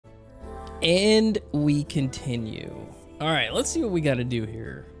And we continue. All right, let's see what we got to do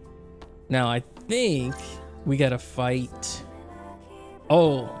here. Now, I think we got to fight.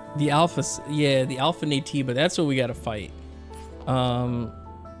 Oh, the Alpha. Yeah, the Alpha Nativa. That's what we got to fight.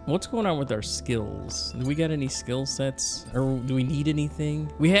 What's going on with our skills? Do we got any skill sets? Or do we need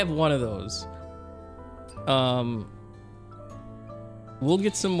anything? We have one of those. We'll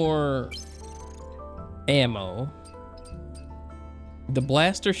get some more ammo. The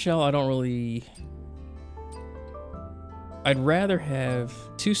blaster shell, I don't really... I'd rather have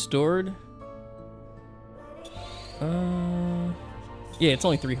 2 stored. Yeah, it's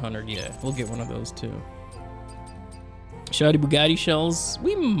only 300. Yeah, we'll get one of those too. Shawty Bugatti shells,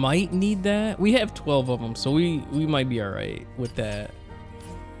 we might need that. We have 12 of them, so we might be all right with that.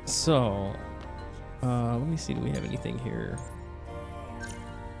 So, let me see, do we have anything here?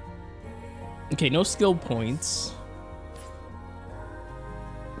 Okay, no skill points.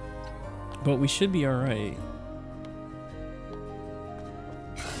 But we should be all right.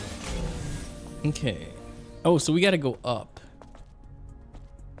 Okay. Oh, so we got to go up.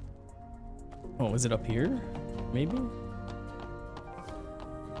 Oh, is it up here? Maybe?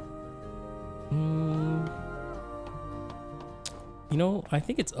 You know, I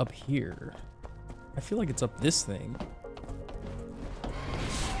think it's up here. I feel like it's up this thing.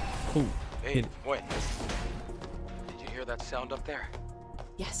 Oh, hey, wait. Did you hear that sound up there?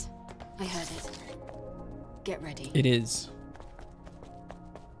 Yes, I heard it. Get ready. It is.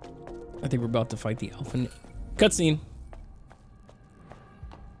 I think we're about to fight the Alpha. Cutscene.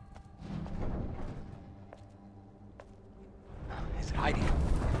 It's hiding.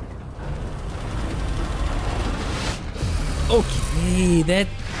 Okay,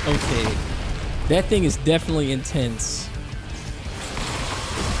 that thing is definitely intense.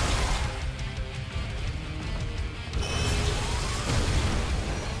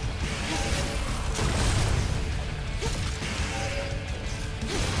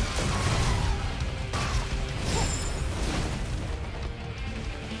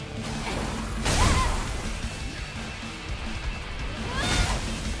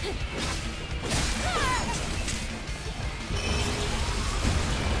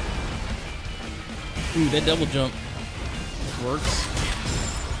 Ooh, that double jump works.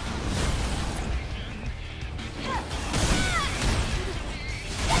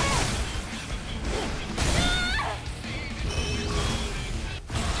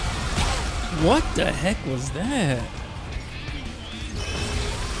 What the heck was that?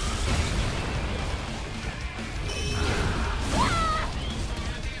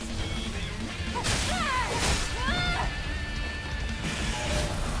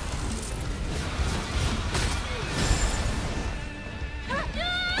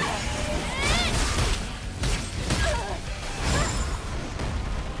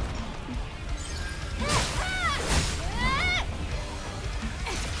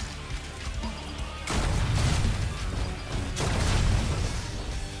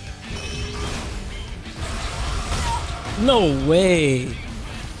 No way.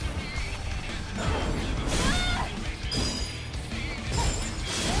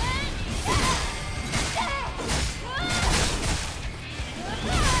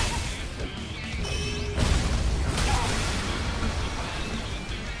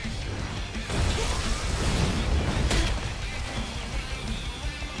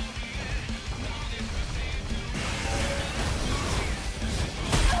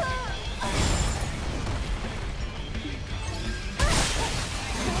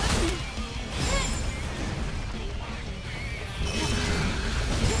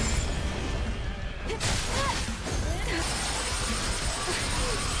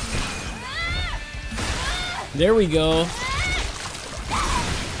 There we go.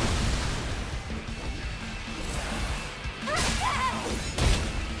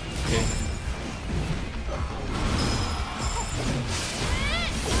 Okay.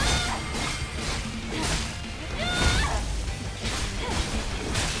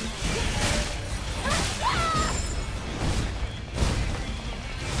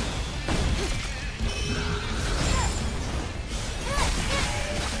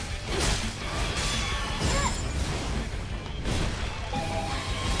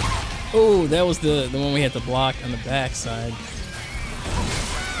 Oh, that was the one we had to block on the back side.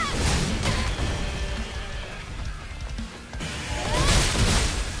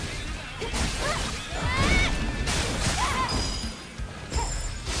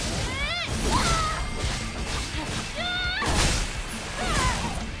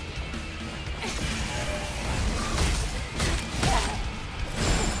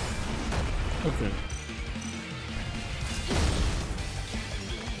 Okay.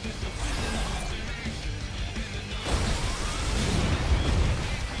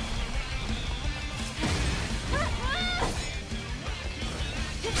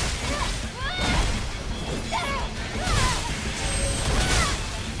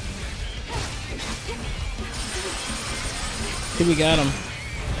 think we got him.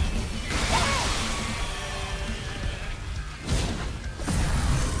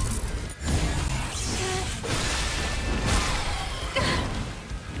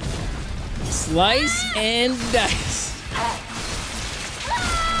 Slice and dice.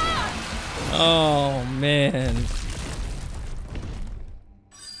 Oh man.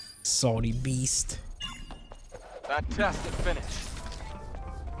 Salty beast. Fantastic finish.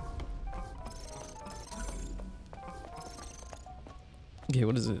 Okay,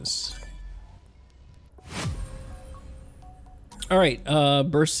 what is this? All right,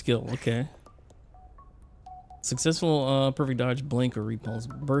 burst skill. Okay. Successful perfect dodge, blink, or repulse.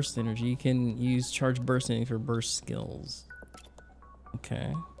 Burst energy. You can use charge burst energy for burst skills.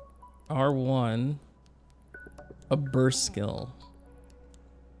 Okay. R1. A burst skill.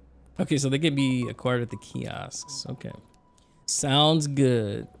 Okay, so they can be acquired at the kiosks. Okay. Sounds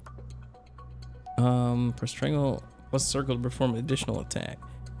good. Press triangle plus circle to perform an additional attack.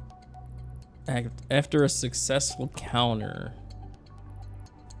 After a successful counter.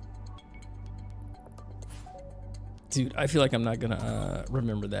 Dude, I feel like I'm not gonna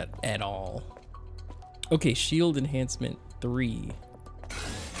remember that at all. Okay, shield enhancement 3.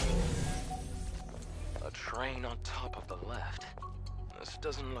 A train on top of the left. This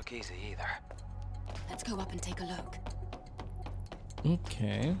doesn't look easy either. Let's go up and take a look.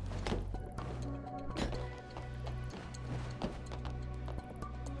 Okay.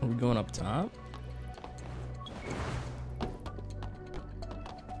 Are we going up top?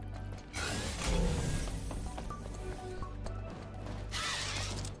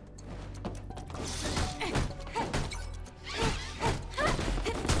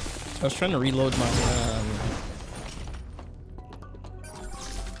 I was trying to reload my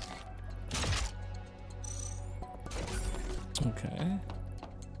okay.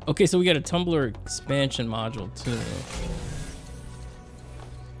 Okay, so we got a tumbler expansion module too.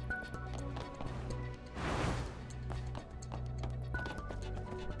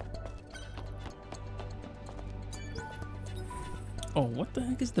 Oh, what the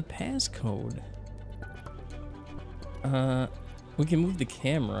heck is the passcode? We can move the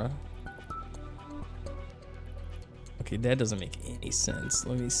camera. Okay, that doesn't make any sense.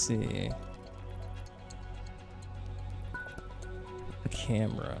 Let me see. The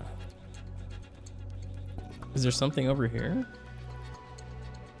camera. Is there something over here?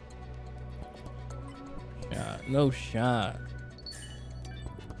 Yeah, no shot.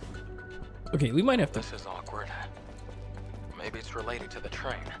 Okay, we might have to. This is awkward. Maybe it's related to the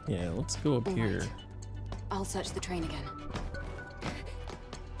train. Yeah, let's go up here. Right. I'll search the train again.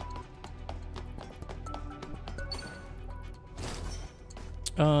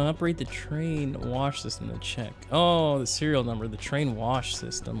 Operate the train wash system to check. Oh, the serial number, the train wash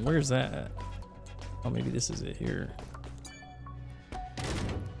system. Where's that at? Oh, maybe this is it here.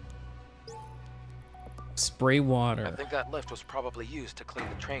 Spray water. I think that lift was probably used to clean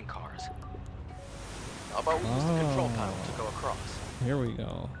the train cars. How about we use the control panel to go across? Here we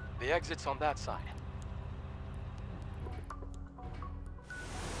go. The exit's on that side.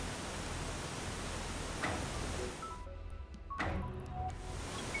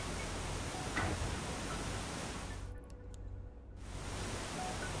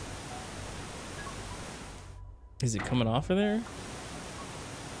 Is it coming off of there?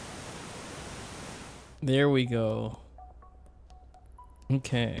 There we go.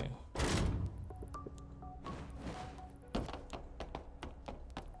 Okay.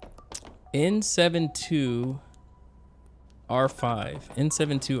 N72 R5.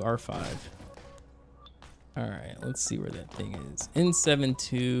 N72 R5. All right, let's see where that thing is.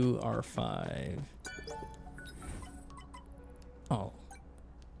 N72 R5. Oh.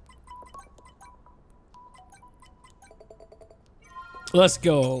 Let's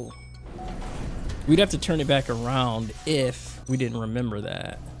go. We'd have to turn it back around if we didn't remember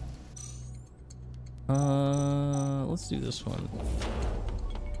that. Let's do this one.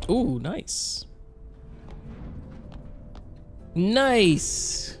 Ooh, nice.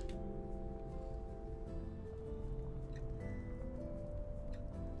 Nice.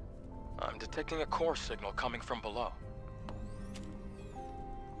 I'm detecting a core signal coming from below.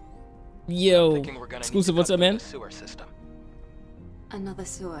 Yo, Thinking we're gonna exclusive, need to what's cut up, man? through the sewer system. Another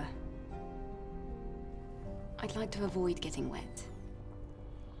sewer. I'd like to avoid getting wet.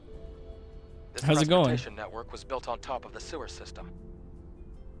 This How's it going? transportation network was built on top of the sewer system.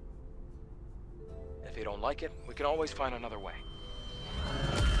 If you don't like it, we can always find another way.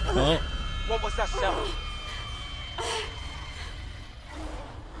 Oh, What was that sound?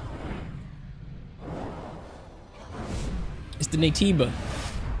 it's the Natiba.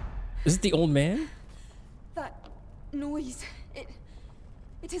 Is it the old man? That noise.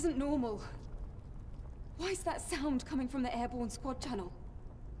 It isn't normal. Why is that sound coming from the airborne squad channel?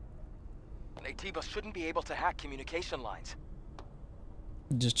 Naytiba shouldn't be able to hack communication lines.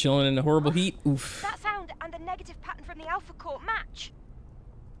 Just chilling in the horrible heat. Oof. That sound and the negative pattern from the Alpha Core match.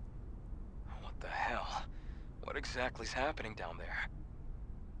 What the hell? What exactly is happening down there?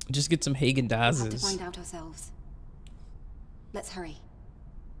 Just get some We'll have to Haagen-Dazs. find out ourselves. Let's hurry.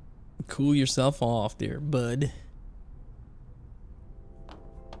 Cool yourself off there, bud.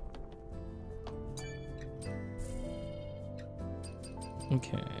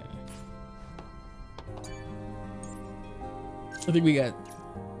 Okay. I think we got...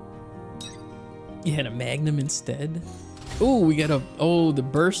 You had a Magnum instead? Oh, we got a... Oh, the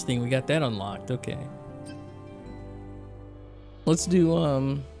burst thing. We got that unlocked. Okay. Let's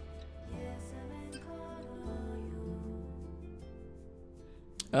do,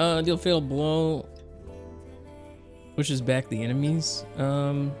 deal fatal blow. Pushes back the enemies.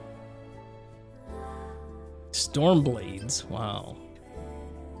 Storm blades. Wow.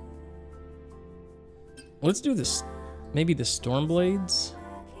 Let's do this. Maybe the storm blades.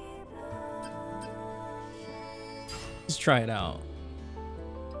 Let's try it out.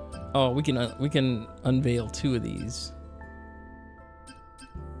 Oh, we can unveil 2 of these.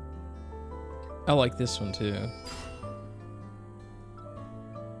 I like this one too.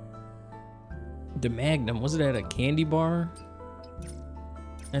 The Magnum, was it at a candy bar?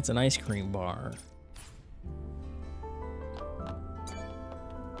 That's an ice cream bar.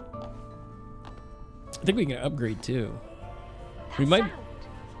 I think we can upgrade too. We might. Sound.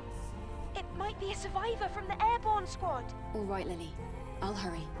 It might be a survivor from the airborne squad. All right, Lily. I'll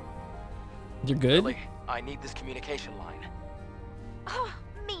hurry. You're good? Lily, I need this communication line. Oh,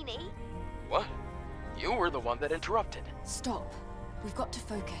 meanie. What? You were the one that interrupted. Stop. We've got to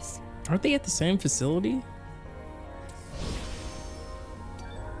focus. Aren't they at the same facility?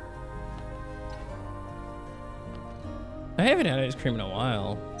 I haven't had ice cream in a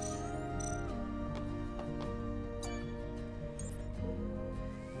while.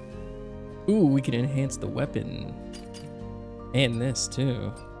 Ooh, we can enhance the weapon. And this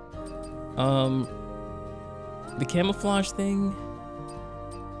too. The camouflage thing.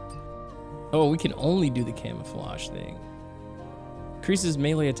 Oh, we can only do the camouflage thing. Increases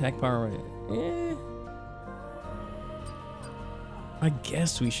melee attack power. Eh. I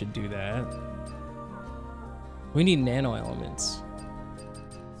guess we should do that. We need nano elements.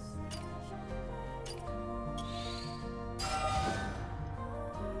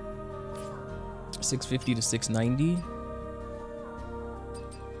 $650 to $690.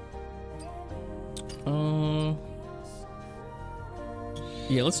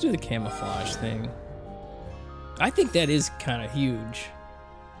 Yeah, let's do the camouflage thing. I think that is kind of huge.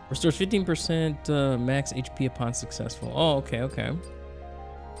 Restores 15% max HP upon successful. Oh, okay, okay.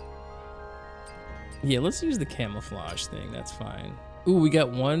 Yeah, let's use the camouflage thing. That's fine. Ooh, we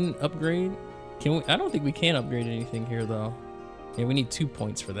got 1 upgrade. Can we? I don't think we can upgrade anything here though. Yeah, we need 2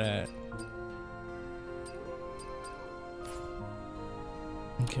 points for that.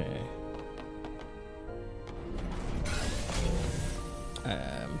 Okay.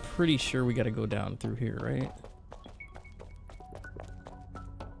 I'm pretty sure we got to go down through here, right?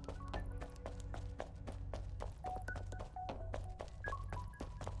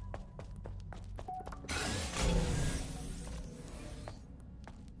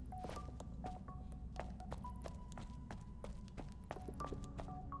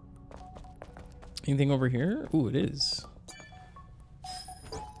 Anything over here? Ooh, it is.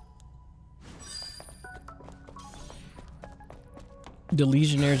 The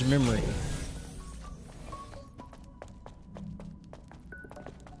Legionnaire's memory.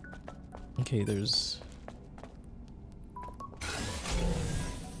 Okay, there's...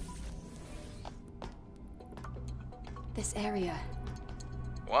 This area.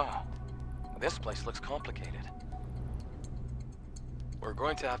 Wow, this place looks complicated. We're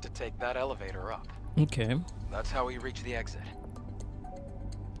going to have to take that elevator up. Okay. That's how we reach the exit.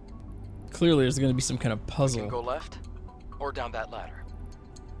 Clearly there's gonna be some kind of We puzzle. can go left or down that ladder.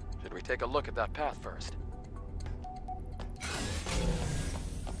 Should we take a look at that path first?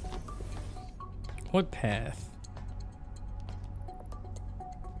 What path?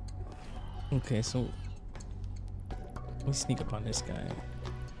 Okay, so... Let me sneak up on this guy.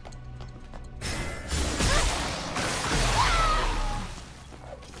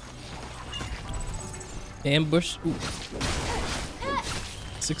 Ambush. Ooh.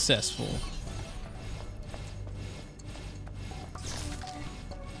 Successful.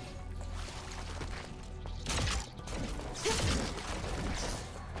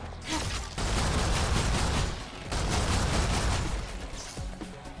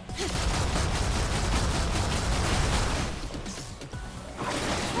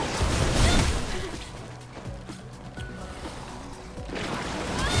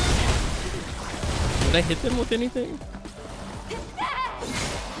 Did I hit them with anything?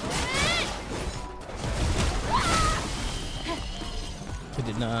 I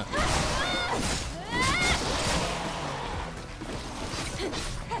did not.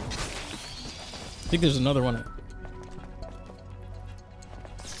 I think there's another one.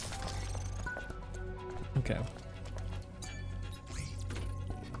 Okay.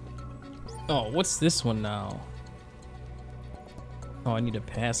 Oh, what's this one now? Oh, I need a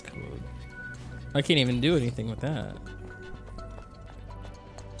passcode. I can't even do anything with that.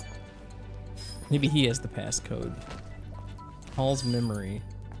 Maybe he has the passcode. Paul's memory.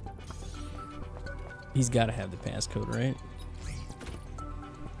 He's got to have the passcode, right?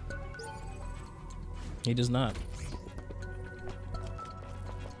 He does not.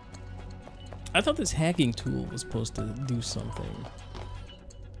 I thought this hacking tool was supposed to do something.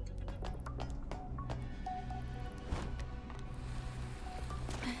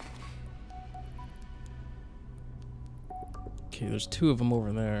 Okay, there's two of them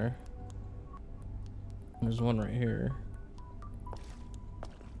over there. There's one right here.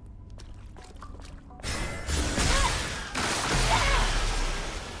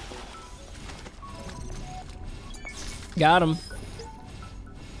 Got him.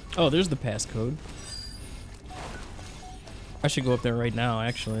 Oh, there's the passcode. I should go up there right now,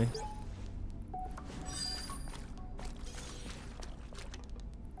 actually.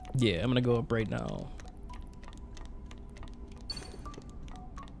 Yeah, I'm gonna go up right now.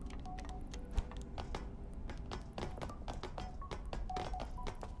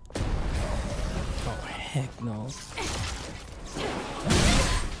 Oh, heck no.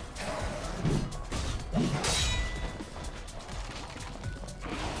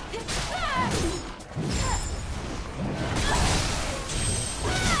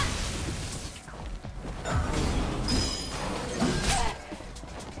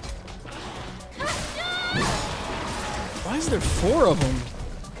 Why is there 4 of them?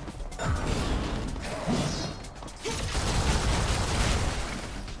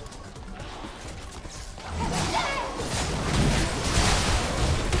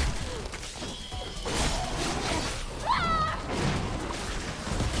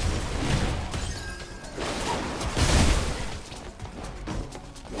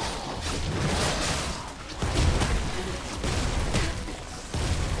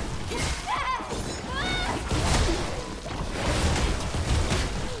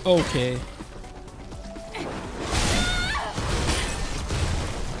 Okay.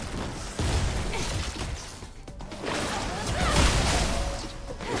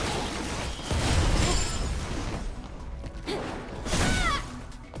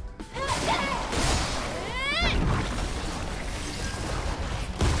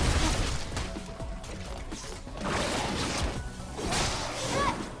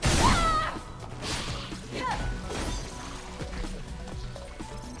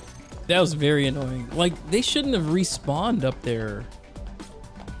 That was very annoying. Like, they shouldn't have respawned up there.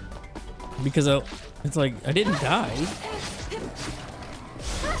 Because it's like, I didn't die.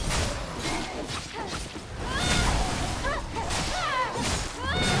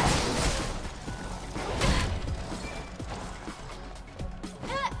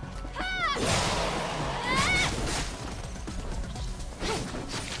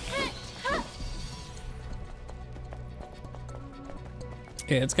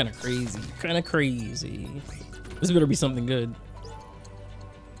 Yeah, it's kind of crazy. Kind of crazy. This better be something good.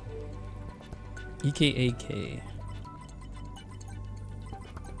 EKAK.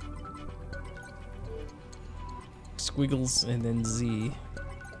 Squiggles and then Z.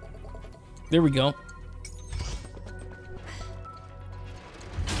 There we go.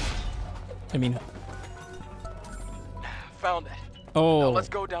 I mean... Found it. Oh. Now let's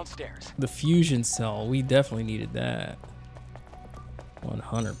go downstairs. The fusion cell. We definitely needed that.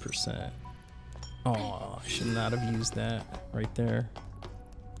 100%. Oh, I should not have used that right there.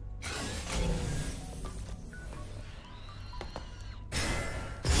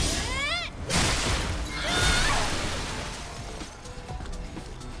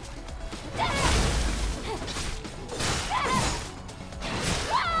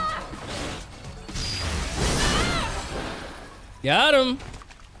 Got him.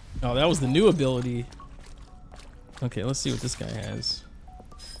 Oh, that was the new ability. Okay, let's see what this guy has.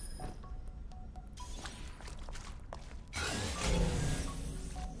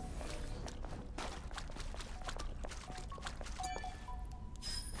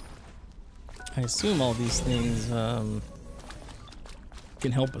 I assume all these things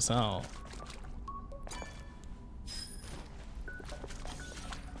can help us out.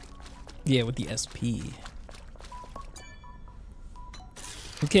 Yeah, with the SP.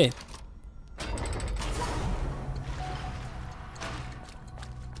 Okay.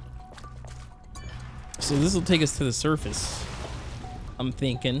 So this will take us to the surface, I'm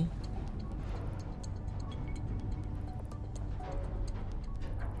thinking.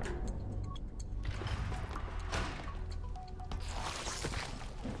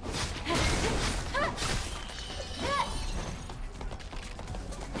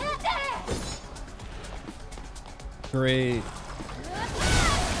 Great.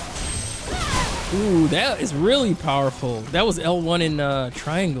 Ooh, that is really powerful. That was L1 in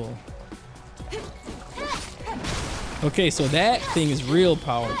triangle. Okay, so that thing is real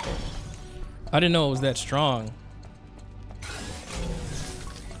powerful. I didn't know it was that strong.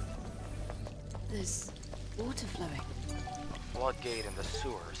 There's water flowing. Floodgate in the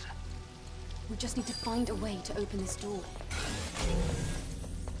sewers. We just need to find a way to open this door.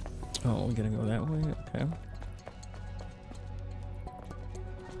 Oh, we're gonna go that way? Okay.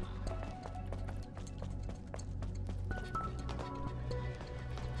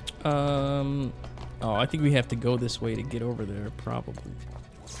 Oh, I think we have to go this way to get over there, probably.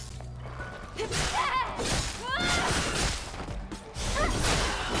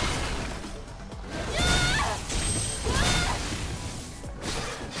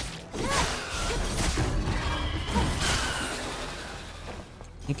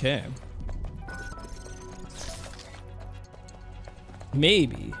 Okay.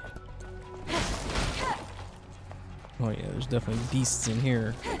 Maybe. Oh yeah, there's definitely beasts in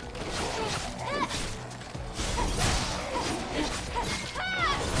here.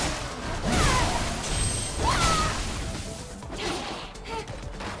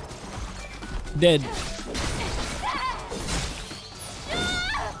 Dead.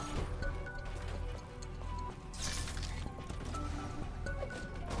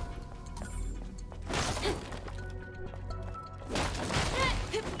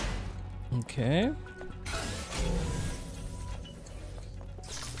 Okay.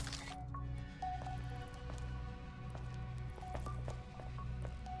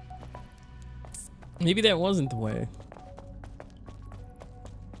 Maybe that wasn't the way.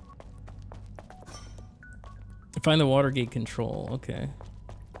 Find the Watergate control. Okay.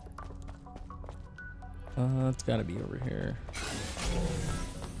 It's gotta be over here.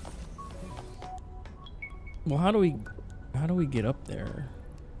 Well, how do we get up there?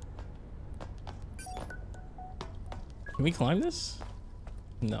 Can we climb this?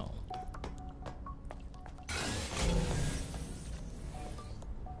 No.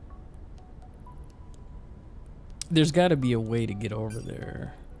 There's gotta be a way to get over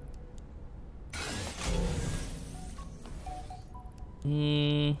there.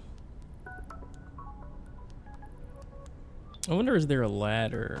 I wonder, is there a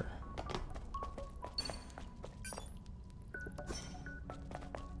ladder?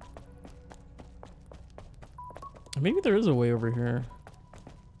 Maybe there is a way over here.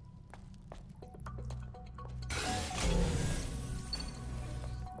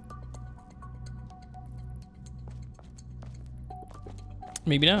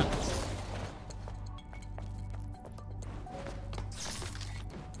 Maybe not.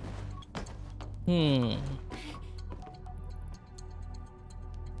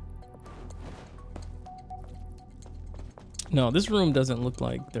 No, this room doesn't look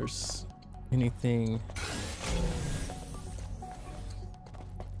like there's anything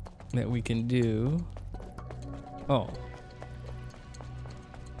that we can do. Oh.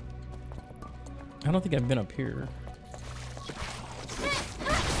 I don't think I've been up here.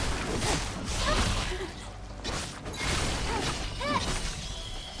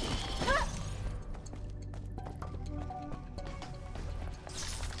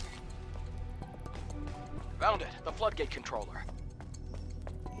 Found it, the floodgate controller.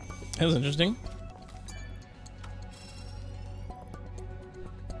 That was interesting.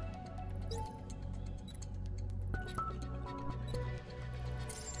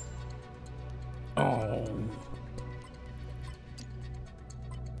 Oh.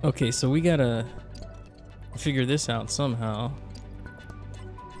 Okay, so we gotta figure this out somehow.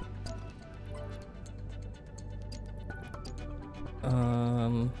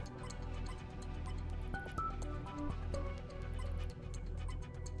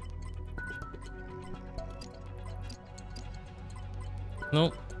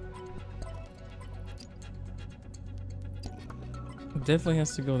 Nope. Definitely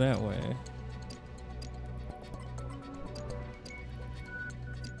has to go that way.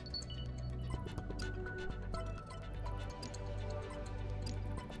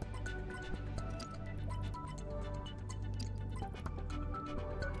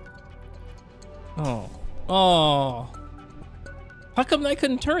 Oh. Oh. How come I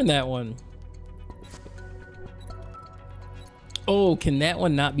couldn't turn that one? Oh, can that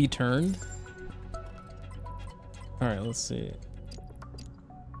one not be turned? All right, let's see.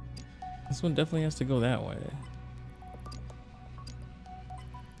 This one definitely has to go that way.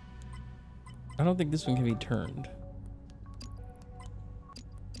 I don't think this one can be turned.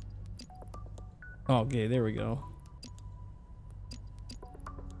 Oh, okay, there we go.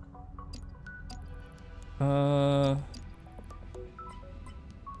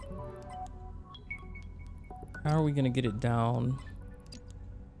 How are we gonna get it down?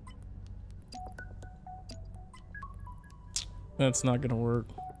 That's not gonna work.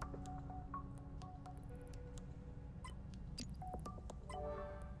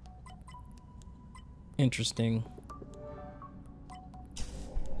 Interesting.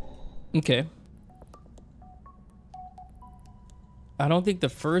 Okay. I don't think the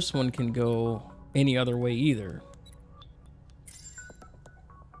first one can go any other way either.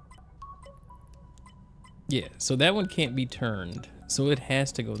 Yeah, so that one can't be turned. So it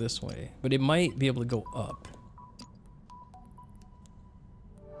has to go this way, but it might be able to go up.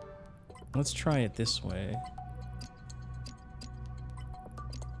 Let's try it this way.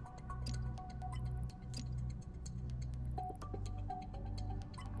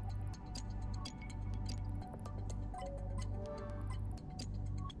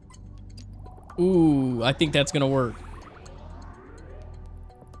 Ooh, I think that's gonna work.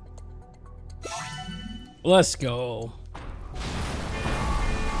 Let's go.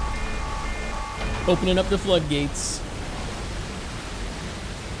 Opening up the floodgates.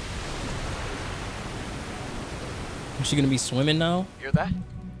 Is she gonna be swimming now? Hear that?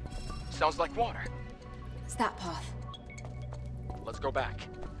 Sounds like water. It's that path. Let's go back.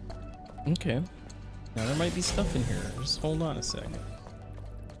 Okay. Now there might be stuff in here. Just hold on a second.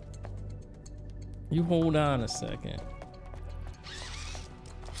 You hold on a second.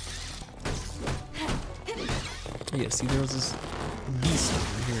 Yeah, see, there was this beast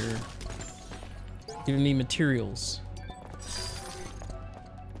over here giving me materials.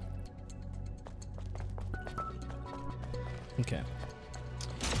 Okay.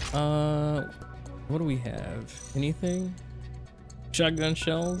 What do we have? Anything? Shotgun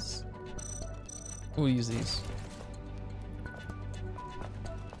shells? We'll use these.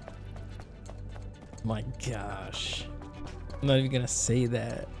 My gosh. I'm not even gonna say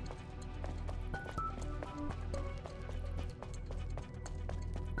that.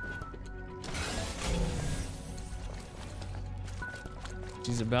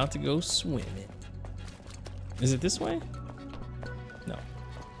 She's about to go swimming. Is it this way? No.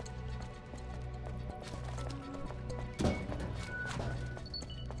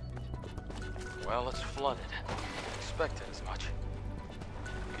 Well, it's flooded. Expected as much.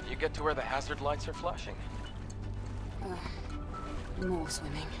 Can you get to where the hazard lights are flashing? More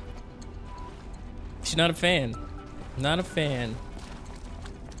swimming. She's not a fan. Not a fan.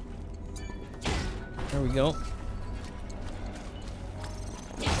 There we go.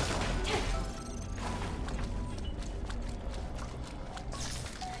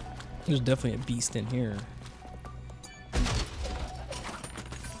 There's definitely a beast in here.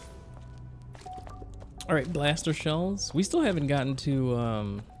 All right, blaster shells. We still haven't gotten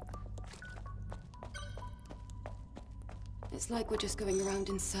to, It's like we're just going around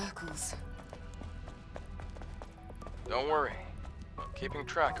in circles. Don't worry. I'm keeping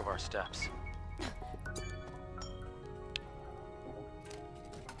track of our steps.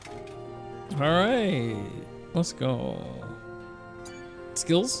 all right, let's go.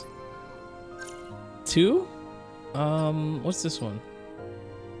 Skills? 2? What's this one?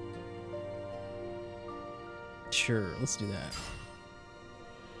 Sure, let's do that.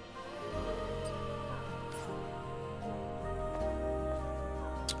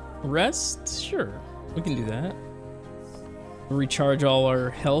 Rest? Sure, we can do that. Recharge all our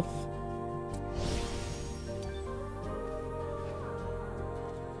health.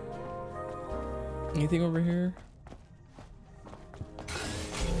 Anything over here?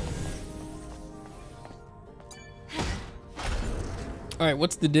 All right,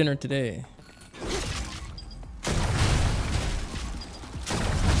 what's the dinner today?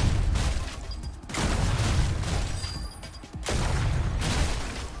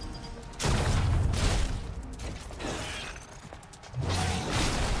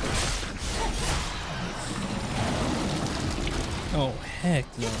 Oh, heck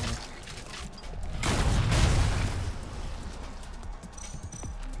no.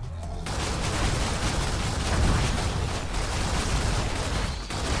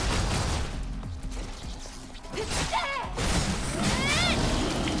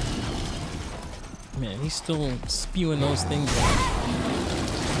 Man, he's still spewing those things out.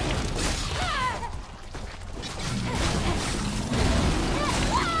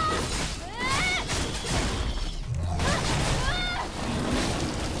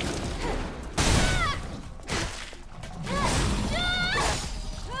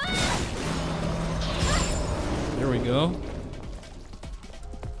 we go.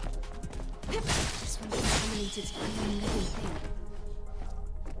 This one contaminated any living thing.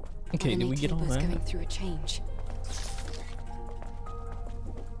 Okay, did we get all Tuber's that? going through a change.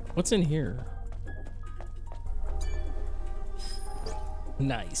 What's in here?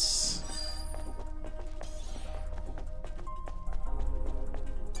 Nice.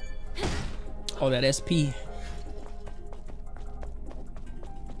 Oh, that SP.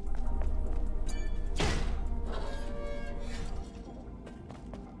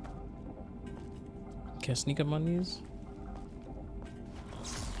 Can I sneak up on these?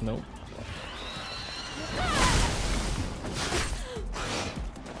 Nope.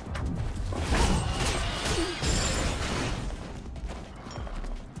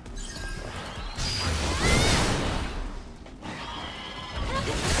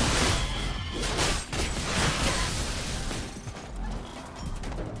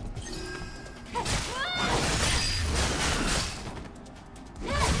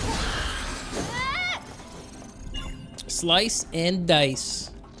 Slice and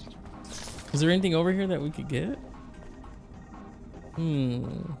dice. Is there anything over here that we could get?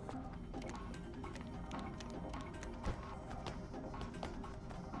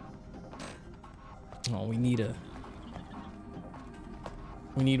 Oh, we need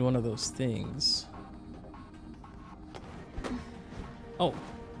one of those things. Oh.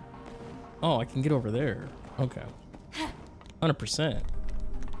 Oh, I can get over there. Okay. 100%.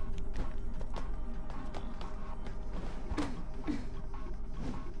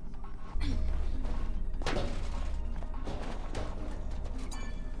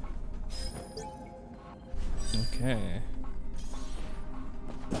 Okay.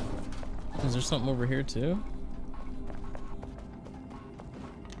 Is there something over here too?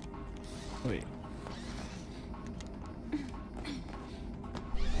 Wait.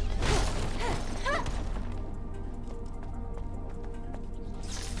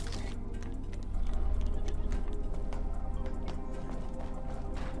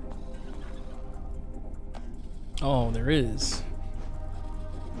 Oh, there is.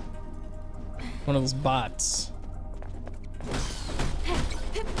 One of those bots.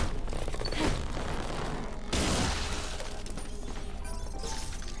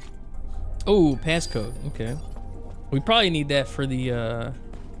 Oh, passcode. Okay. We probably need that for the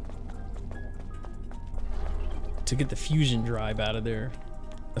to get the fusion drive out of there.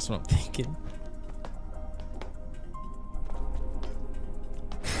 That's what I'm thinking.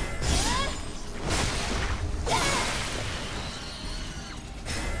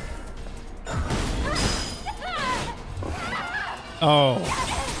 Oh.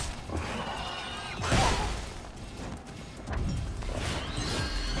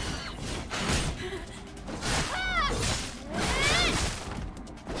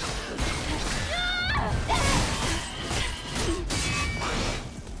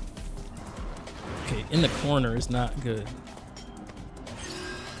 Okay, in the corner is not good.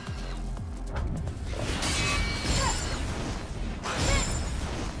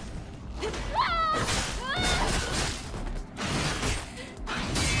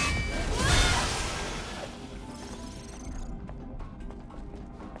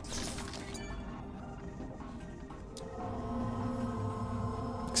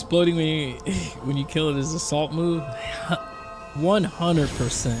 Exploding when you kill it is assault move.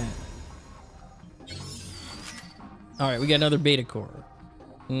 100%. All right, we got another beta core.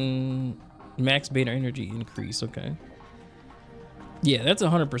 Max beta energy increase. Okay. Yeah, that's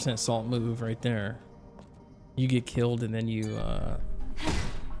 100% assault move right there. You get killed and then you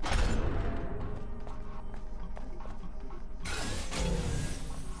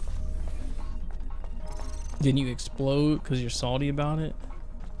then you explode because you're salty about it.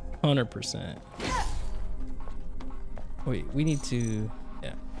 100%. Wait, we need to,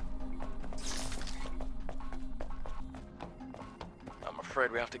 yeah. I'm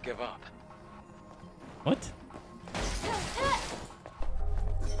afraid we have to give up. What?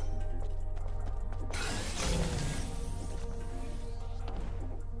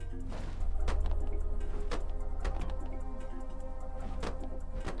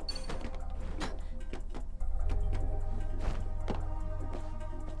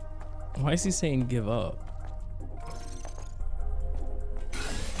 Why is he saying give up?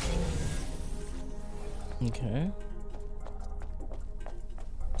 Okay.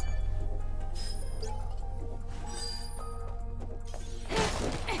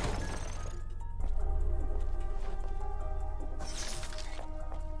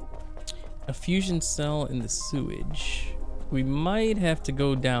 A fusion cell in the sewage. We might have to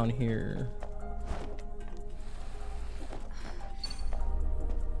go down here.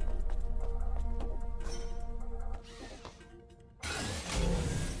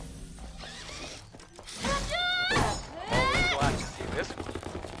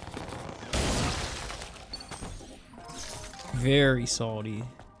 very salty.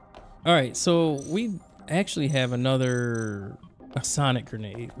 All right, so we actually have a sonic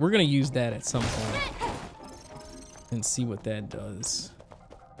grenade. We're gonna use that at some point and see what that does.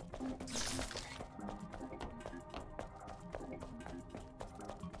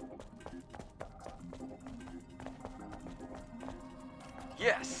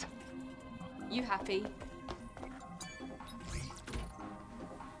 Yes. You happy?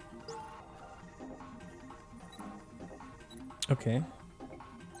 Okay.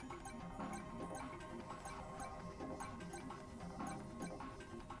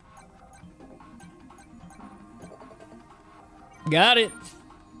 Got it.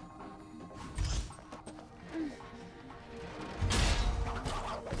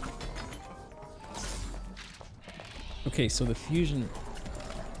 Okay, so the fusion.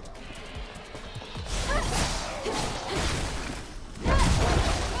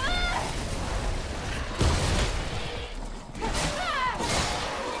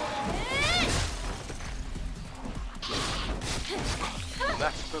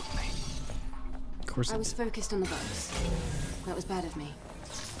 That spooked me. Of course. I was focused on the box. That was bad of me.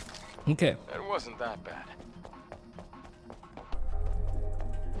 Okay. It wasn't that bad.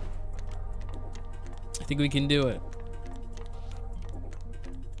 I think we can do it.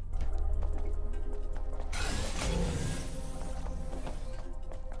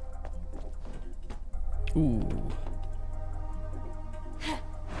 Ooh.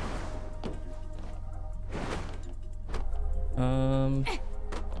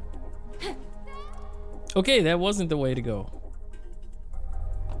 Okay, that wasn't the way to go.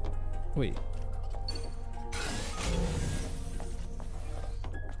 Wait.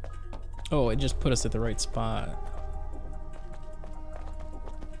 Oh, it just put us at the right spot.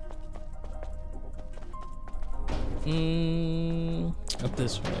 Up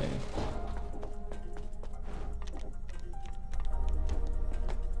this way.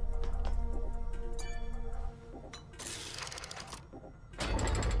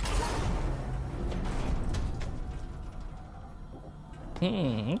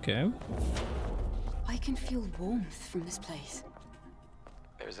 Okay. I can feel warmth from this place.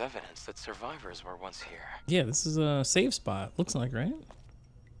 There's evidence that survivors were once here. Yeah, this is a safe spot, looks like, right?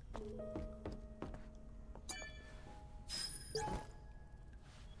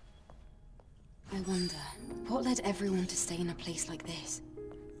 I wonder, what led everyone to stay in a place like this?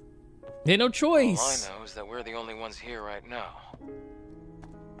 They had no choice. All I know is that we're the only ones here right now.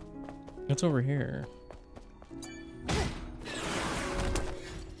 What's over here?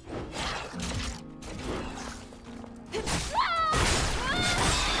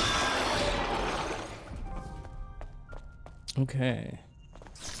 Okay.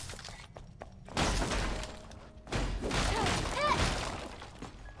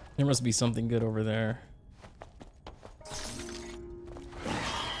 There must be something good over there.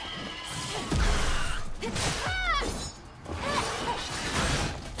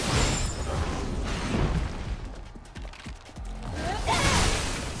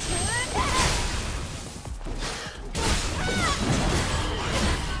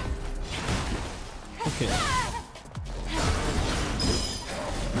 Okay.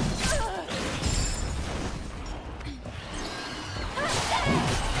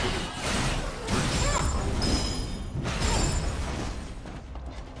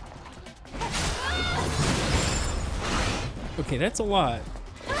 Okay, that's a lot.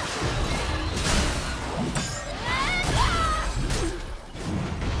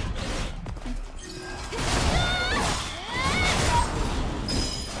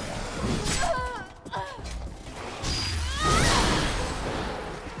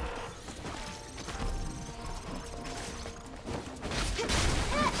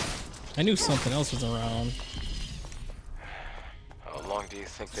 I knew something else was around. How long do you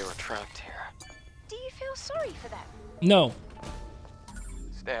think they were trapped here? Do you feel sorry for them? No.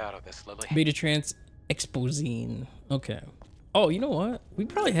 Stay out of this, Lily. Beta trans exposine. Okay. Oh, you know what? We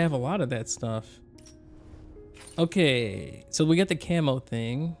probably have a lot of that stuff. Okay, so we got the camo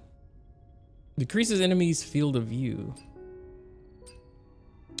thing. Decreases enemies' field of view.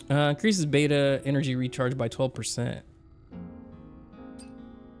 Increases beta energy recharge by 12%.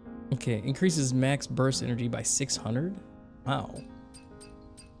 Okay, increases max burst energy by 600. Wow.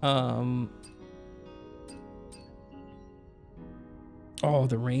 Oh,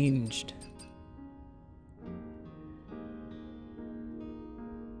 the ranged.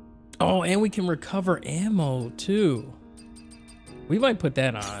 Oh, and we can recover ammo too. We might put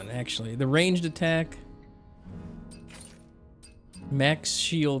that on, actually. The ranged attack. Max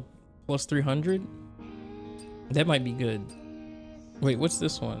shield plus 300. That might be good. Wait, what's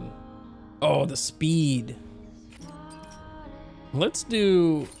this one? Oh, the speed. Let's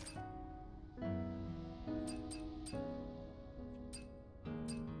do...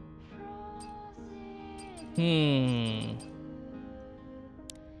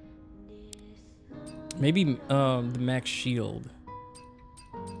 Maybe the max shield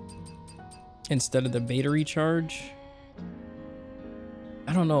instead of the beta recharge.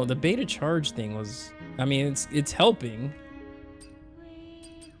 I don't know. The beta charge thing was, I mean, it's helping.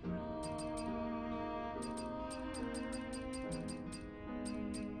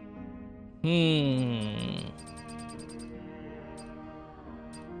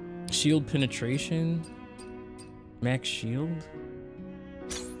 Shield penetration. Max shield.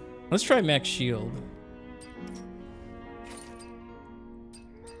 Let's try max shield.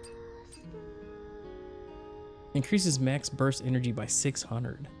 Increases max burst energy by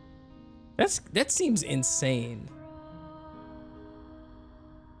 600. That seems insane.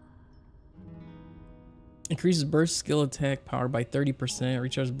 Increases burst skill attack power by 30%.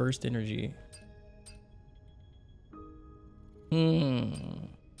 Recharge burst energy.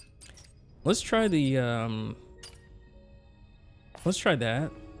 Let's try the let's try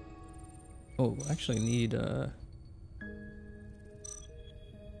that. Oh, I actually need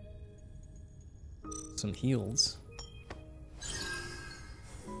some heals.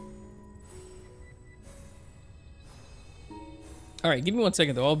 All right, give me 1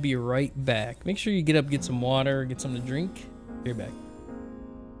 second though. I'll be right back. Make sure you get up, get some water, get something to drink. Be right back.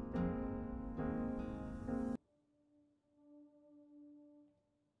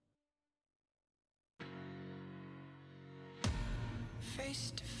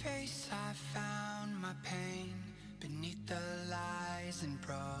 Face to face, I found my pain beneath the lies and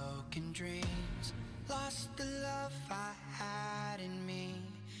broken dreams. Lost the love I had in me.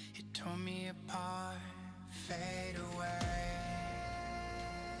 It tore me apart, fade away.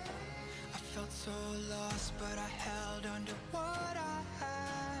 I felt so lost, but I held on to what I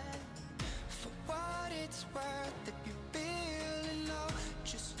had. For what it's worth, if you're feeling low,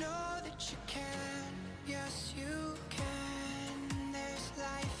 just know that you can. Yes, you can. There's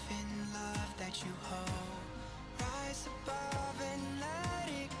life in love that you hold. Rise above and let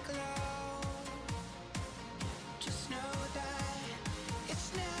it glow. Just know that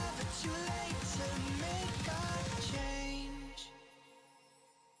it's never too late to make a change.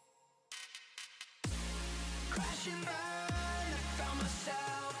 Crash and burn, I found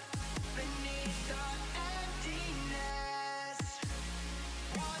myself beneath the emptiness.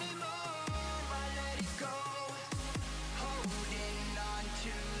 Wanted more, I let it go. Holding on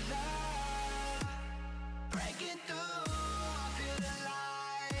to love. Breaking through, I feel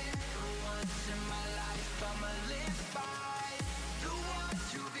alive. For once in my life, I'ma live by the want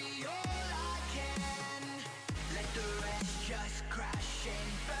to be all I can. Let the rest just crash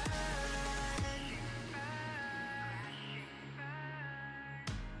and burn.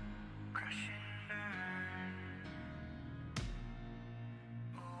 Crash and burn.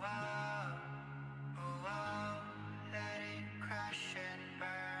 Oh wow, oh wow, let it crash and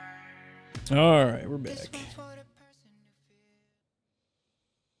burn. All right, we're back. This one for the person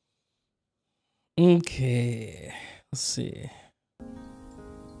who feels. Okay, let's see.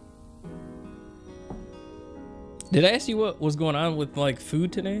 Did I ask you what was going on with like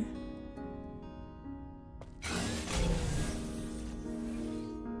food today?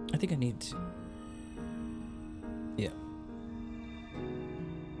 I think I need to. Yeah.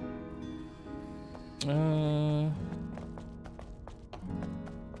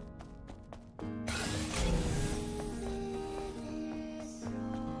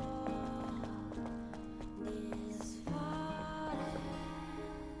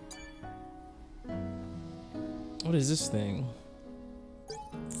 What is this thing?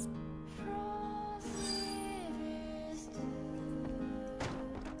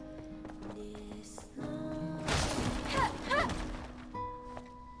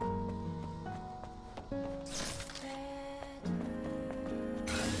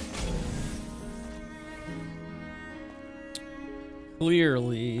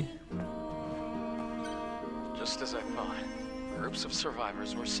 Clearly. Just as I thought, groups of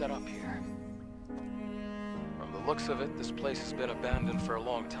survivors were set up here. From the looks of it, this place has been abandoned for a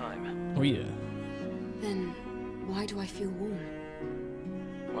long time. Oh yeah. Then why do I feel warm?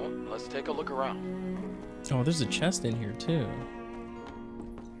 Well, let's take a look around. Oh, there's a chest in here too.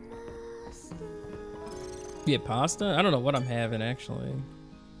 Yeah, pasta? I don't know what I'm having actually.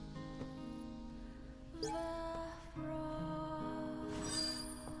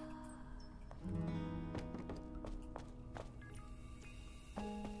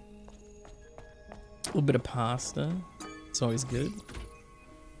 A little bit of pasta. It's always good.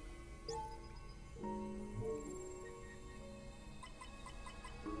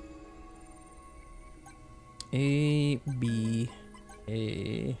 A, B,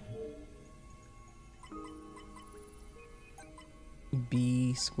 A,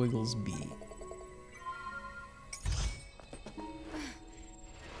 B, squiggles B.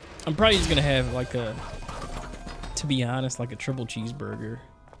 I'm probably just gonna have like a, to be honest, like a triple cheeseburger.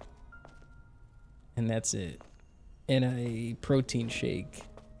 And that's it. And a protein shake.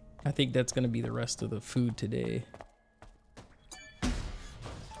 I think that's gonna be the rest of the food today.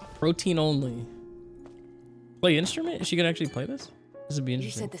 Protein only. Play instrument? Is she gonna actually play this? This would be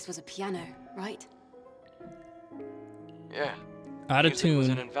interesting. You said this was a piano, right? Yeah. Out of Music was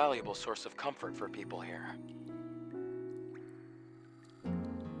an tune. invaluable source of comfort for people here.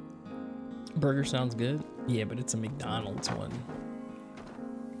 Burger sounds good. Yeah, but it's a McDonald's one.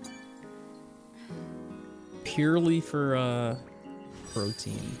 Purely for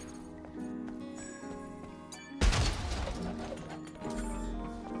protein.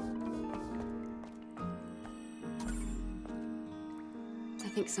 I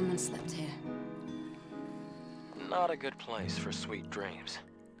think someone slept here. Not a good place for sweet dreams.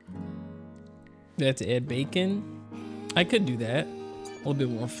 That's add bacon. I could do that. A little bit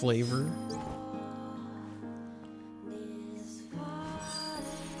more flavor.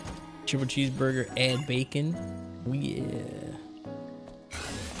 Triple cheeseburger, add bacon. Oh, yeah.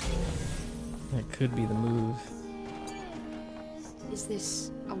 That could be the move. Is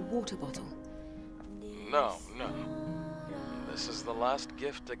this a water bottle? No, no. This is the last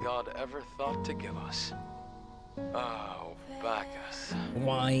gift a god ever thought to give us. Oh, Bacchus.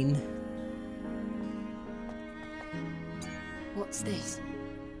 Wine. What's this?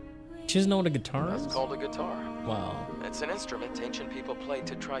 She doesn't know what a guitar is? That's called a guitar. Wow. It's an instrument ancient people played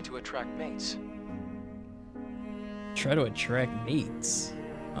to try to attract mates. Try to attract mates.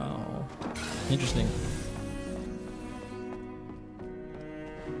 Oh. Interesting.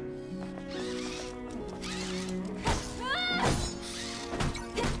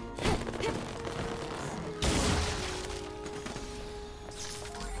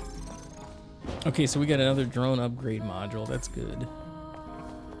 Okay, so we got another drone upgrade module. That's good.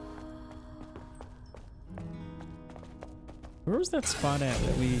 Where was that spot at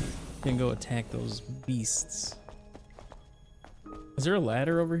that we can go attack those beasts? Is there a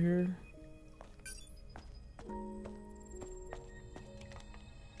ladder over here?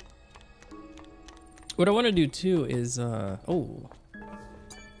 What I want to do too is, oh.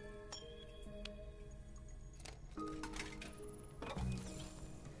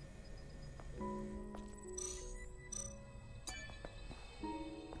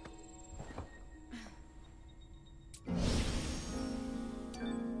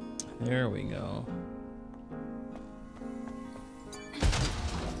 There we go.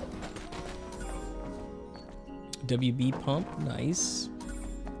 WB pump, nice.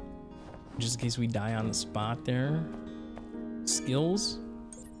 Just in case we die on the spot there. Skills.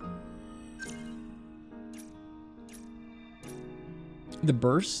 The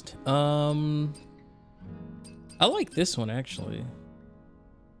burst. I like this one actually.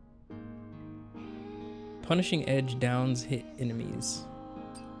 Punishing edge downs hit enemies.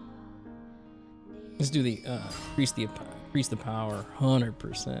 Let's do the increase the power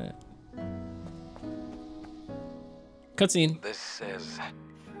 100%. Cutscene. This says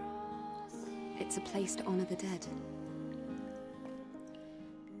It's a place to honor the dead.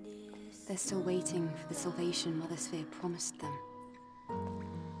 They're still waiting for the salvation Mother Sphere promised them.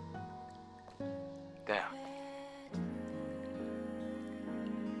 damn.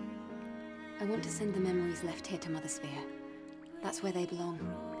 I want to send the memories left here to Mother Sphere. That's where they belong.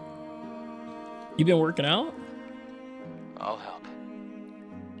 You been working out? I'll help.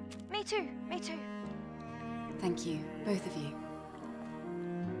 Me too, me too. Thank you, both of you.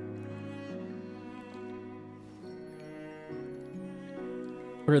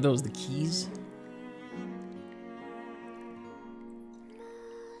 What are those, the keys?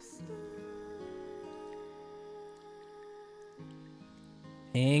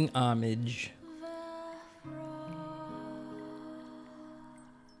 Paying homage.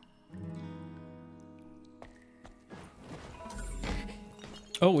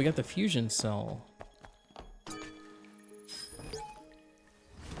 Oh, we got the fusion cell.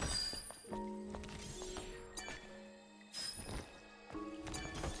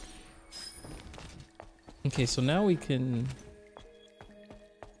 Okay, so now we can...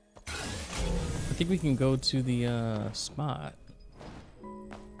 I think we can go to the spot.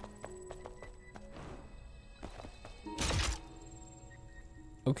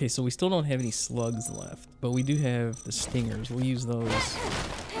 Okay, so we still don't have any slugs left, but we do have the stingers. We'll use those.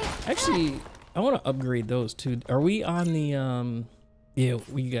 Actually, I want to upgrade those too. Are we on the, yeah,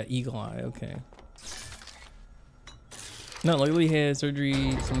 we got Eagle Eye, okay. No, luckily he had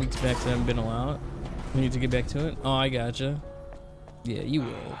surgery some weeks back, so I haven't been allowed. We need to get back to it. Oh, I gotcha. Yeah, you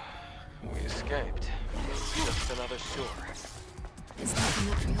will. We escaped. Just another sewer. It's not a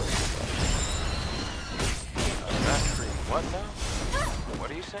Nphiltrator. That tree. What now?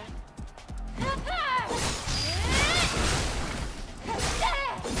 What are you saying?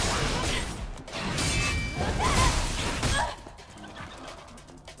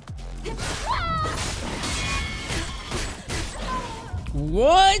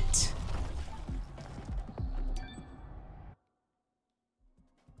 What?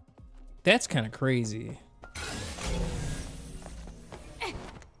 That's kind of crazy. I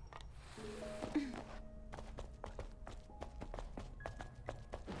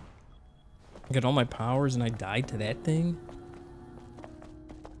got all my powers and I died to that thing?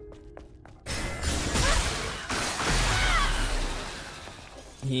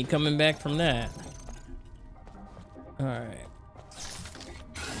 He ain't coming back from that. All right.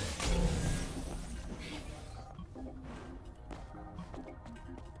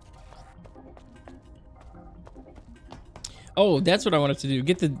 Oh, that's what I wanted to do.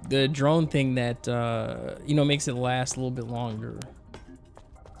 Get the drone thing that, you know, makes it last a little bit longer.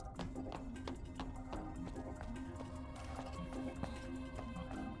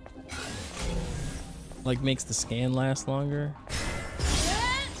 Like, makes the scan last longer.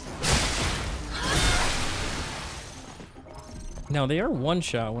 Now, they are one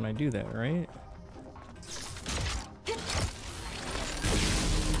shot when I do that, right?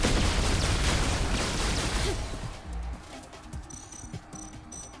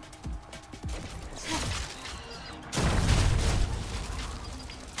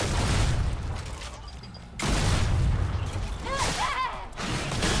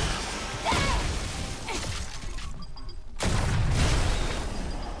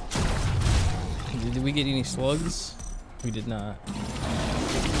 Did we get any slugs? We did not.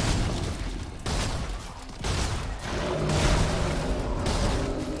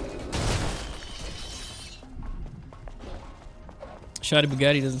 Shoddy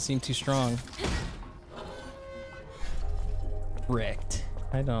Bugatti doesn't seem too strong. Wrecked.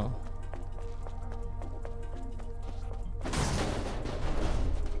 I know.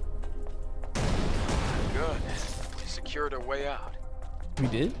 Good. We secured our way out. We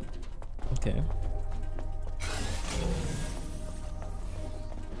did? Okay.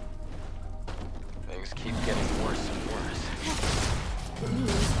 Things keep getting worse and worse. It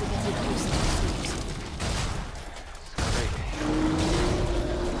means we're getting closer to the source.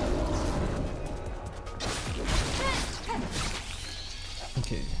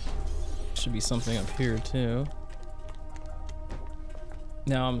 Okay. Should be something up here too.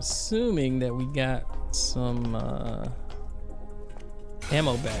 Now I'm assuming that we got some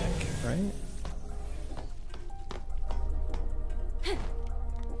ammo back, right?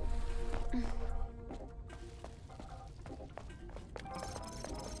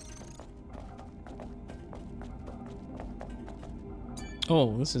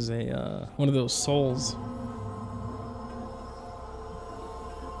 Oh, this is a one of those souls.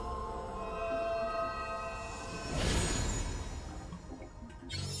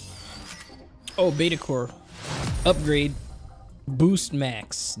 Oh, beta core. Upgrade. Boost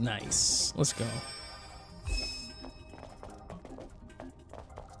max. Nice. Let's go.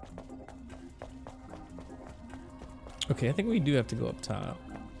 Okay, I think we do have to go up top.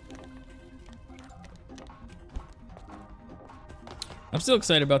 I'm still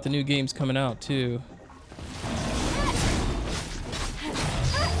excited about the new games coming out too.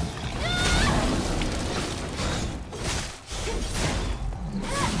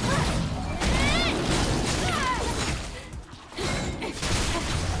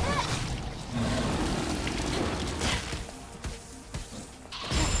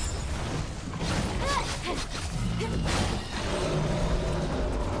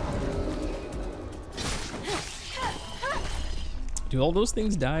 Do all those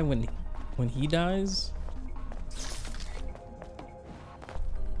things die when he dies?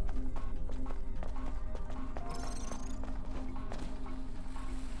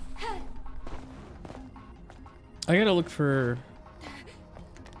 I gotta look for...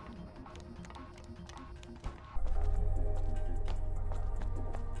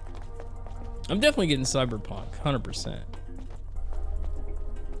 I'm definitely getting Cyberpunk, 100%.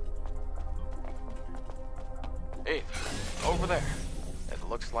 Hey, over there. It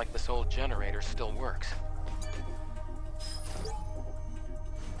looks like this old generator still works.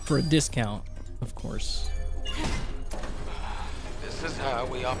 For a discount, of course. This is how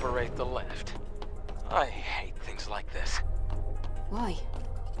we operate the lift. I hate things like this. Why?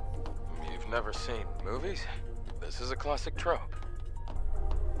 You've never seen movies? This is a classic trope.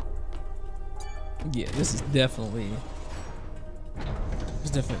 Yeah, this is definitely...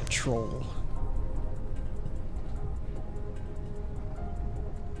 It's definitely a troll.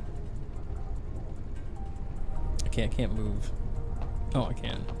 Okay, I can't move. Oh, I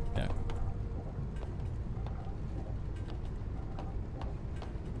can. Yeah.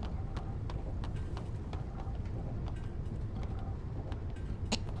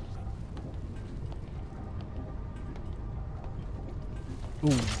 Ooh,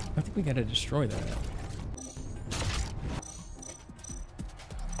 I think we gotta destroy that.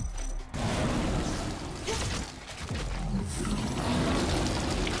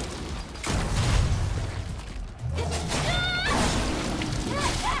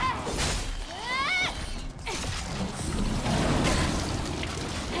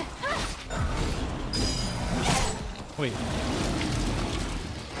 Wait.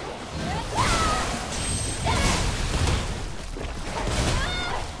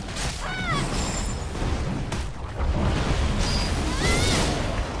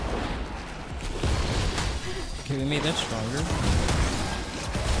 Okay, we made that stronger.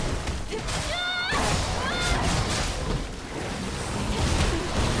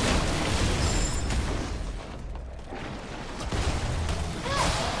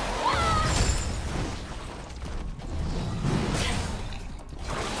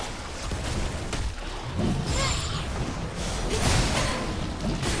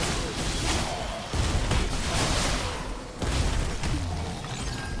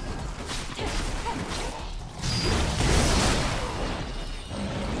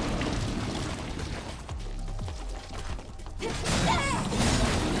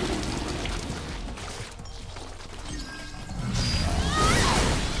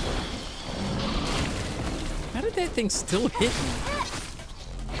 How did that thing still hit me?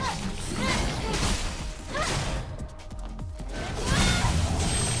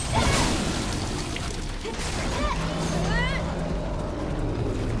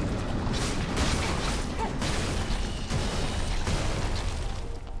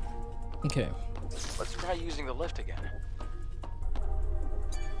 Okay. Let's try using the lift again.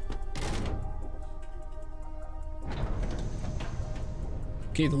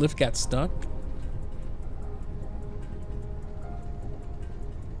 Okay, the lift got stuck.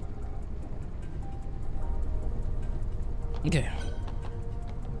 Okay.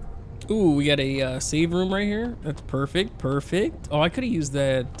 Ooh, we got a save room right here. That's perfect, perfect. Oh, I could have used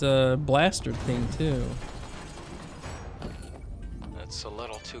that blaster thing too. It's a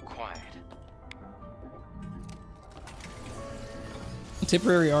little too quiet.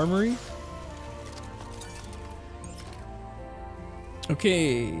 Temporary armory.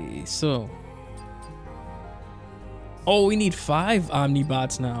 Okay, so. Oh, we need 5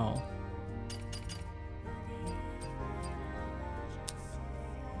 Omnibots now.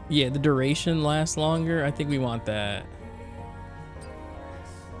 Yeah, the duration lasts longer. I think we want that.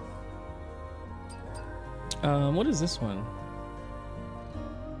 What is this one?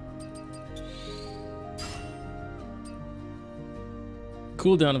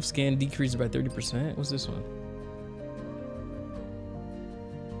 Cooldown of scan decreases by 30%. What's this one?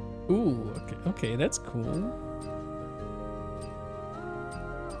 Ooh, okay, that's cool.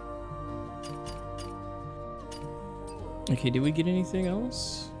 Okay, did we get anything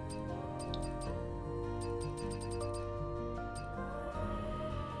else?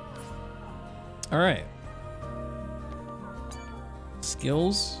 All right.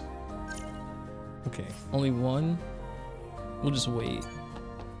 Skills. Okay, only one. We'll just wait.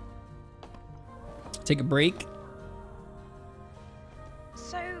 Take a break.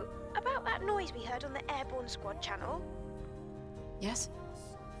 So, about that noise we heard on the Airborne Squad channel, Yes?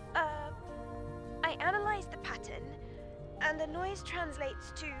 I analysed the pattern, and the noise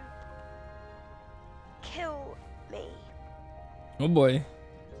translates to kill me. Oh boy.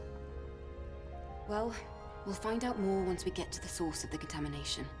 Well, we'll find out more once we get to the source of the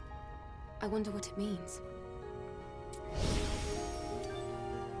contamination. I wonder what it means.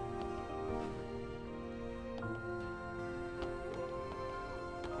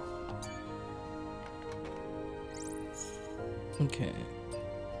 Okay.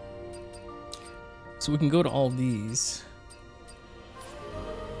 So we can go to all these.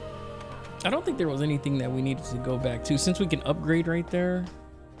 I don't think there was anything that we needed to go back to since we can upgrade right there.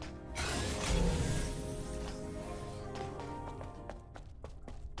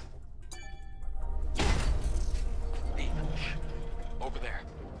 Over there.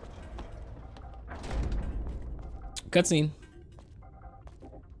 Cutscene.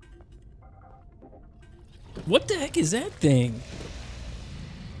 What the heck is that thing?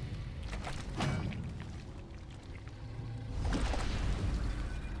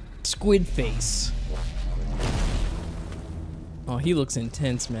 Squid face. Oh, he looks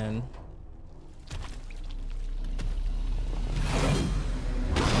intense, man.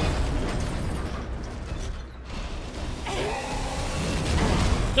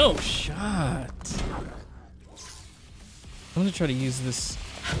 No shot. I'm gonna try to use this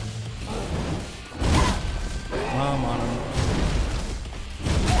while I'm on him.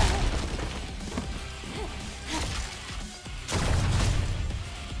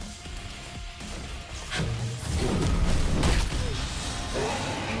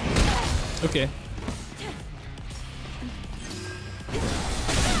 Okay.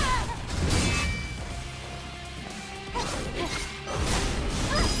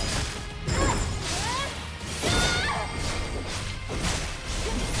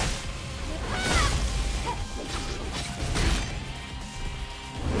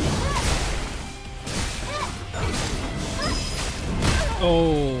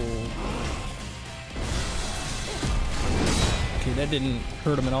 Oh. Okay, that didn't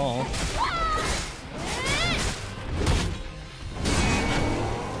hurt him at all.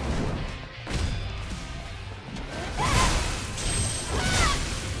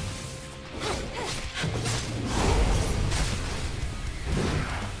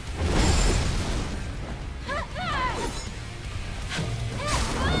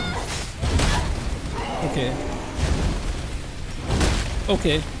 Okay.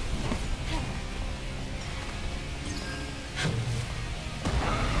 Okay.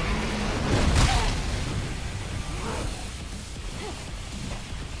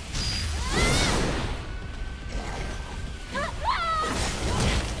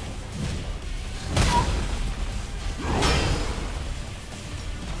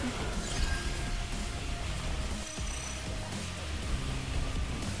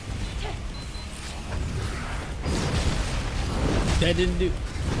 That didn't do...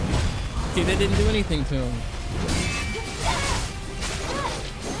 Okay, that didn't do anything to him.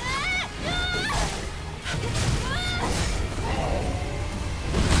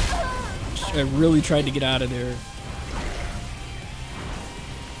 I really tried to get out of there.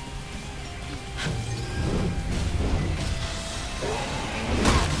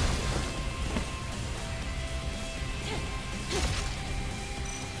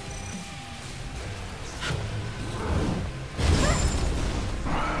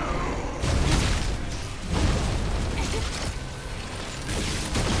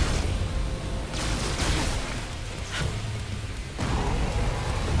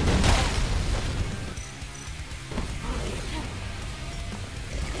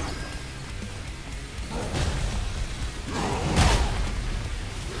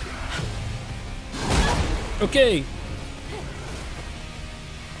 Okay.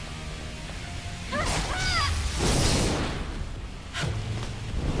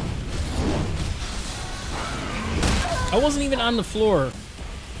 I wasn't even on the floor.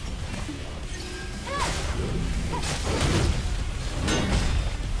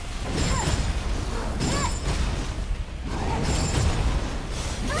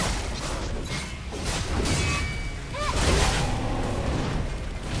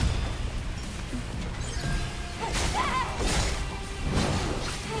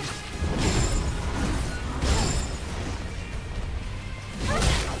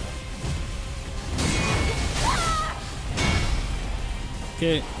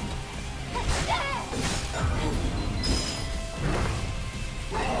 Okay.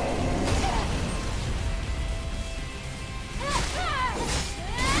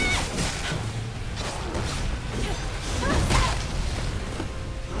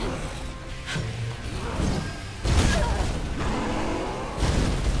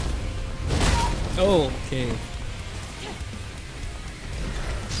 Oh, okay.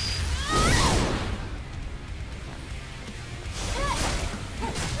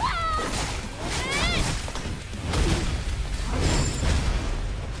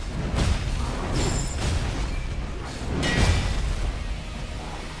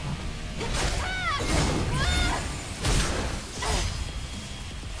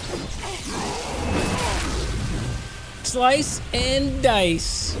 Slice and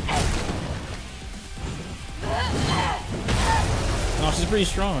dice. Oh, she's pretty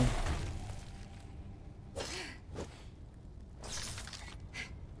strong.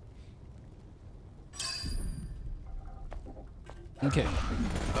 Okay.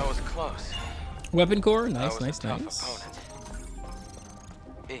 That was close. Weapon core, That nice, was nice, a tough nice. opponent.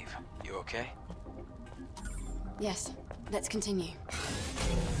 Eve, you okay? Yes, let's continue.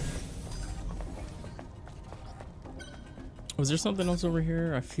 Was there something else over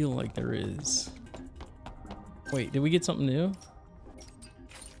here? I feel like there is. Wait, did we get something new?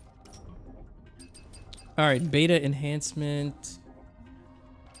 All right, beta enhancement.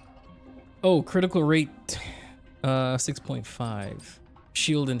 Oh, critical rate 6.5.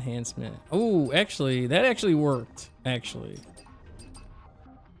 Shield enhancement. Oh, actually, that actually worked. Actually,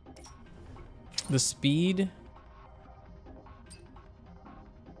 the speed.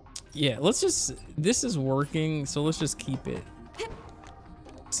 Yeah, let's just. This is working, so let's just keep it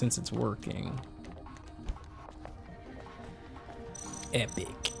since it's working.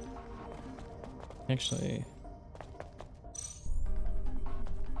 Epic. Actually.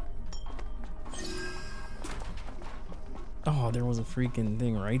 Oh, there was a freaking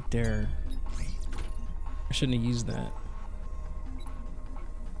thing right there. I shouldn't have used that.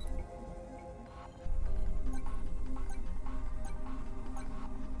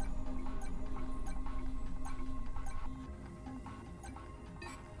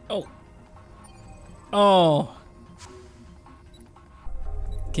 Oh. Oh.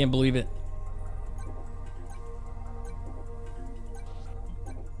 Can't believe it.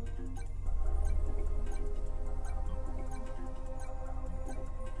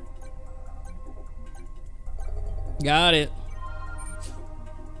 Got it.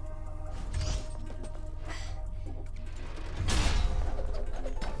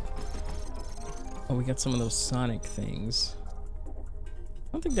 Oh, we got some of those sonic things.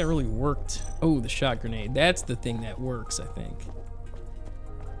 I don't think that really worked. Oh, the shot grenade. That's the thing that works, I think.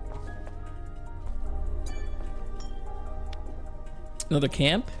 Another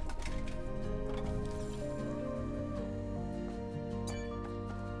camp?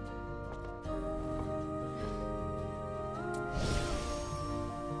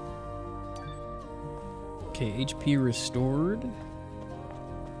 Okay, HP restored.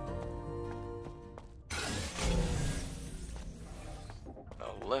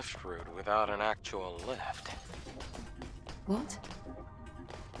 A lift route without an actual lift. What?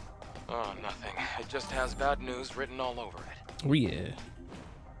 Oh, nothing. It just has bad news written all over it. Oh yeah.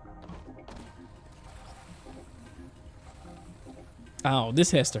 Ow, this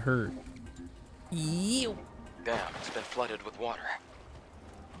has to hurt. Ew. Damn, it's been flooded with water.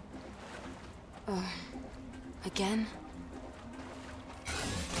 Again?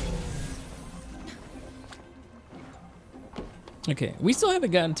 Okay, we still haven't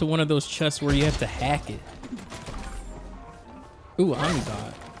gotten to one of those chests where you have to hack it. Ooh,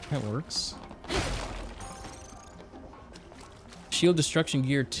 Omnibot. That works. Shield Destruction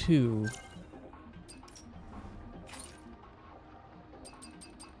Gear 2.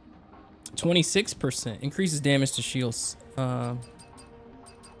 %26% increases damage to shields.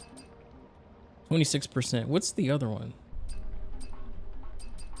 26%. What's the other one?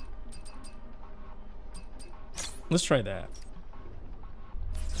 Let's try that.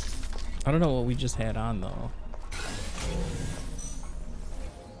 I don't know what we just had on though.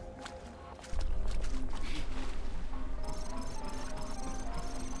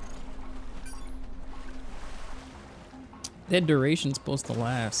 That duration's supposed to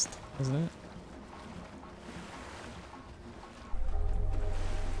last, isn't it?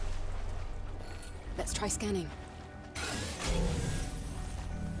 Let's try scanning.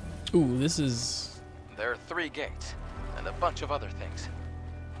 Ooh, this is... There are 3 gates, and a bunch of other things.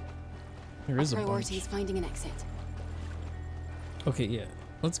 There is a Priority bunch. is finding an exit. Okay, yeah.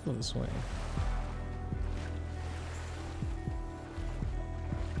 Let's go this way.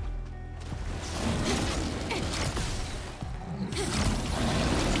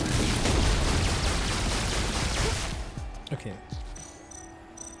 Okay.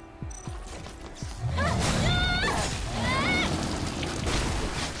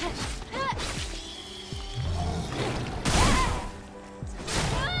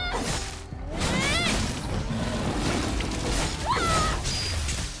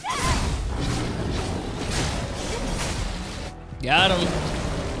 Got him.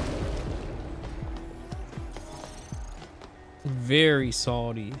 Very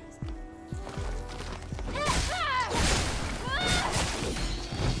salty.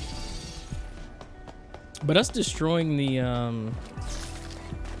 But us destroying the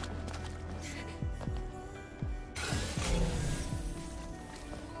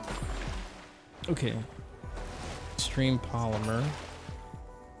okay. Extreme polymer.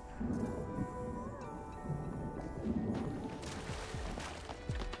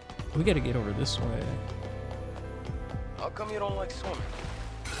 We gotta get over this way. How come you don't like swimming?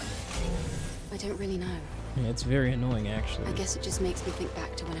 I don't really know. Yeah, it's very annoying actually. I guess it just makes me think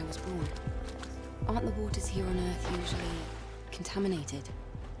back to when I was born. Aren't the waters here on Earth usually contaminated?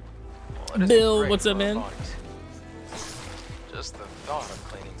 Well, it isn't Bill, great what's for up, our man? bodies. Just the thought of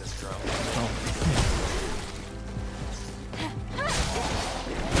cleaning this drone. Oh.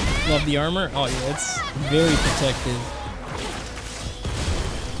 Love the armor. Oh yeah, it's very protective.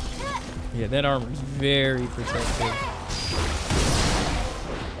 Yeah, that armor is very protective.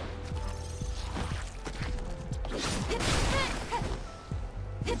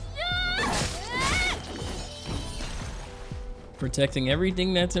 Protecting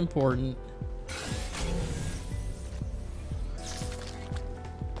everything that's important.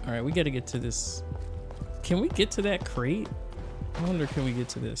 All right, we got to get to this. Can we get to that crate? I wonder, can we get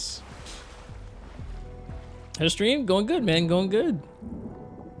to this? Had a stream? Going good, man. Going good.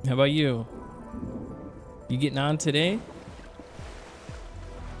 How about you? You getting on today?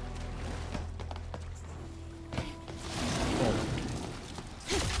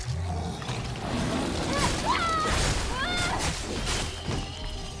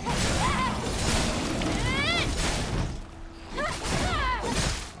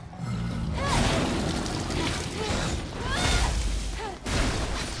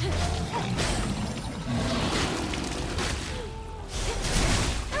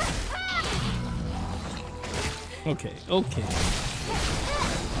 Okay, okay.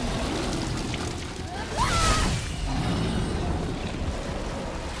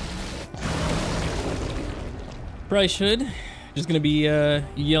 Probably should. Just gonna be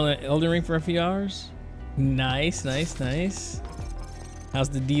yelling at Elden Ring for a few hours. Nice, nice, nice. How's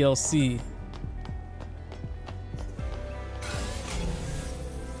the DLC?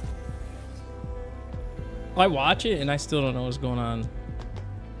 I watch it and I still don't know what's going on.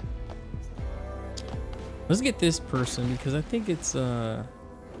 Let's get this person because I think it's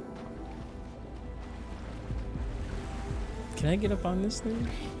Can I get up on this thing?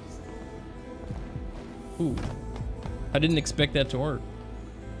 Ooh. I didn't expect that to work.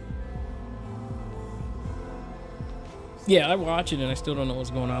 Yeah, I watch it and I still don't know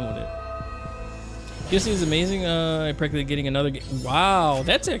what's going on with it. This is amazing. I'm practically getting another game. Wow,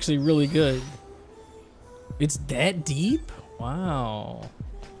 that's actually really good. It's that deep? Wow.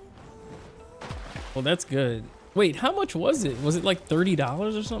 Well, that's good. Wait, how much was it? Was it like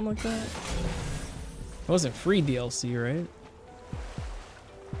 $30 or something like that? It wasn't free DLC, right?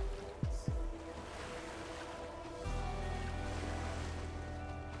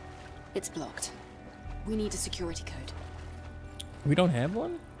 It's blocked. We need a security code. We don't have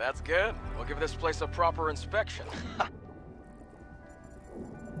one? That's good. We'll give this place a proper inspection.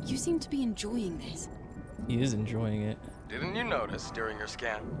 You seem to be enjoying this. He is enjoying it. Didn't you notice during your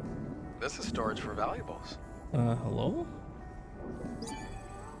scan? This is storage for valuables. Hello?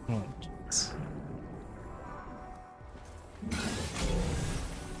 Oh, jeez.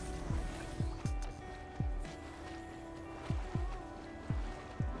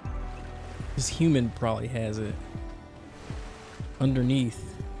 This human probably has it underneath.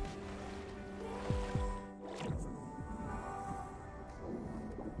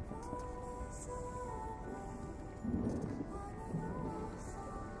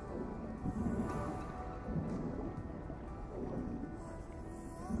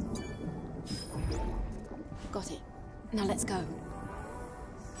 Got it. Now let's go.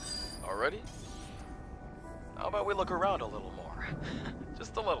 Already? How about we look around a little more?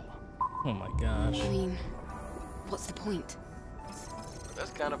 Just a little. Oh my gosh. I mean, what's the point? For this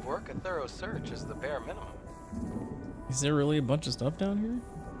kind of work, a thorough search is the bare minimum. Is there really a bunch of stuff down here?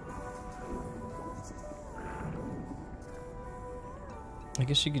 I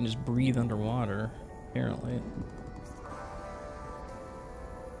guess you can just breathe underwater, apparently.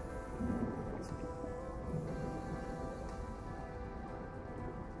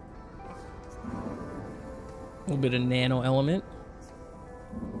 A little bit of nano element.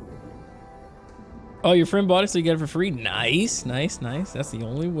 Oh, your friend bought it, so you got it for free? Nice, nice, nice. That's the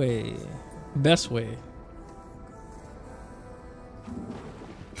only way. Best way.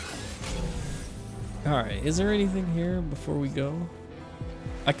 Alright, is there anything here before we go?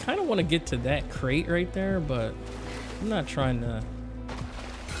 I kind of want to get to that crate right there, but I'm not trying to...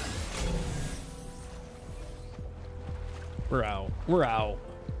 We're out. We're out.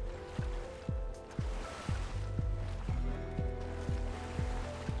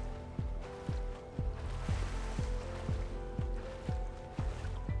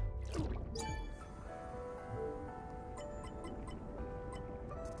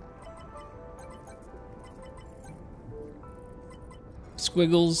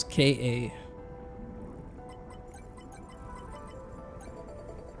 Squiggles KA.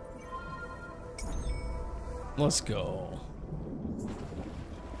 Let's go.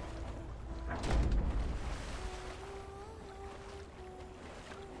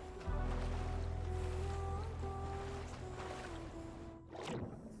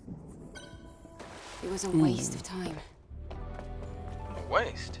 It was a waste of time. A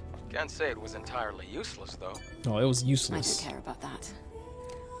waste? Can't say it was entirely useless, though. Oh, it was I useless. don't care about that.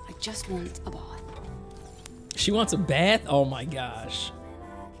 I just want a bath. She wants a bath? Oh my gosh.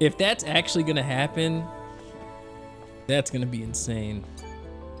 If that's actually gonna happen, that's gonna be insane.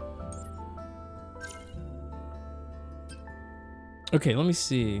 Okay, let me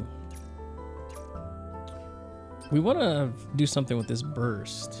see. We want to do something with this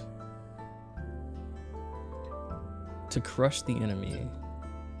burst to crush the enemy.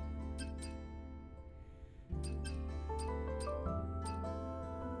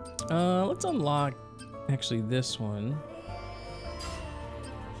 Let's unlock actually this one.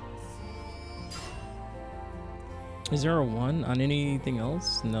 Is there a 1 on anything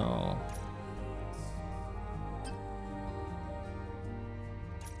else? No.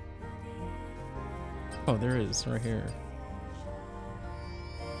 Oh, there is, right here.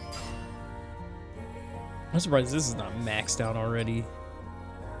 I'm surprised this is not maxed out already.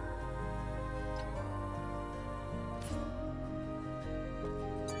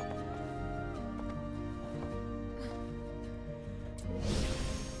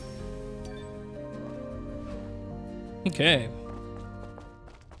 Okay.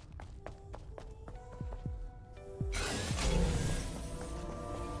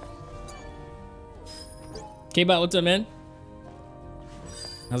 K-Bot, what's up, man?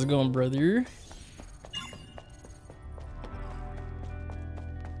 How's it going, brother?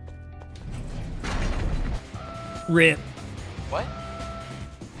 Rip. What?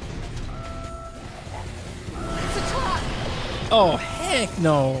 Oh, heck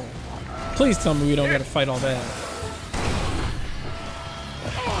no. Please tell me we don't gotta fight all that.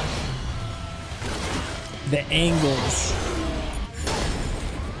 The angles.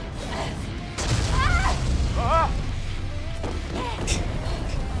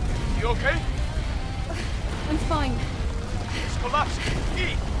 You okay? I'm fine. It's collapsing.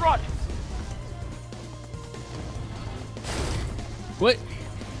 E, run! What?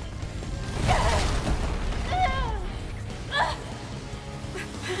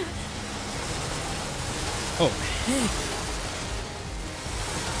 Oh, heck.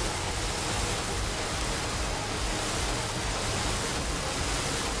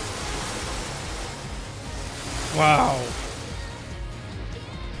 Wow.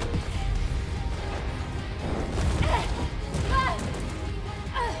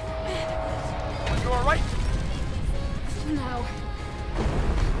 You alright? Now.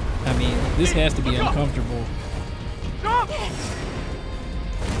 I mean, this has to be uncomfortable. Jump!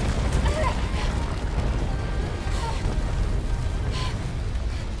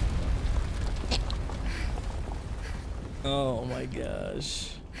 Oh my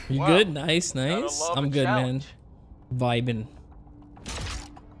gosh. You Wow. good? Nice, Gotta nice. love I'm a good, challenge. man.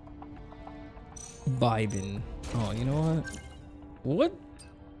 Vibin'. Oh, you know what? What?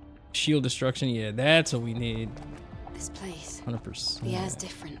 Shield destruction? Yeah, that's what we need. This place. 100%. The air's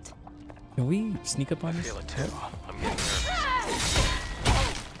different. Can we sneak up on I this? feel it too. I'm getting nervous.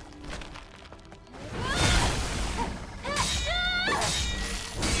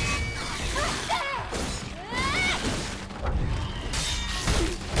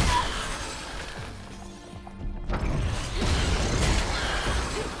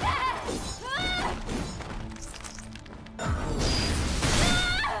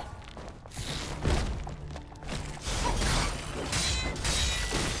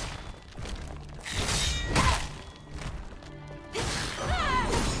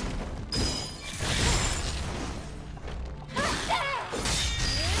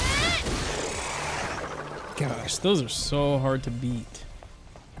 Gosh, those are so hard to beat.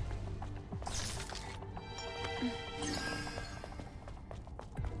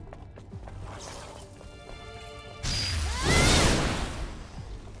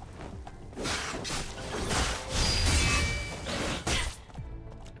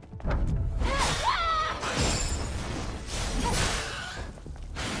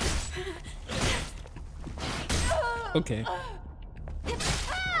 Okay.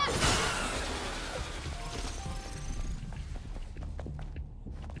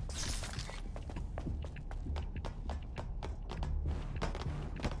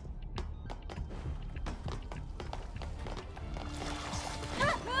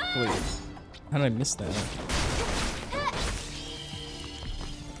 Wait, how did I miss that?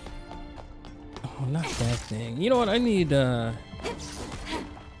 Oh, not that thing. You know what? I need, Oh,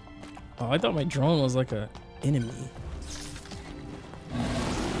 I thought my drone was like a enemy.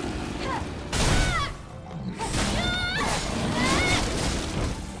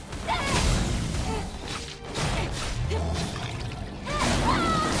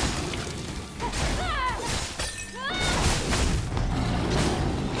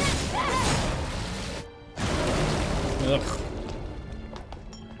 Ugh.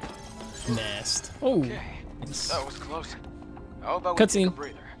 Nest. Oh. Okay, Nice. that was close. How about we take a Cutscene.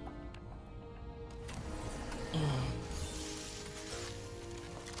 breather?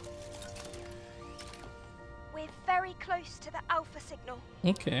 We're very close to the Alpha signal.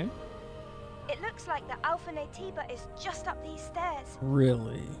 Okay. It looks like the Alpha Natiba is just up these stairs.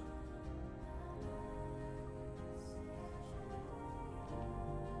 Really?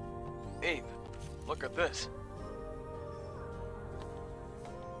 Abe, look at this.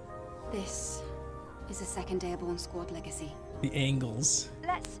 This is a second Airborne Squad legacy. The angles.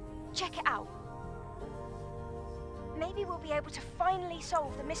 Let's check it out. Maybe we'll be able to finally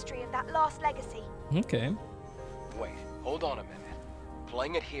solve the mystery of that last legacy. Okay. Wait, hold on a minute.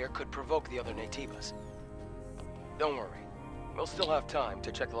 Playing it here could provoke the other Natibas. Don't worry. We'll still have time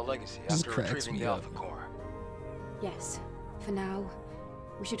to check the legacy This after cracks retrieving me the up. Alpha Core. Yes, for now,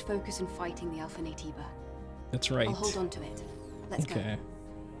 we should focus on fighting the Alpha Natiba. That's right. I'll hold on to it. Let's go. Okay.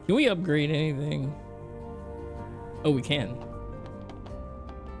 Can we upgrade anything? Oh, we can.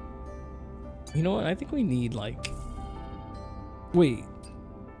 You know what? I think we need like... Wait.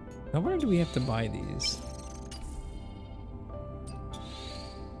 Now where do we have to buy these?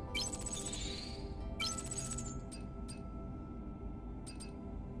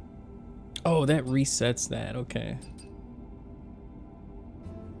 Oh, that resets that. Okay.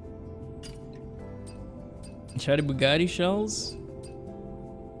 Shiny Bugatti shells?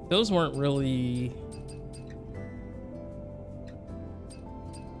 Those weren't really...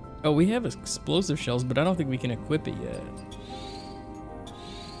 Oh, we have explosive shells, but I don't think we can equip it yet.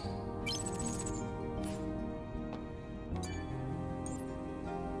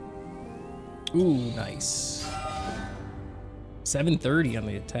 Ooh, nice. 730 on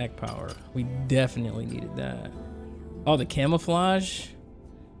the attack power. We definitely needed that. Oh, the camouflage?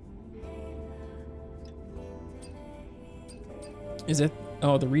 Is it?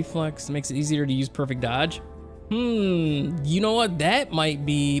 Oh, the reflex makes it easier to use perfect dodge. You know what? That might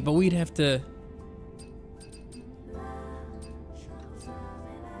be, but we'd have to.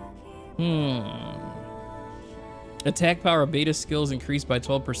 Attack power of beta skills increased by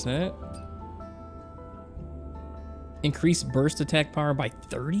 12%. Increase burst attack power by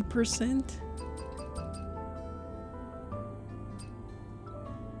 30%.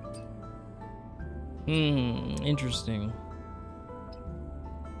 Interesting.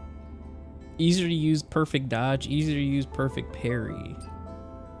 Easier to use perfect dodge, easier to use perfect parry.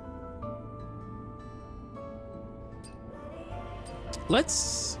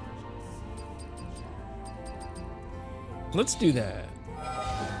 Let's do that,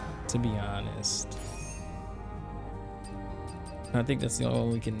 to be honest. I think that's the only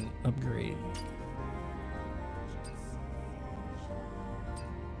one we can upgrade.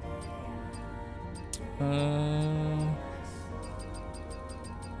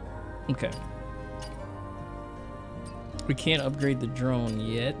 Okay. We can't upgrade the drone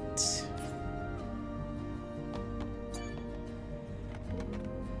yet.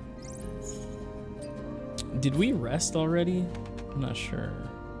 Did we rest already? I'm not sure.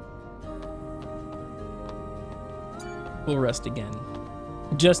 We'll rest again,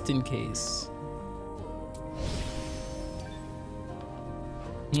 just in case.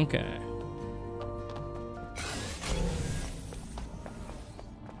 Okay.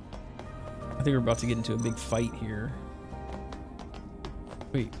 I think we're about to get into a big fight here.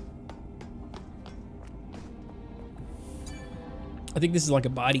 Wait. I think this is like a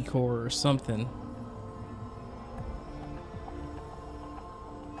body core or something.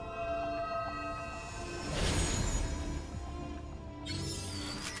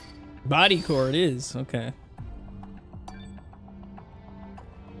 Body core it is. Okay. I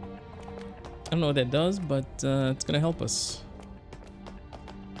don't know what that does, but it's gonna help us.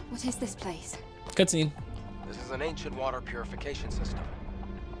 What is this place? Cutscene. This is an ancient water purification system.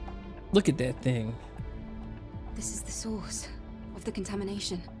 Look at that thing. This is the source of the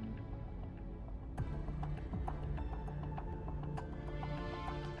contamination.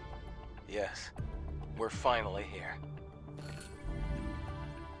 Yes, we're finally here.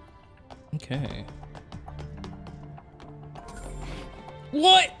 Okay.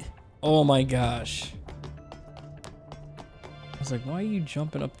 What? Oh my gosh. I was like, why are you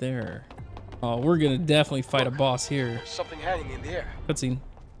jumping up there? Oh, we're gonna definitely fight a boss here. There's something hanging in the air. Cutscene.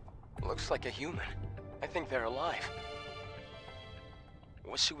 Looks like a human. I think they're alive.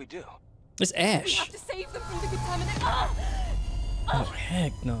 What should we do? It's We Ash. have to save them from the contaminant. Oh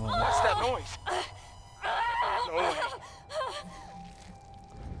heck no. What's that noise? No way.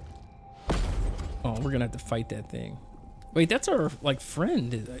 Oh, we're gonna have to fight that thing. Wait, that's our like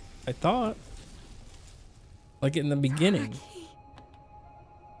friend. I thought. Like in the beginning. Jackie.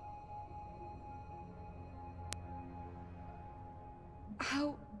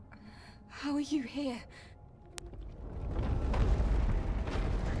 How are you here?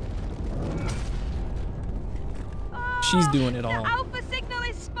 She's doing it The all. alpha signal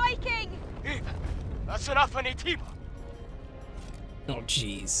is spiking! Eve, that's an Nphiltrator. Oh,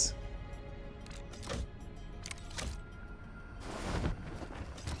 jeez.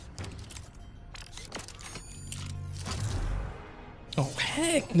 Oh,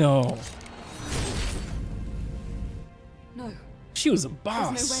 heck no. No, She was a there's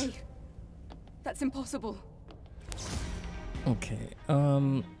boss. no way. That's impossible. Okay,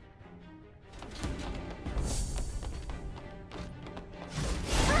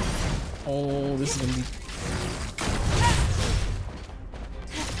 oh, this is gonna be...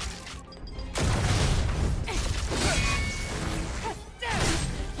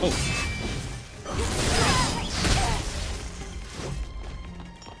 Oh.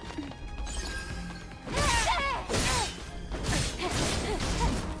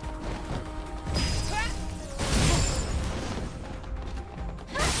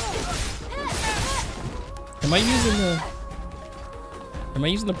 Am I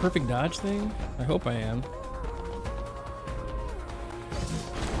using the perfect dodge thing? I hope I am.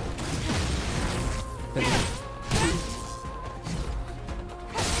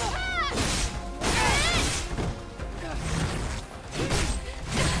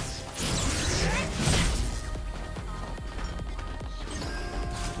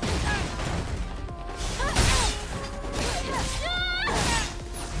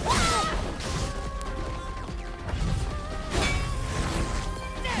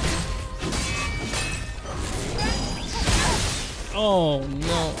 Oh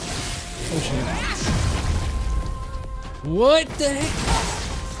no. Oh shit. What the heck?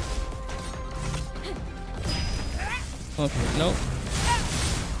 Okay, nope.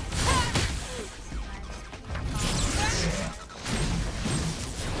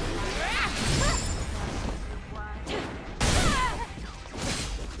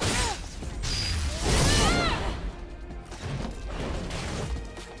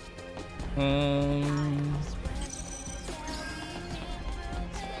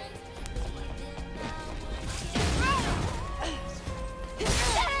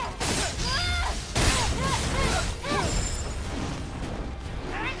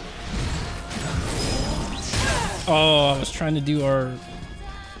 Oh, I was trying to do our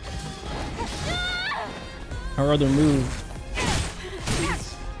other move.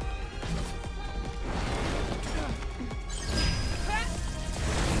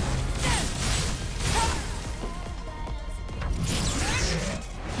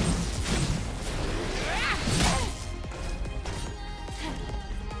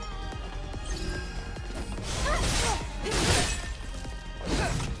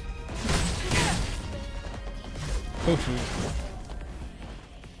 Oh shoot.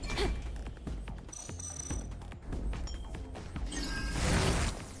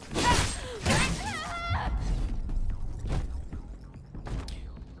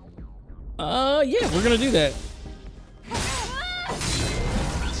 Yeah, we're gonna do that.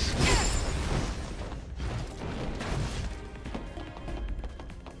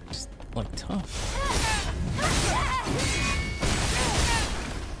 Just like tough.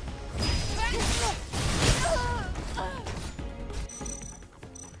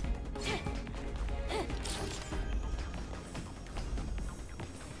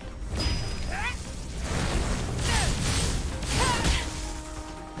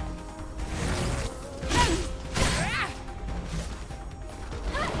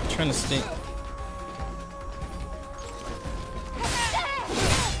 Trying to stay.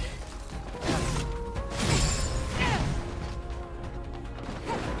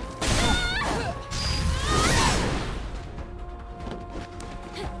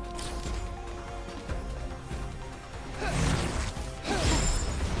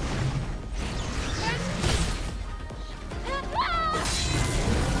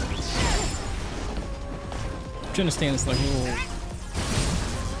 Trying to stay in this like little.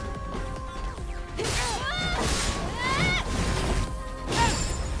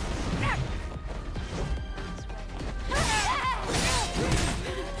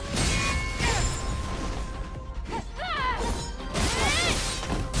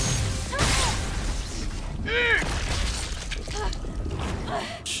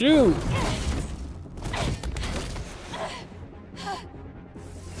 Shoot!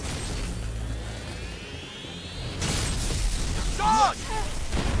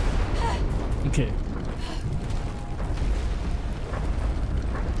 Okay.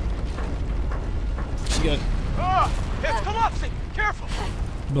 She got. It's collapsing! Careful!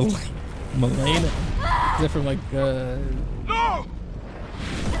 Milena. Is that from like, No!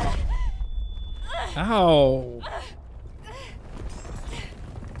 Ow.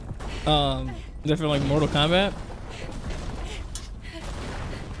 Is that from like Mortal Kombat?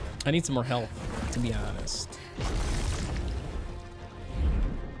 I need some more health, to be honest.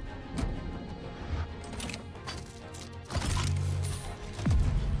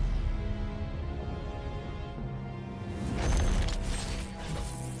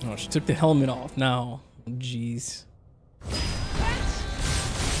 Oh, she took the helmet off now. Jeez.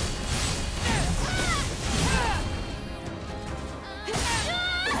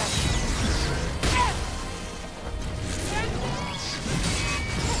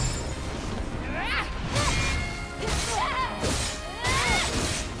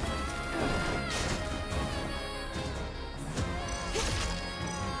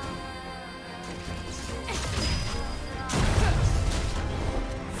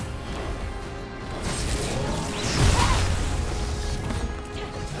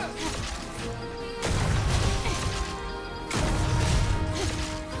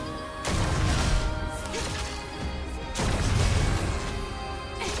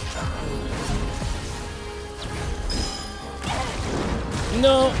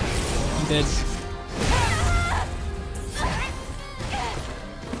 No, I'm dead.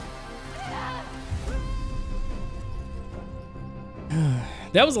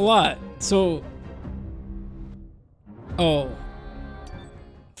 That was a lot. So, oh,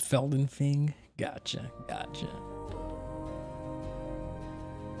 Feldenfing. Gotcha.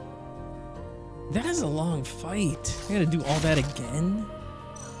 That is a long fight. I gotta do all that again.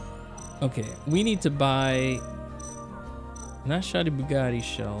 Okay, we need to buy. Not shoddy Bugatti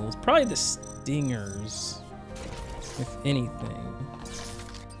shells. Probably the stingers, if anything.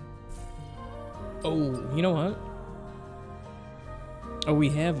 Oh, you know what? Oh, we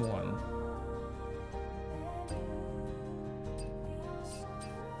have one.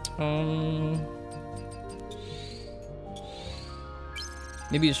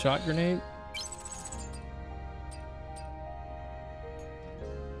 Maybe a shot grenade?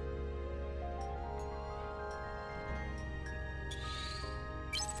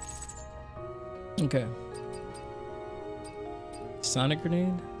 Okay. Sonic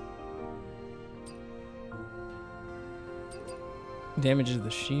grenade? Damages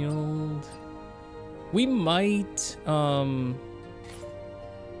the shield. We might,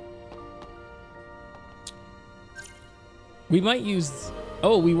 we might use,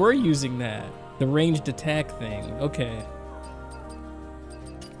 oh, we were using that. The ranged attack thing. Okay.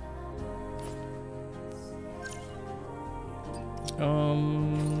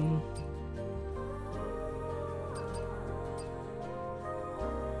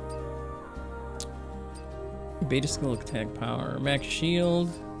 Beta skill attack power. Max shield.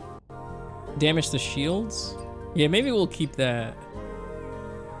 Damage the shields? Yeah, maybe we'll keep that.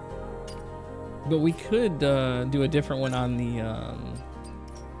 But we could do a different one on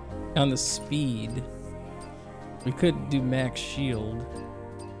the speed. We could do max shield.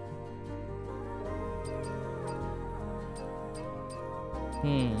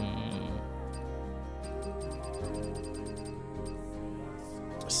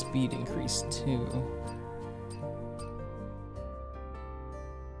 Speed increase too.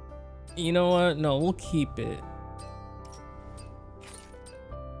 You know what? No, we'll keep it.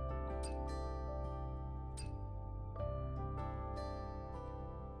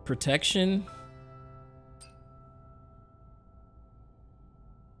 Protection.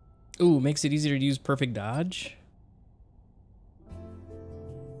 Ooh, makes it easier to use perfect dodge.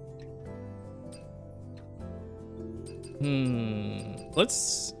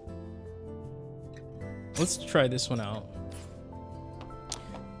 Let's try this one out.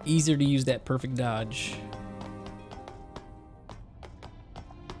 Easier to use that perfect dodge.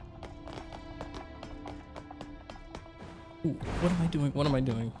 Ooh, what am I doing? What am I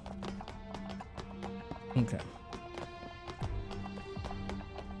doing? Okay.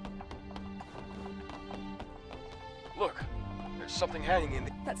 Look, there's something hanging in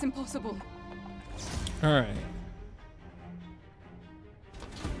there. That's impossible. All right.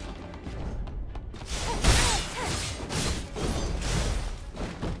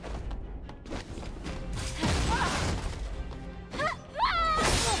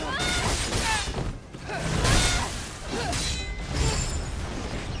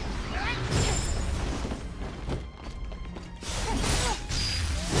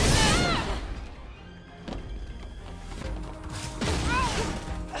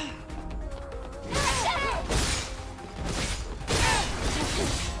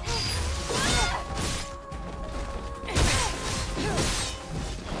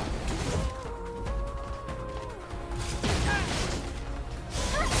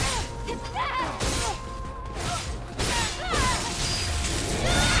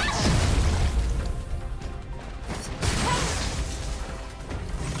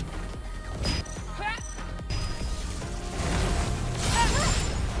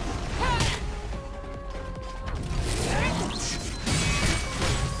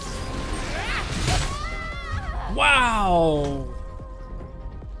 Ow.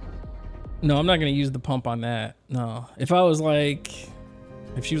 No, I'm not gonna use the pump on that. No. If I was like,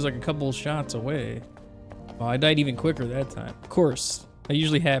 if she was like a couple shots away. Oh, I died even quicker that time. Of course. That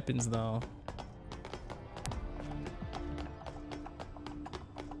usually happens though.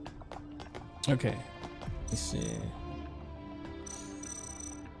 Okay. Let's see.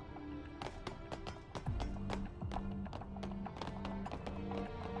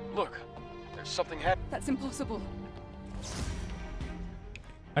 Look, there's something happening. That's impossible.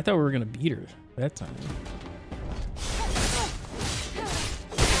 I thought we were gonna beat her that time.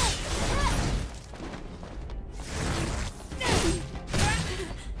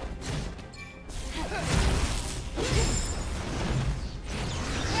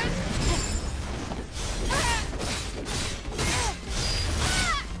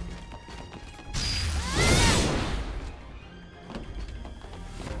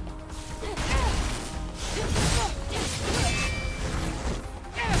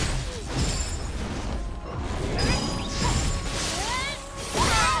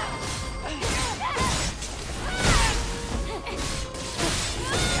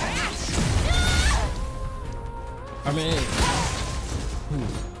 I mean,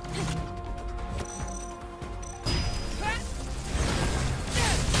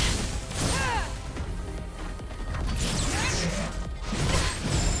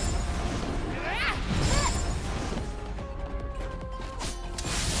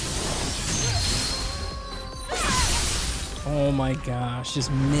 oh my gosh,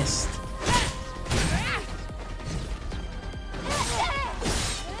 just missed.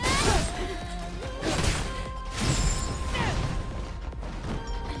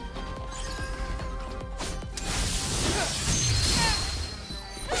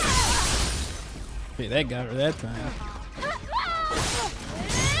 Okay, that got her that time.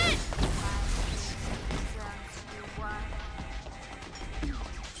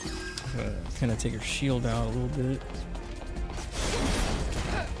 Kind of take her shield out a little bit.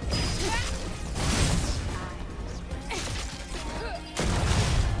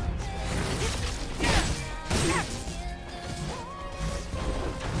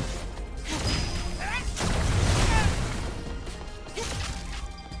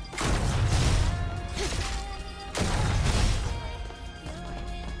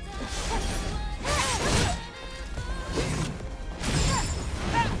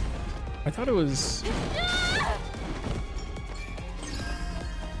 I thought it was...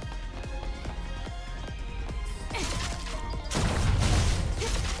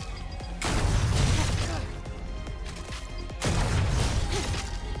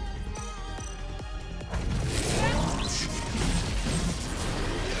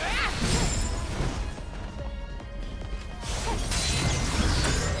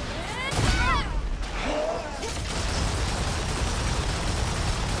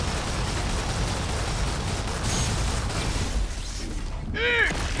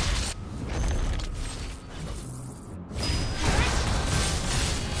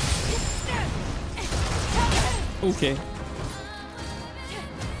 Okay.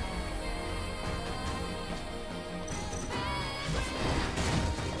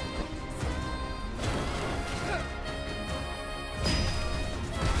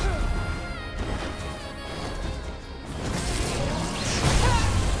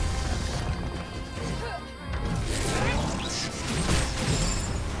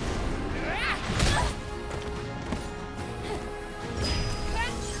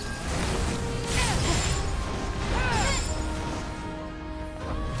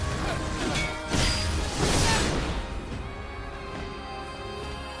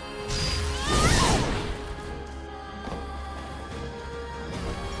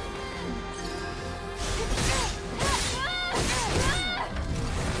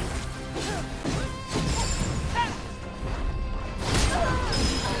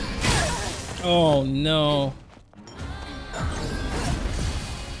 Oh no.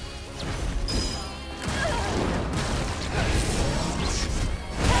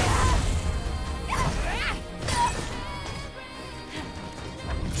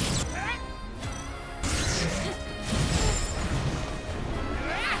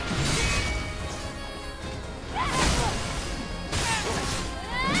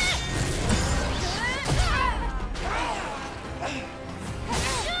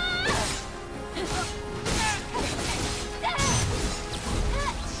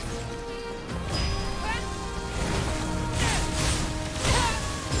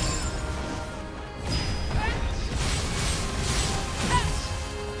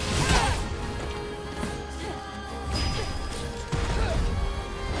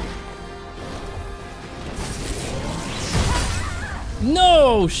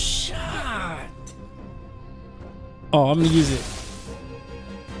 Oh, shot. Oh, I'm gonna use it.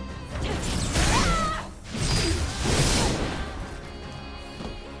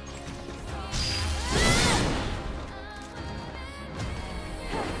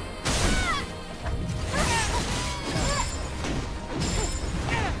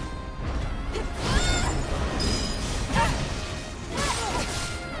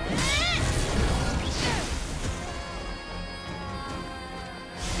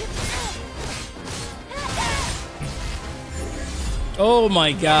 Oh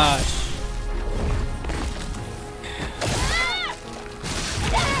my gosh.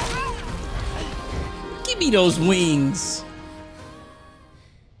 Give me those wings.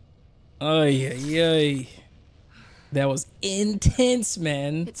 Ay, ay, ay. That was intense,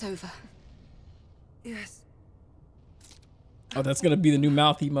 man. It's over. Yes. Oh, that's gonna be the new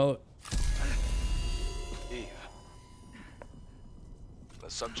mouth emote. Eve. The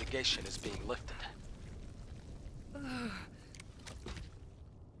subjugation is being lifted.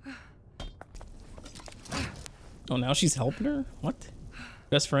 Oh, now she's helping her? What?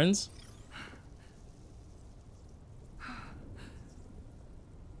 Best friends?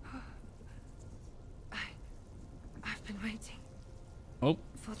 I've been waiting Oh,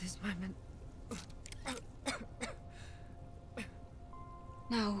 for this moment.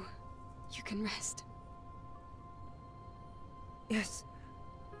 Now, you can rest. Yes.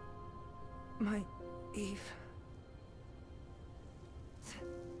 My Eve.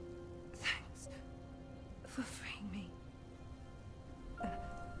 Thanks for freeing me.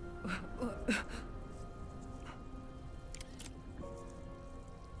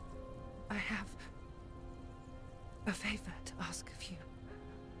 I have a favor to ask of you.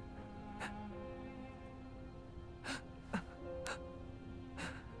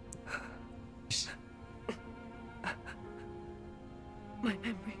 My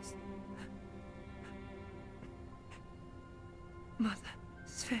memories. Mother,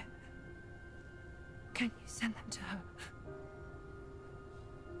 Sphere. Can you send them to her?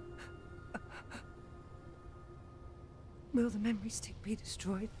 Will the memory stick be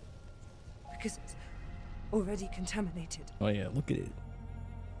destroyed? Because it's already contaminated. oh yeah, look at it.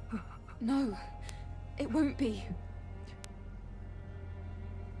 No, it won't be.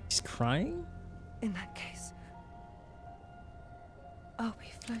 She's crying? In that case, I'll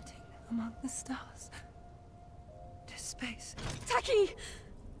be floating among the stars to space. Taki!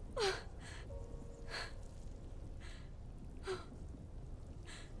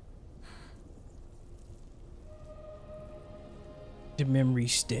 The memory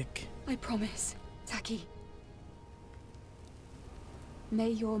stick. I promise, Taki. May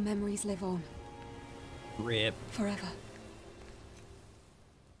your memories live on Rip. forever.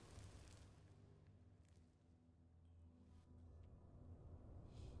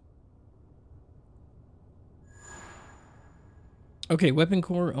 Okay, weapon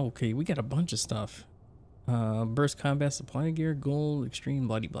core. Okay, we got a bunch of stuff. Burst combat supply gear, gold, extreme,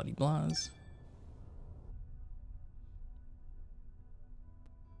 bloody, bloody, blahs.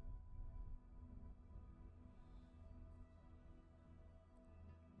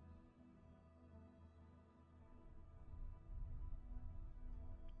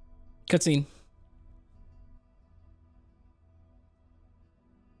 Cutscene.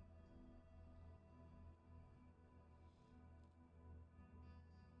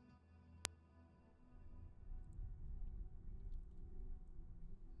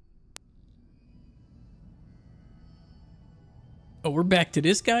 Oh, we're back to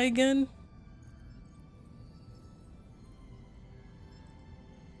this guy again?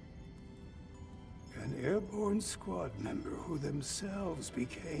 An airborne squad member who themselves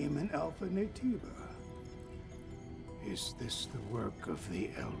became an Alpha Natiba. Is this the work of the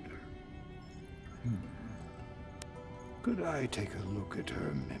Elder? Could I take a look at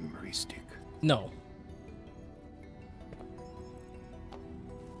her memory stick? No.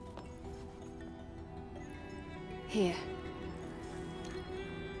 Here.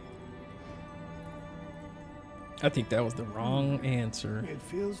 I think that was the wrong answer. It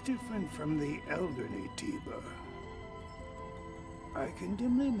feels different from the Elder Natiba. I can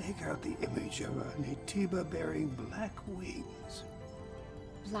dimly make out the image of a Natiba bearing black wings.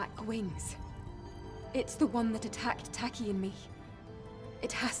 Black wings. It's the one that attacked Taki and me.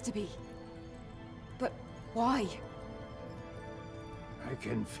 It has to be. But why? I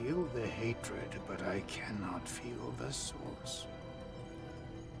can feel the hatred, but I cannot feel the source.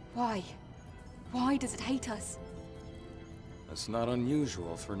 Why? Why does it hate us? It's not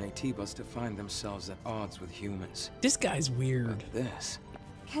unusual for Natibas to find themselves at odds with humans. This guy's weird. But this,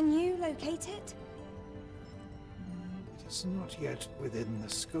 Can you locate it? It It's not yet within the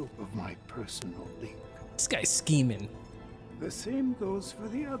scope of my personal link. This guy's scheming. The same goes for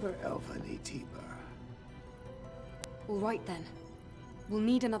the other Alpha Natiba. All right then. We'll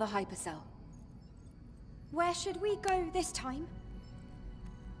need another hypercell. Where should we go this time?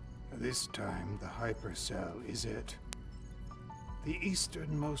 This time, the hypercell is at the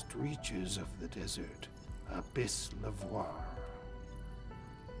easternmost reaches of the desert, Abyss Lavoir.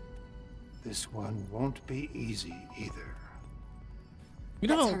 This one won't be easy either. You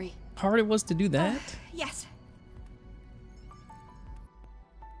know Let's how hurry. hard it was to do that? Yes.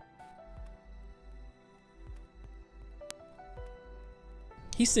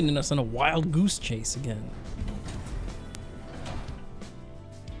 He's sending us on a wild goose chase again.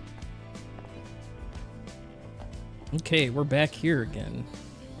 Okay, we're back here again.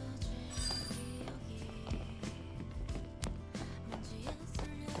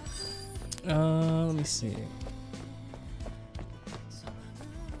 Let me see.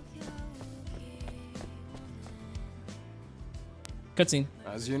 Cutscene.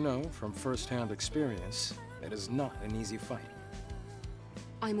 As you know from first-hand experience, it is not an easy fight.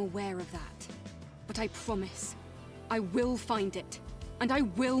 I'm aware of that. But I promise, I will find it. And I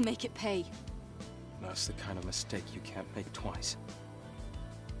will make it pay. That's the kind of mistake you can't make twice.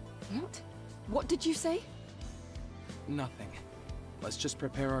 What? What did you say? Nothing. Let's just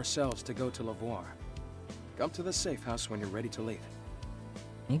prepare ourselves to go to Lavoir. Come to the safe house when you're ready to leave.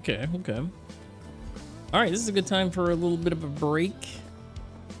 Okay, okay. All right, this is a good time for a little bit of a break.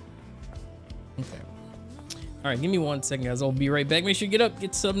 Okay. All right, give me 1 second, guys. I'll be right back. Make sure you get up,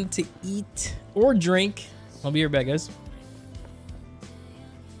 get something to eat or drink. I'll be right back, guys.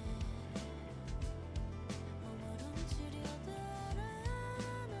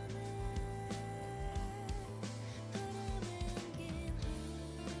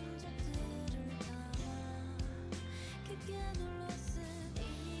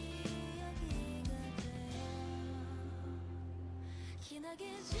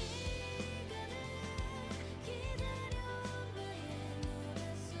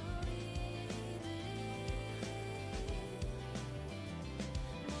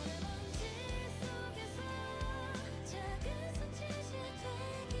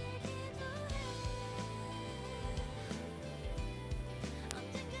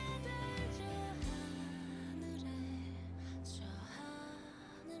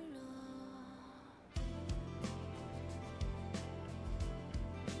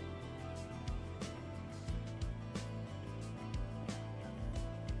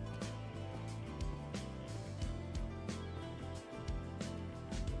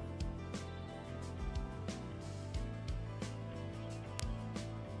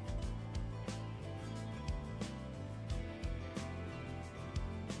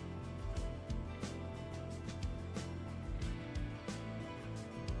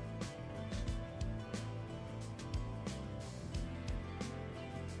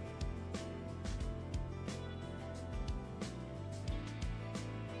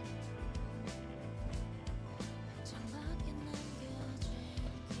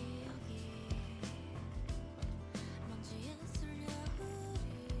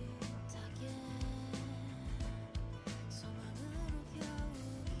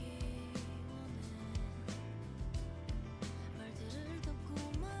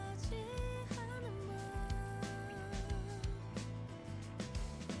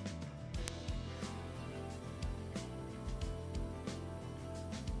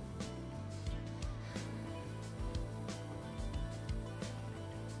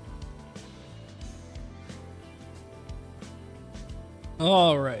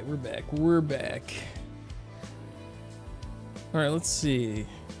 All right, we're back. We're back. All right, let's see.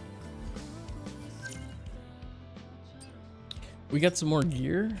 We got some more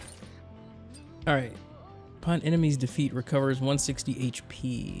gear. All right. Upon enemy's defeat, recovers 160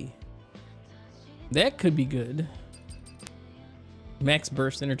 HP. That could be good. Max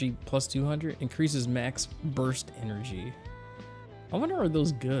burst energy plus 200. Increases max burst energy. I wonder, are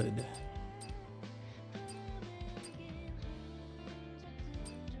those good?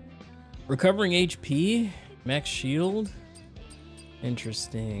 Recovering HP, max shield.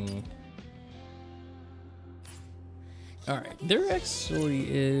 Interesting. All right, there actually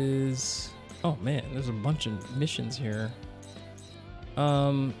is. Oh man, there's a bunch of missions here.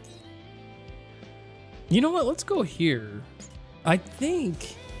 You know what? Let's go here. I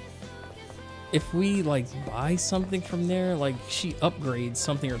think if we like buy something from there, like she upgrades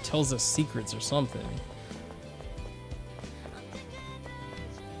something or tells us secrets or something.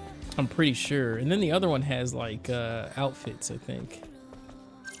 I'm pretty sure. And then the other one has like outfits, I think.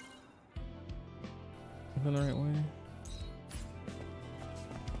 Am I going the right way?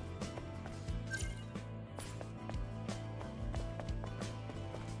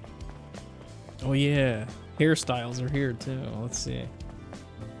 Oh yeah, hairstyles are here too. Let's see.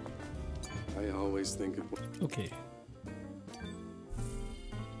 I always think of... Okay.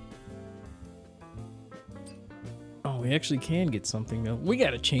 Oh, we actually can get something though. We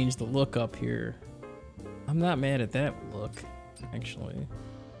gotta change the look up here. I'm not mad at that look, actually.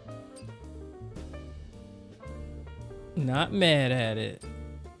 Not mad at it.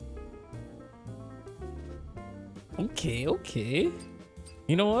 Okay, okay.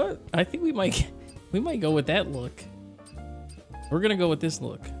 You know what? I think we might go with that look. We're gonna go with this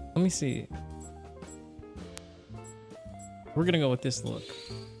look. Let me see. We're gonna go with this look.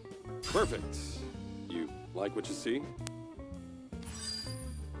 Perfect. You like what you see?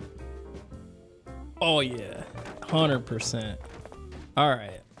 Oh yeah, 100%. All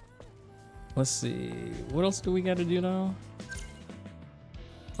right. Let's see. What else do we got to do now?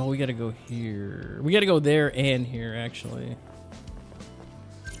 Oh, we got to go here. We got to go there and here, actually.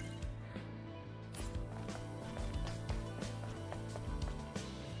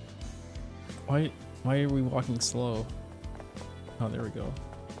 Why are we walking slow? Oh, there we go.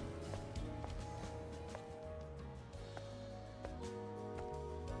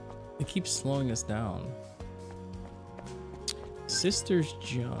 It keeps slowing us down. Sister's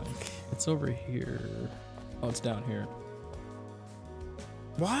junk. It's over here. Oh, it's down here.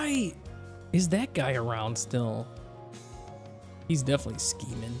 Why is that guy around still? He's definitely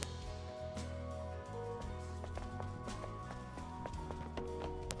scheming.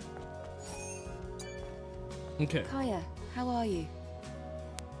 Okay. Kaya, how are you?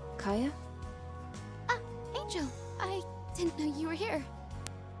 Kaya? Angel, I didn't know you were here.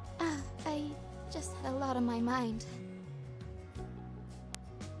 I just had a lot on my mind.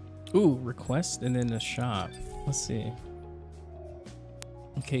 Ooh, request and then the shop. Let's see.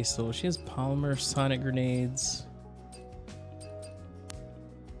 Okay, so she has polymer, sonic grenades,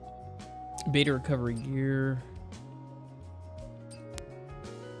 beta recovery gear,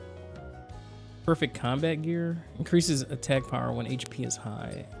 perfect combat gear, increases attack power when HP is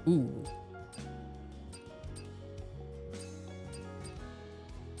high. Ooh.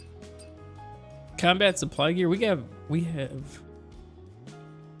 Combat supply gear. We have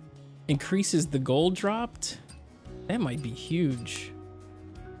increases the gold dropped. That might be huge.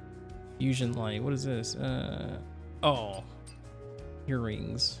 Fusion light. What is this? Oh,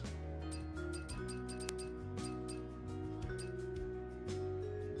 earrings.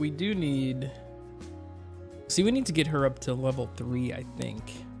 We do need. See, we need to get her up to level 3, I think.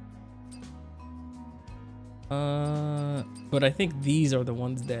 But I think these are the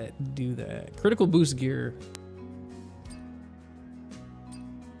ones that do that. Critical boost gear.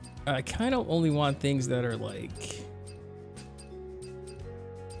 I kind of only want things that are like...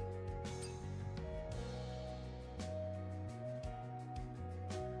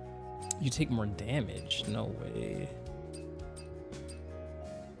 You take more damage? No way.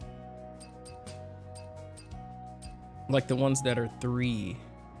 Like the ones that are 3.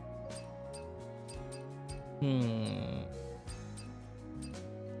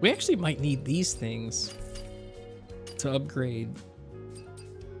 We actually might need these things to upgrade.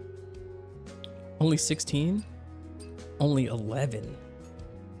 Only 16? Only 11.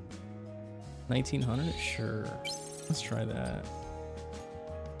 1900? Sure. Let's try that.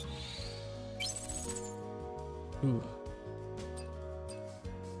 Ooh.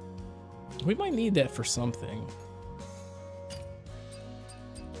 We might need that for something.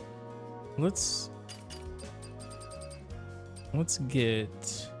 Let's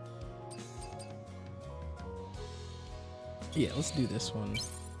get... Yeah, let's do this one.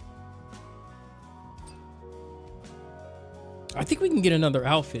 I think we can get another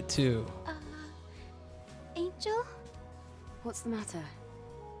outfit too. Angel? What's the matter?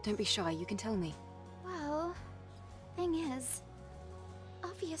 Don't be shy, you can tell me. Well, thing is,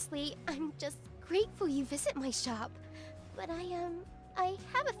 obviously, I'm just grateful you visit my shop. But I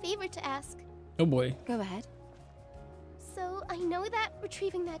have a favor to ask. Oh boy. Go ahead. So, I know that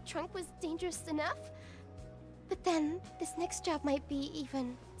retrieving that trunk was dangerous enough, but then this next job might be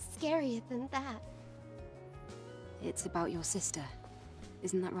even scarier than that. It's about your sister.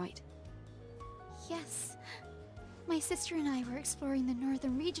 Isn't that right? Yes. My sister and I were exploring the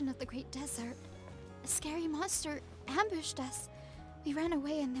northern region of the Great Desert. A scary monster ambushed us. We ran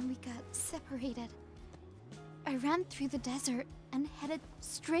away and then we got separated. I ran through the desert and headed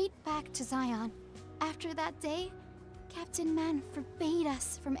straight back to Zion. After that day, Captain Man forbade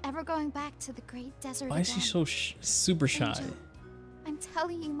us from ever going back to the Great Desert Why is she so super shy? Angel, I'm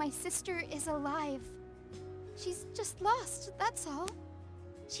telling you, my sister is alive. She's just lost, that's all.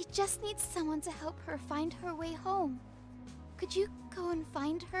 She just needs someone to help her find her way home. Could you go and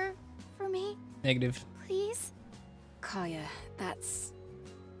find her for me? Negative. Please? Kaya, that's...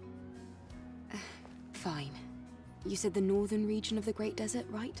 fine. You said the northern region of the Great Desert,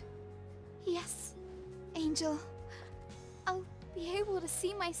 right? Yes, Angel. I'll be able to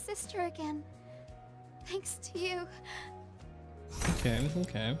see my sister again. Thanks to you. Okay,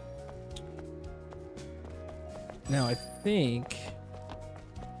 okay. Now I think...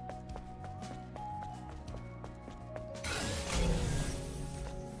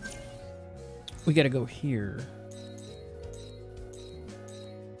 we gotta go here.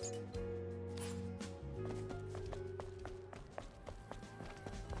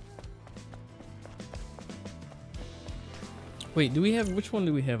 Wait, do we have, which one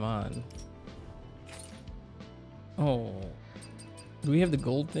do we have on? Oh, do we have the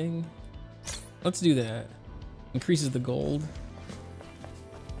gold thing? Let's do that. Increases the gold.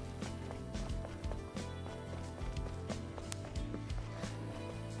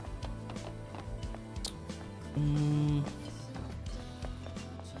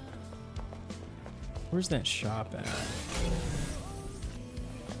 Where's that shop at?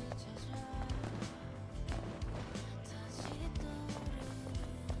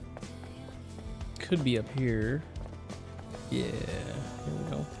 Could be up here. Yeah, here we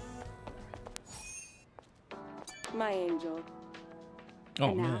go. My angel. Oh,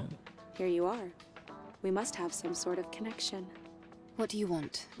 and now, man. here you are. We must have some sort of connection. What do you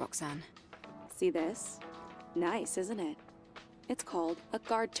want, Roxanne? See this? Nice, isn't it? It's called a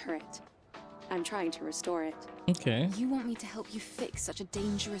guard turret. I'm trying to restore it. Okay. You want me to help you fix such a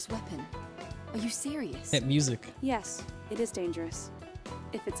dangerous weapon? Are you serious? That music. Yes, it is dangerous.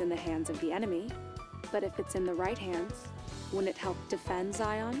 If it's in the hands of the enemy. But if it's in the right hands, wouldn't it help defend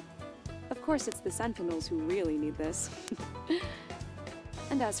Zion? Of course, it's the Sentinels who really need this.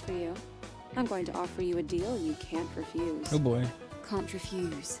 And as for you, I'm going to offer you a deal you can't refuse. Oh boy. Can't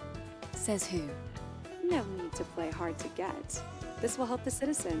refuse. Says who? No need to play hard to get. This will help the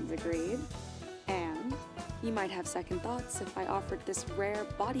citizens, agreed? And you might have second thoughts if I offered this rare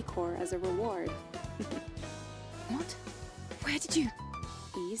body core as a reward. What? Where did you...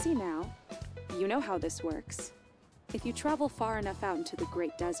 Easy now. You know how this works. If you travel far enough out into the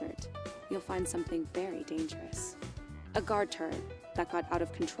Great Desert, you'll find something very dangerous. A guard turret that got out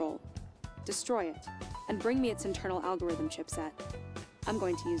of control. Destroy it, and bring me its internal algorithm chipset. I'm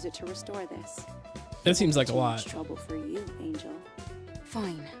going to use it to restore this. That seems like a Too lot. much trouble for you, Angel.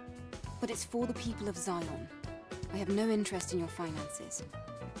 Fine. But it's for the people of Zion. I have no interest in your finances.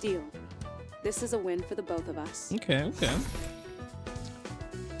 Deal. This is a win for the both of us. Okay, okay.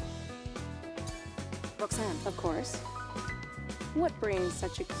 Roxanne, of course. What brings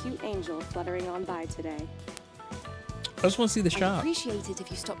such a cute angel fluttering on by today? I just want to see the I'd shop. appreciate it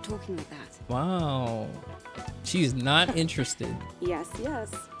if you stopped talking like that. Wow. She's not interested. Yes, yes.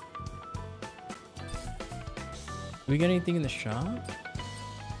 Do we got anything in the shop?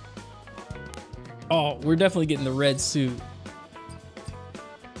 Oh, we're definitely getting the red suit.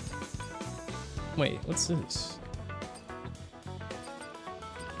 Wait, what's this?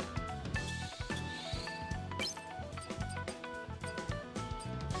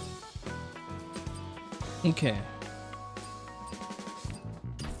 Okay.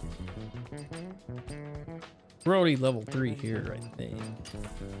 We're already level 3 here, I think.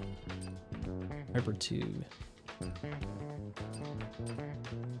 Hyper 2.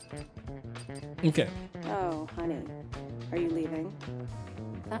 Okay. Oh, honey. Are you leaving?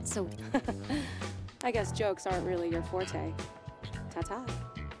 That's so... I guess jokes aren't really your forte. Ta-ta.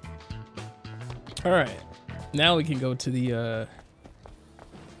 All right. Now we can go to the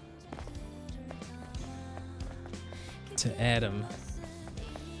to Adam.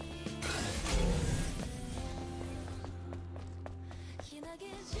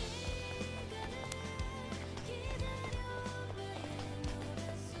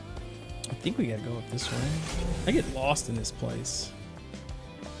 I think we gotta go up this way. I get lost in this place.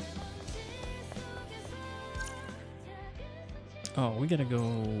 Oh, we gotta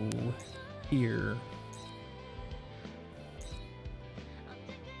go here.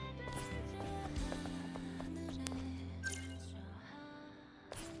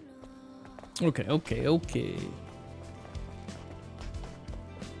 Okay, okay, okay.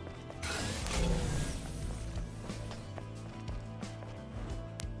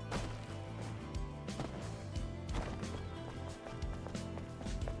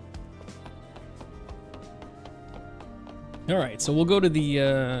 All right, so we'll go to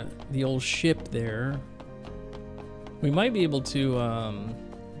the old ship there. We might be able to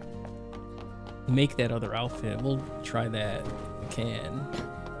make that other outfit. We'll try that if we can.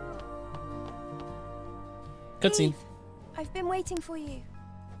 Cutscene. Eve, I've been waiting for you.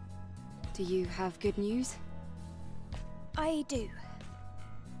 Do you have good news? I do.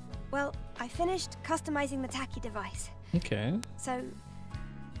 Well, I finished customizing the Taki device. Okay. So,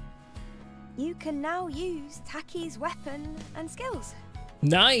 you can now use Taki's weapon and skills.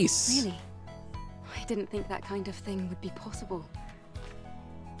 Nice! Really? I didn't think that kind of thing would be possible.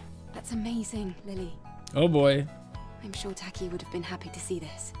 That's amazing, Lily. Oh boy. I'm sure Taki would have been happy to see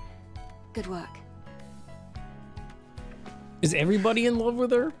this. Good work. Is everybody in love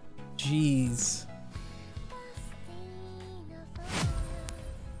with her? Jeez.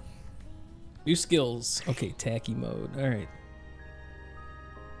 New skills. Okay, Taki mode. Alright.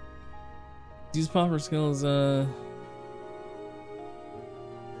 Use proper skills,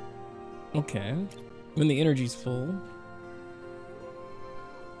 okay. When the energy's full.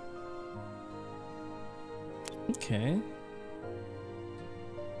 Okay.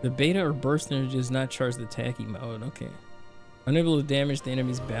 The beta or burst energy does not charge the Taki mode. Okay. Unable to damage the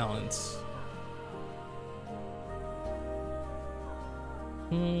enemy's balance.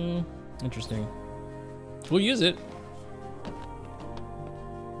 Interesting. We'll use it.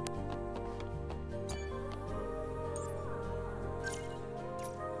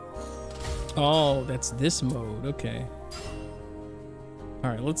 Oh, that's this mode. Okay. All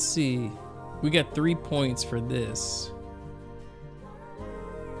right, let's see. We got 3 points for this.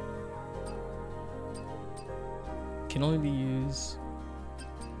 Can only be used.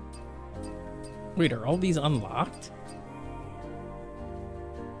 Wait, are all these unlocked?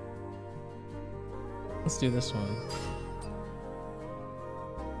 Let's do this one.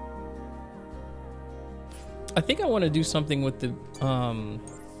 I think I want to do something with the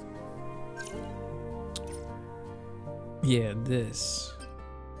yeah, this.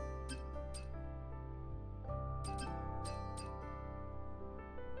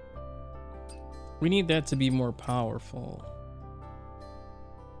 We need that to be more powerful.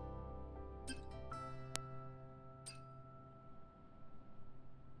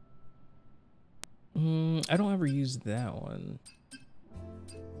 I don't ever use that one.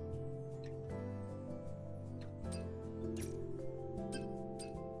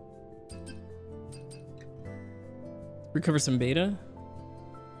 Recover some beta.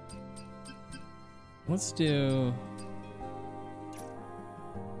 Let's do.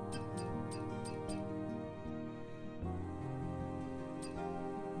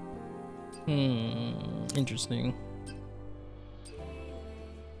 Interesting.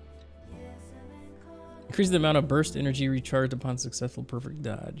 Increase the amount of burst energy recharged upon successful perfect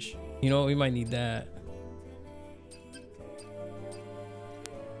dodge. You know what? We might need that.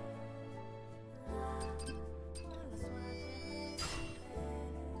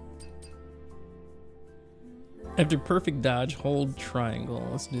 After perfect dodge, hold triangle.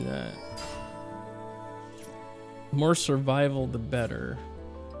 Let's do that. More survival, the better.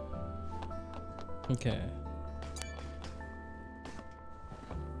 Okay.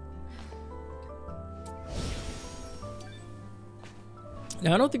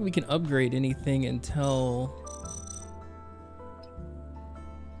 Now, I don't think we can upgrade anything until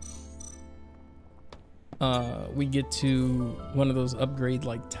we get to one of those upgrade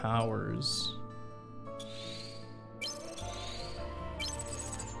like towers.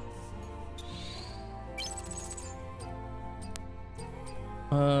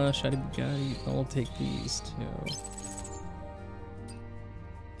 Shady Bugatti. I'll take these too.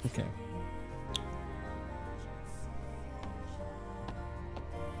 Okay.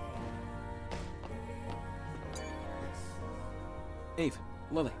 Eve,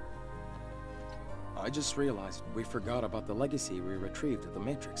 Lily. I just realized we forgot about the legacy we retrieved at the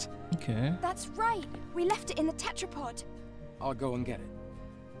Matrix. Okay. That's right. We left it in the tetrapod. I'll go and get it.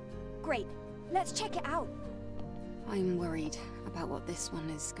 Great. Let's check it out. I'm worried about what this one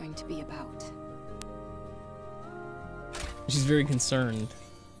is going to be about. She's very concerned.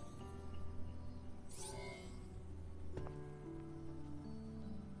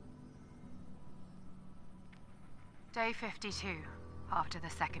 Day 52, after the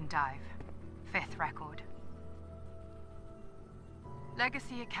second dive. 5th record.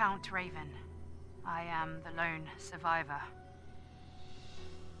 Legacy account Raven. I am the lone survivor.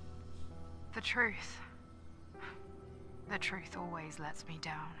 The truth always lets me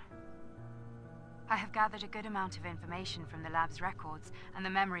down. I have gathered a good amount of information from the lab's records and the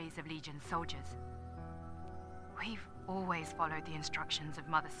memories of Legion soldiers. We've always followed the instructions of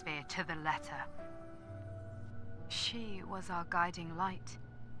Mother Sphere to the letter. She was our guiding light,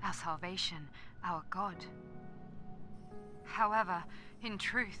 our salvation, our god. However, in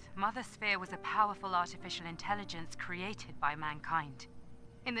truth, Mother Sphere was a powerful artificial intelligence created by mankind.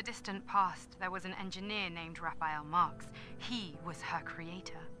 In the distant past, there was an engineer named Raphael Marx. He was her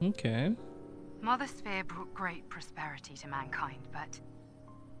creator. Okay. Mother Sphere brought great prosperity to mankind, but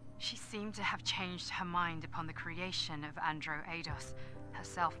she seemed to have changed her mind upon the creation of Andro Eidos, her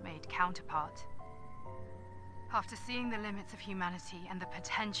self-made counterpart. After seeing the limits of humanity and the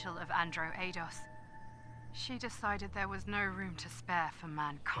potential of Andro Eidos, she decided there was no room to spare for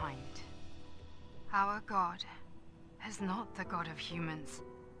mankind. Our god is not the god of humans.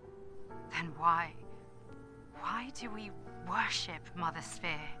 Then why do we worship Mother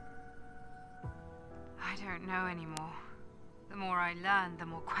Sphere? I don't know anymore. The more I learn, the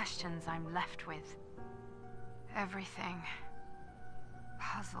more questions I'm left with. Everything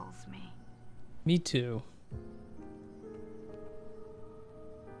puzzles me. Me too.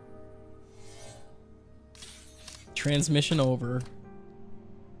 Transmission over.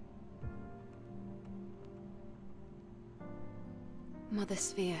 Mother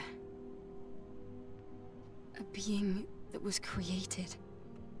Sphere. A being that was created.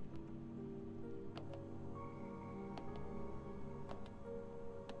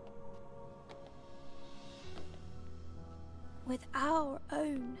 With our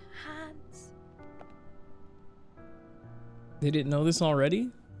own hands. They didn't know this already?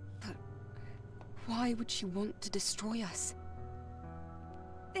 But why would she want to destroy us?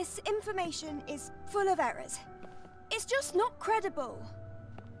 This information is full of errors. It's just not credible.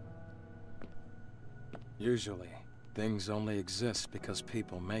 Usually, things only exist because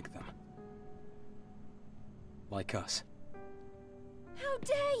people make them. Like us. How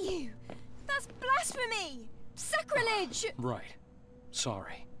dare you? That's blasphemy! Sacrilege! Right.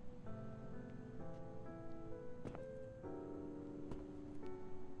 Sorry.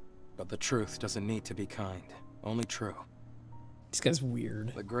 But the truth doesn't need to be kind, only true. This guy's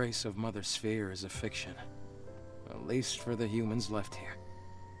weird. The grace of Mother Sphere is a fiction. At least for the humans left here.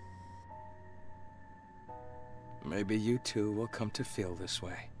 Maybe you too will come to feel this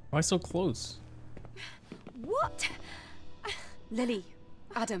way. Why so close? What? Lily,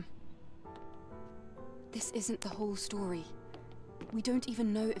 Adam. This isn't the whole story. We don't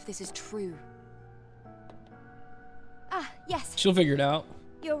even know if this is true. Ah, yes. She'll figure it out.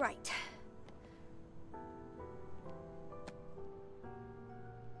 You're right.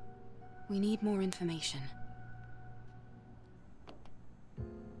 We need more information.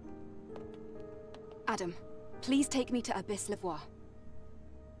 Adam, please take me to Abyss Levois.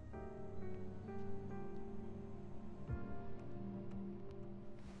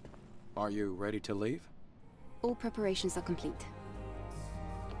 Are you ready to leave? All preparations are complete.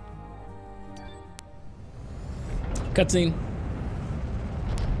 Cutscene.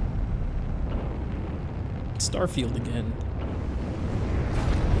 Starfield again.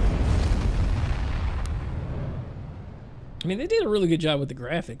 I mean, they did a really good job with the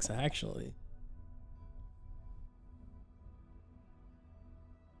graphics, actually.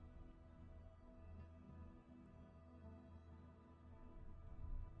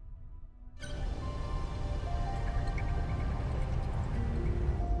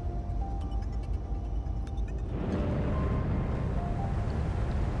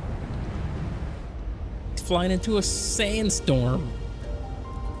 Flying into a sandstorm.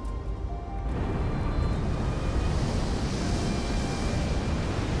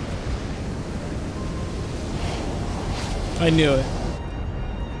 I knew it.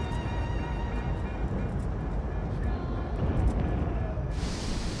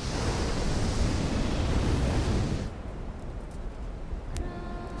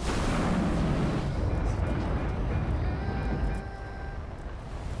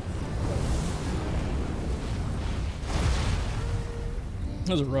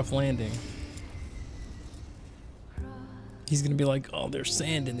 That was a rough landing. He's gonna be like, oh, there's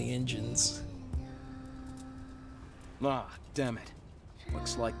sand in the engines. Ah, damn it.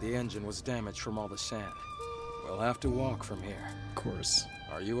 Looks like the engine was damaged from all the sand. We'll have to walk from here. Of course.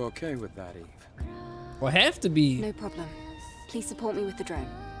 Are you okay with that, Eve? Well, I have to be. No problem. Please support me with the drone.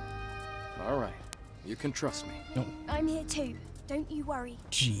 All right. You can trust me. No. I'm here too. Don't you worry.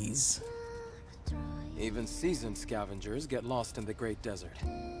 Jeez. Even seasoned scavengers get lost in the Great Desert.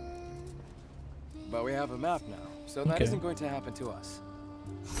 But we have a map now, so that isn't going to happen to us.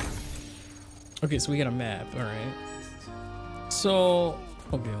 Okay, so we got a map. All right. So,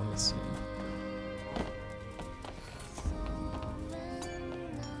 okay, let's see.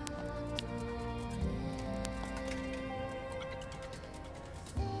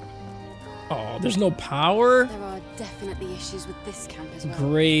 Oh, there's no power? There are definitely issues with this camp as well.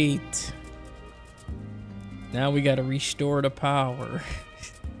 Great. Now we gotta restore the power.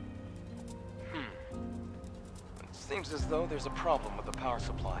 seems as though there's a problem with the power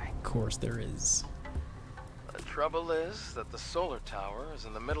supply. Of course there is. The trouble is that the solar tower is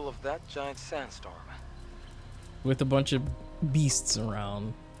in the middle of that giant sandstorm. With a bunch of beasts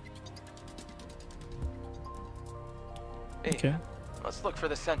around. Hey, okay. Let's look for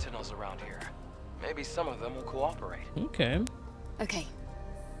the sentinels around here. Maybe some of them will cooperate. Okay. Okay.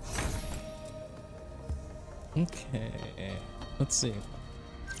 Okay. Let's see.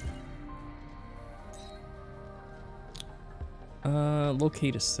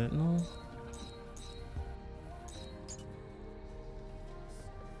 Locate a sentinel.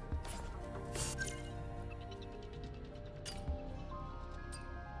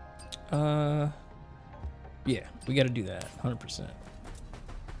 Yeah, we gotta do that, 100%.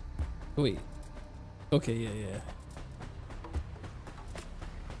 Wait. Okay, yeah.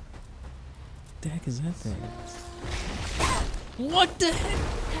 The heck is that thing? What the heck?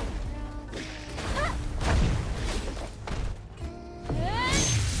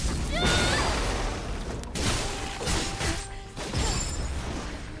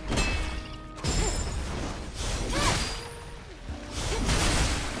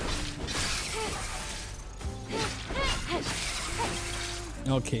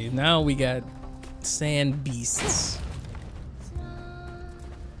 Okay, now we got sand beasts.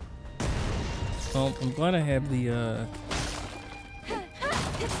 Well, I'm glad I have the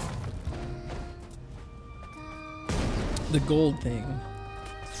gold thing.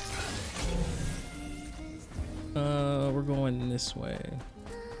 We're going this way.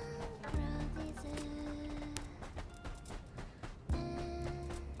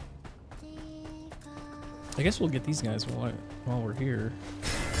 I guess we'll get these guys while we're here.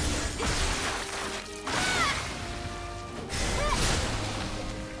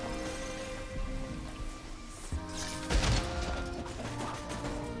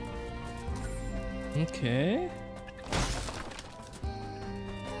 Okay.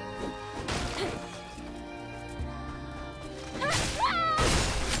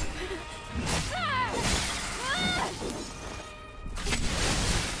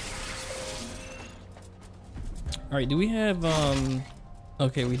 All right, do we have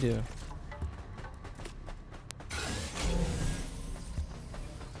okay, we do.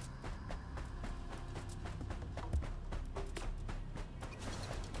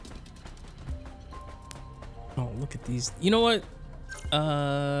 Oh, look at these. You know what?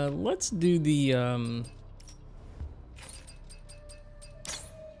 Let's do the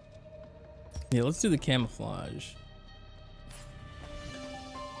yeah, let's do the camouflage.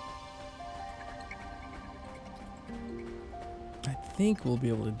 I think we'll be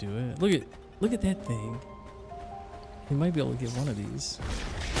able to do it. Look at that thing. We might be able to get one of these.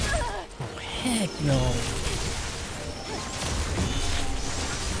 Oh, heck no.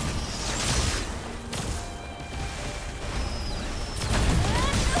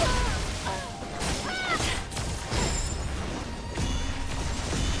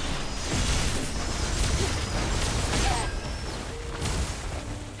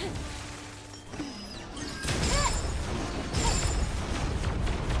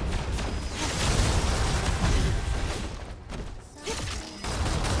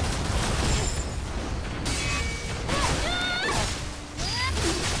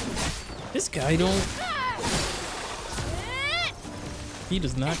 This guy don't... He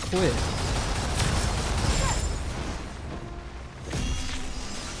does not quit.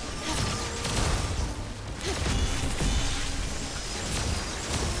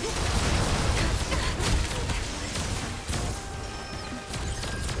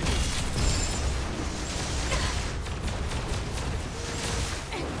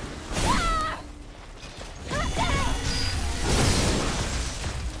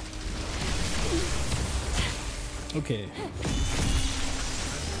 Okay.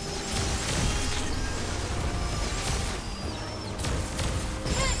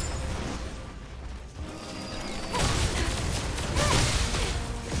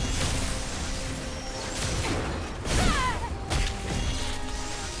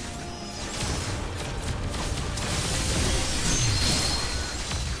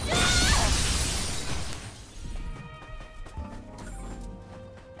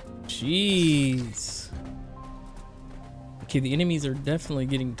 Jeez. Okay, the enemies are definitely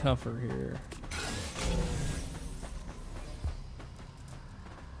getting tougher here.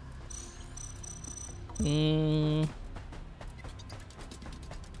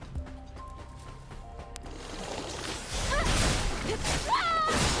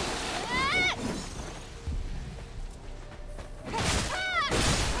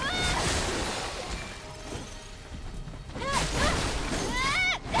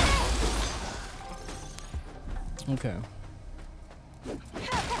 Okay.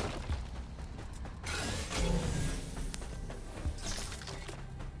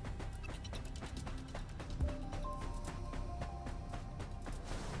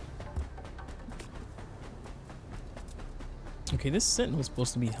 Okay, this sentinel's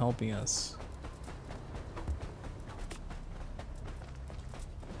supposed to be helping us.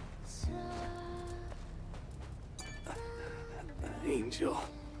 Angel.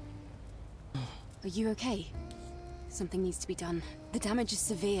 Are you okay? Something needs to be done. The damage is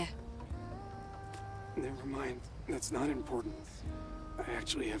severe. Never mind. That's not important. I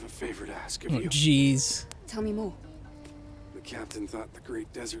actually have a favor to ask of Oh, you. jeez. Tell me more. The captain thought the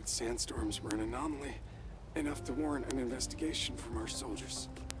Great Desert sandstorms were an anomaly, enough to warrant an investigation from our soldiers.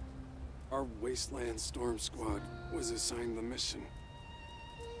 Our Wasteland Storm Squad was assigned the mission.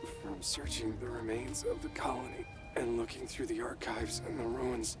 From searching the remains of the colony and looking through the archives and the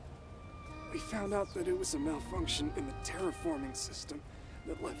ruins, we found out that it was a malfunction in the terraforming system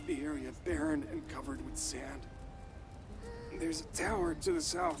that left the area barren and covered with sand. There's a tower to the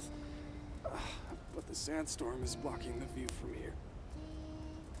south, but the sandstorm is blocking the view from here.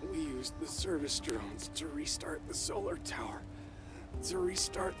 We used the service drones to restart the solar tower, to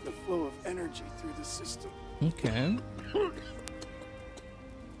restart the flow of energy through the system. Okay.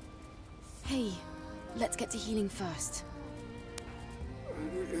 Hey, let's get to healing first.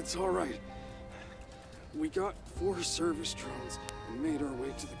 It's all right. We got 4 service drones and made our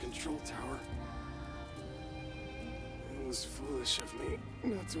way to the control tower. It was foolish of me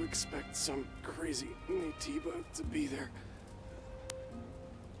not to expect some crazy Ntiba to be there.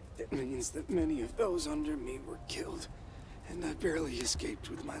 It means that many of those under me were killed, and I barely escaped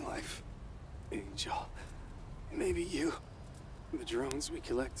with my life. Angel, maybe you. The drones we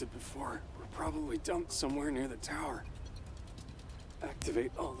collected before were probably dumped somewhere near the tower.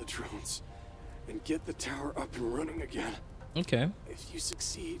 Activate all the drones and get the tower up and running again. Okay. If you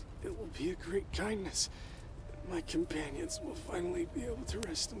succeed, it will be a great kindness. My companions will finally be able to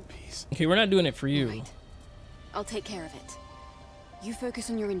rest in peace. Okay, we're not doing it for you. Right. I'll take care of it. You focus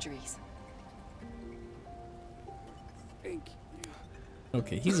on your injuries. Thank you.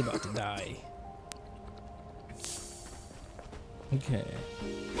 Okay, he's about to die. Okay.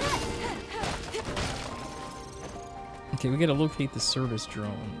 Okay, we gotta locate the service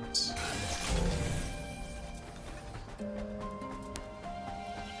drones.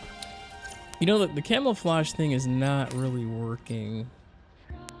 You know, the camouflage thing is not really working.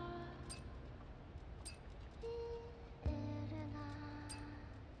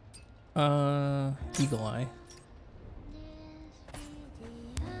 Eagle Eye.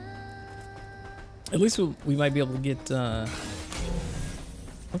 At least we might be able to get,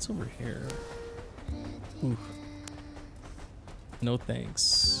 what's over here? Ooh. No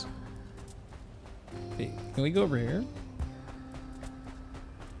thanks. Wait, can we go over here?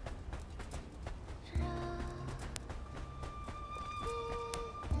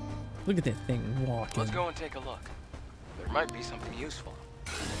 Look at that thing walking. Let's go and take a look. There might be something useful.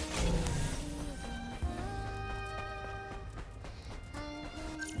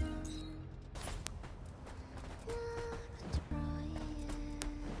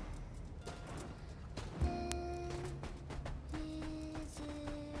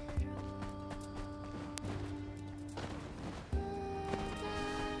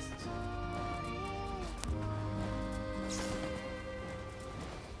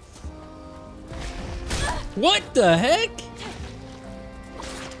 What the heck?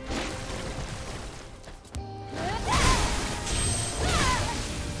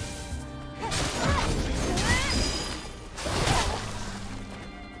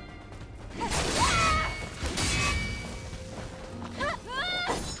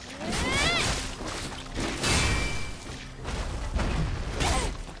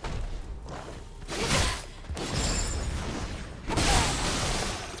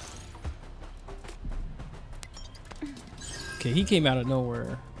 Okay, he came out of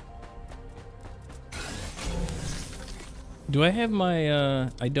nowhere. Do I have my,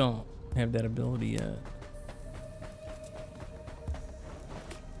 I don't have that ability yet.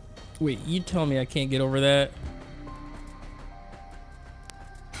 Wait, you tell me I can't get over that?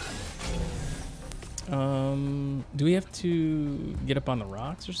 Do we have to get up on the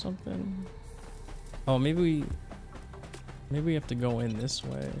rocks or something? Oh, maybe we have to go in this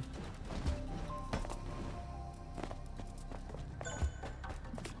way.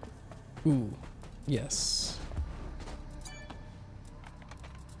 Ooh, yes.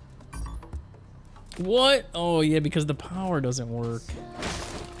 What? Oh yeah, because the power doesn't work.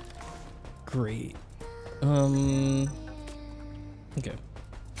 Great. Okay.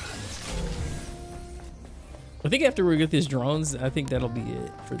 I think after we get these drones, I think that'll be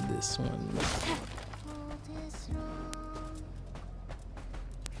it for this one.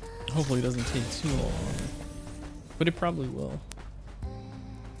 Hopefully it doesn't take too long, but it probably will.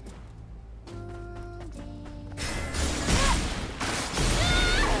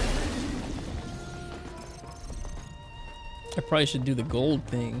 I probably should do the gold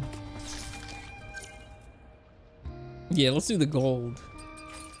thing. Yeah, let's do the gold.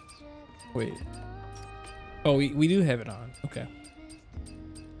 Wait. Oh, we do have it on. Okay.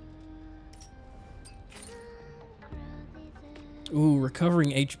 Ooh,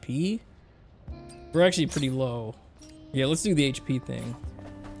 recovering HP? We're actually pretty low. Yeah, let's do the HP thing.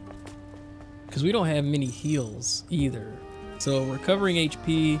 Because we don't have many heals either. So recovering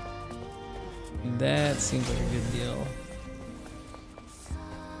HP, that seems like a good deal.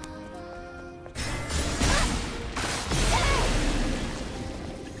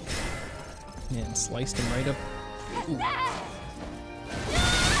 Yeah, and sliced him right up. Ooh.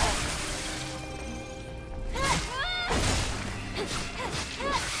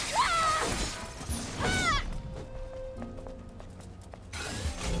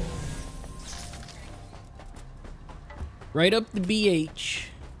 Right up the BH.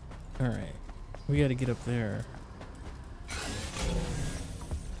 All right, we got to get up there.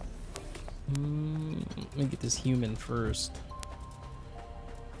 Let me get this human first.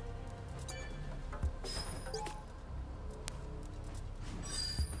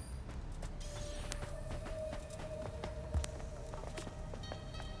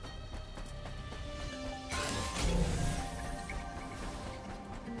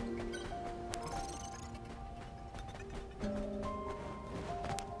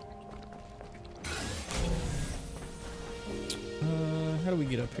 How do we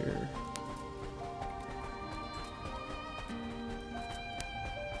get up here?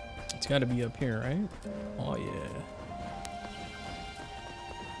 It's got to be up here, right? Oh yeah.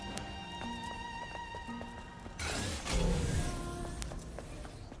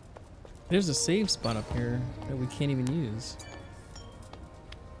 There's a save spot up here that we can't even use.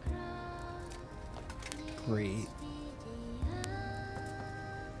 Great.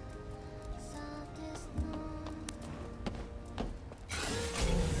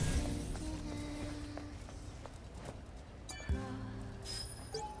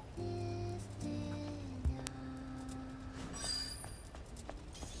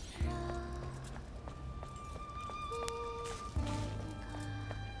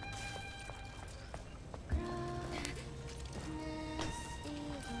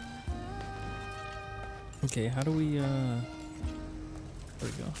 Okay, how do we, there we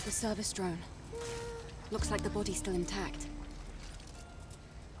go. The service drone. Looks like the body's still intact.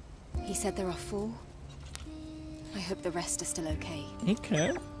 He said there are 4. I hope the rest are still okay.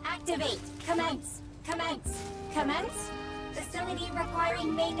 Okay. Activate! Commence! Commence! Commence! Facility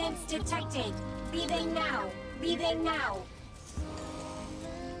requiring maintenance detected. Leaving now! Leaving now!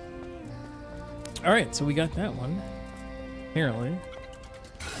 Alright, so we got that one. Apparently.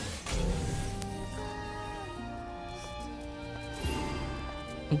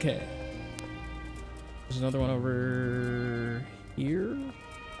 Okay. There's another one over here.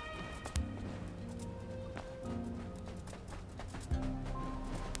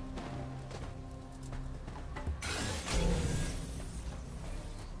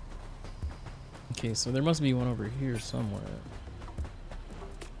 Okay, so there must be one over here somewhere.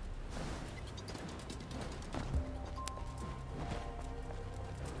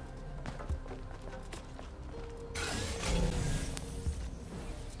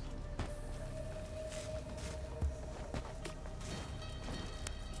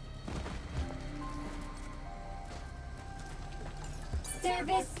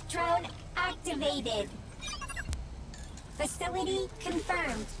 Service drone activated. Facility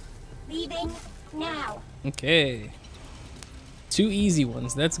confirmed. Leaving now. Okay. 2 easy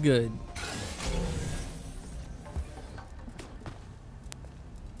ones. That's good.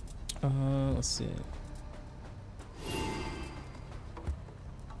 Let's see.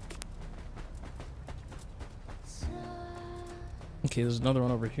 Okay, there's another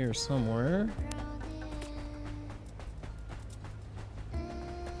one over here somewhere.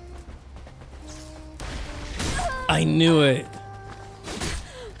 I knew it.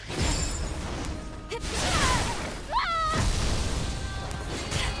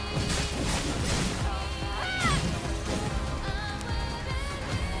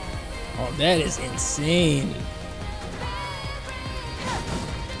 Oh, that is insane.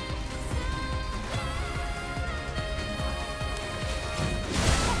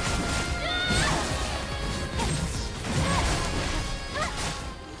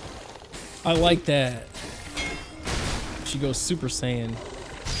 I like that. she goes Super Saiyan.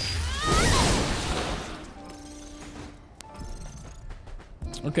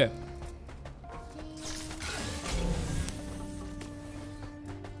 Okay.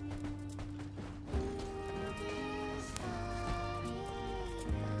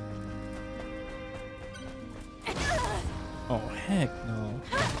 Oh, heck no.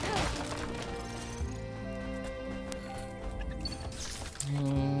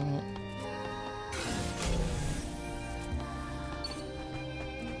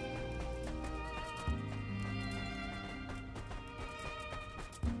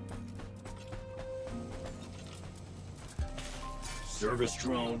 Service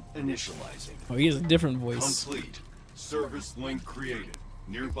drone initializing. Oh, he has a different voice. Complete. Service link created.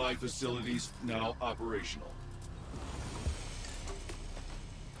 Nearby facilities now operational.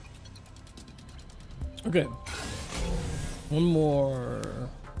 Okay. One more.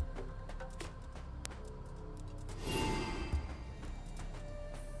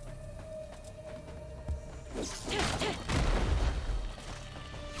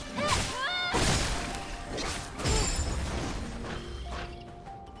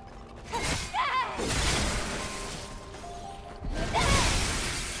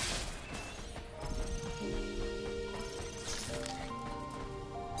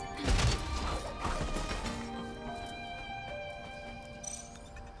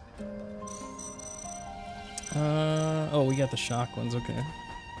 Oh, we got the shock ones, okay.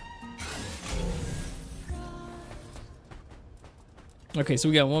 Okay, so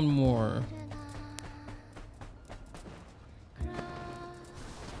we got one more.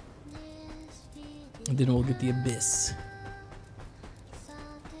 And then we'll get the abyss.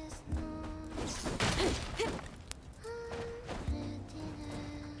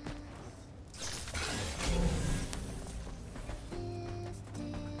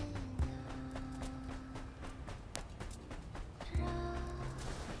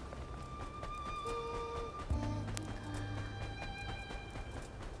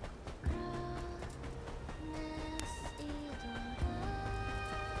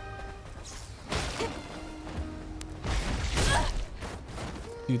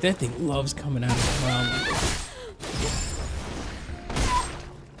 Dude, that thing loves coming out of the ground.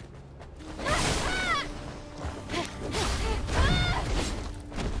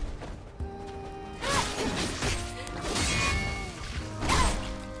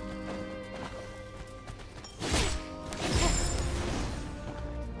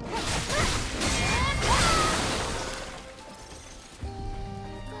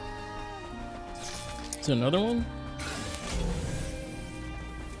 Is there another one?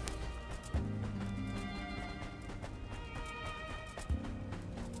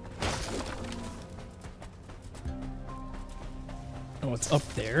 Oh, it's up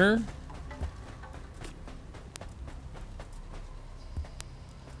there?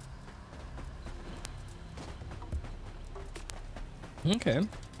 Okay.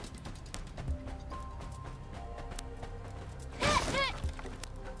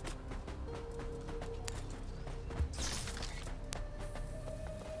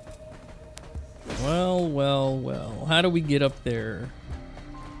 Well, well, well. How do we get up there?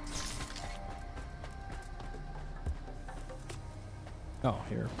 Oh,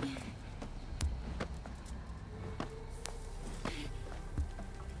 here.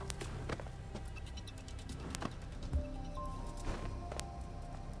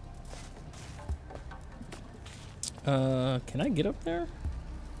 Can I get up there?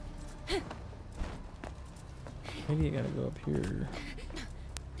 Maybe I gotta go up here.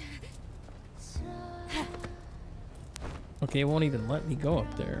 Okay, it won't even let me go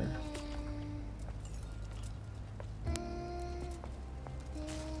up there.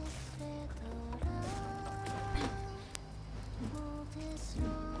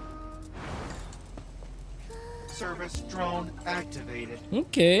 Service drone activated.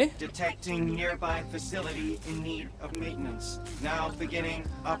 Okay. Detecting nearby facility in need of maintenance. Now beginning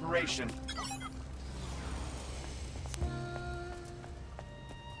operation.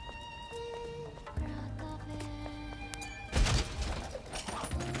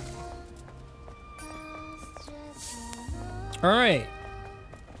 All right.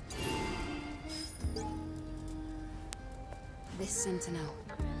 This sentinel.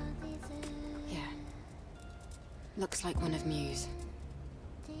 Yeah. Looks like one of Mew's.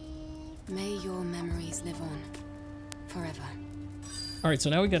 May your memories live on. Forever. All right, so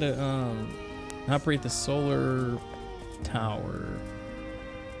now we gotta operate the solar tower.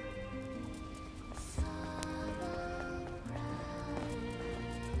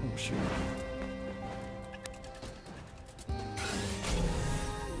 Oh shoot.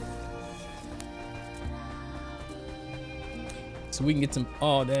 So we can get some,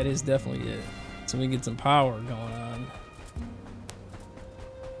 oh, that is definitely it. So we can get some power going on.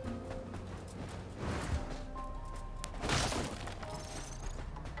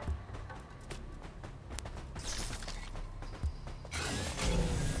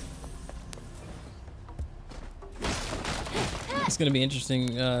 It's gonna be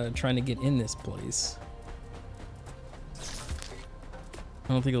interesting trying to get in this place.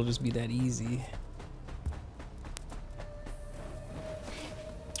 I don't think it'll just be that easy.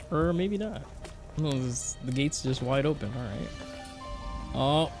 Or maybe not. No, the gate's just wide open. All right.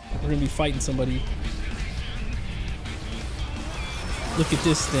 Oh, we're gonna be fighting somebody. Look at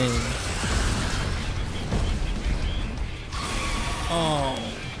this thing. Oh.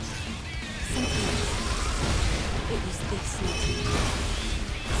 It was this.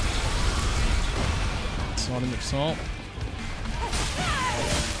 Salt and salt.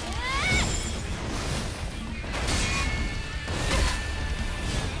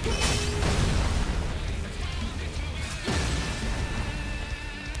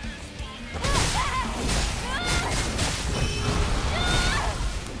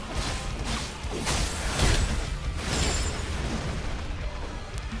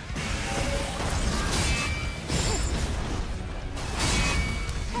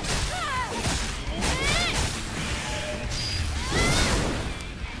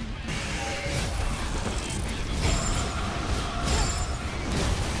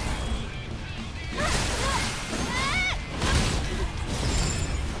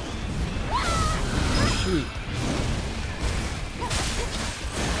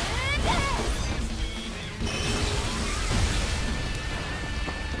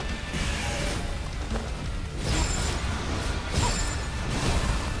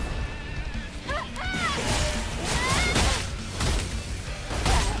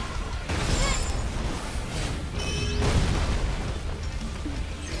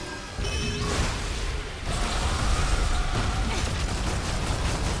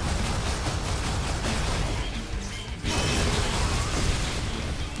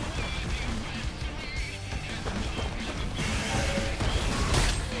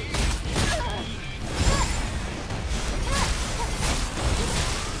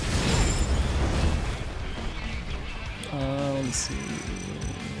 Let's see.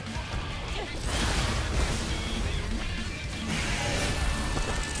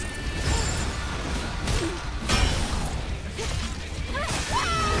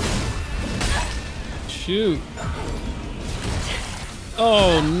 Shoot.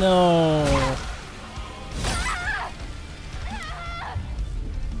 Oh no.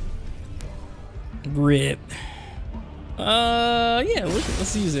 Rip. Yeah,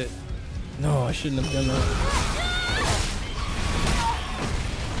 let's use it. No, I shouldn't have done that.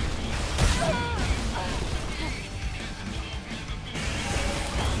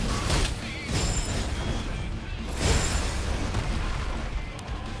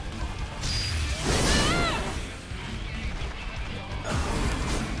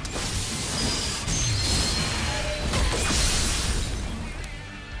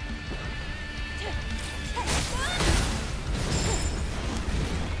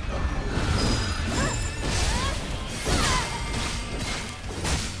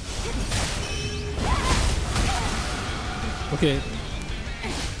 Okay.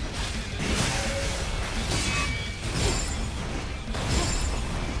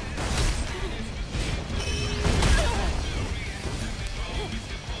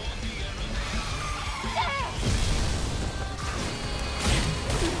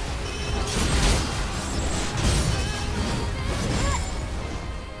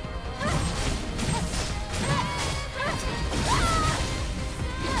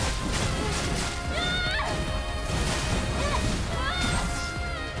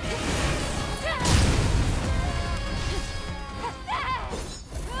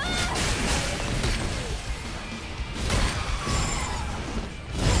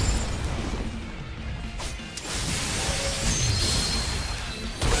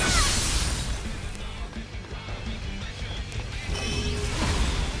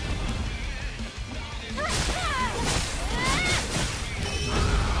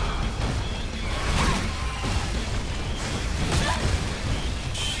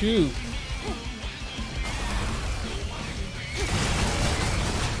 Shoot.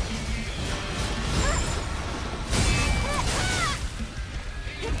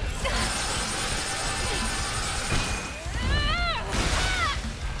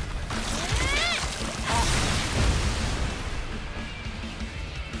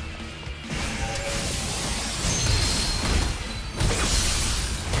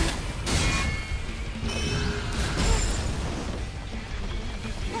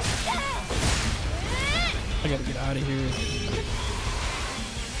 of here.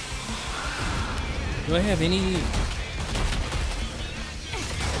 Do I have any?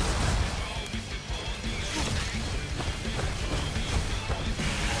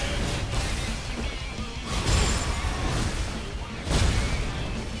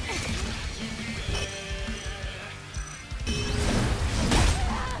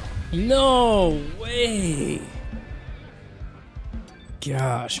 No way.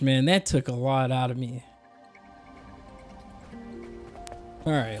 Gosh, man, that took a lot out of me.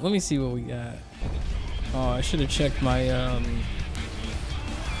 All right, let me see what we got. Oh, I should have checked my It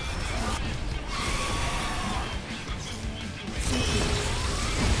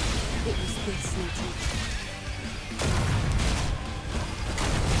was this, Nphiltrator.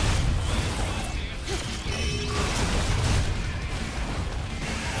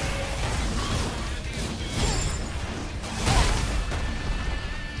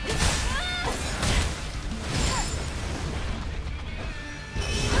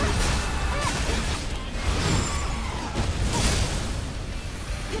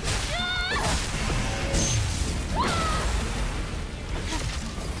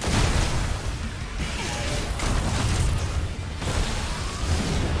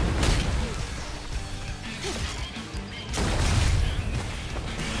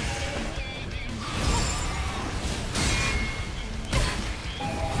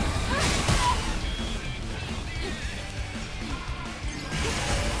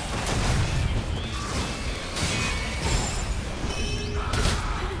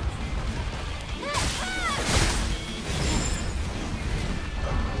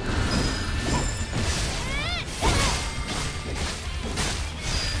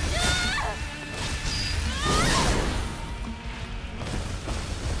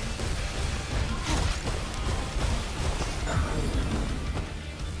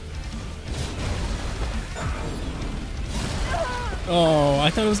 Oh, I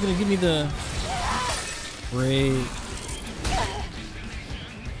thought it was gonna give me the break.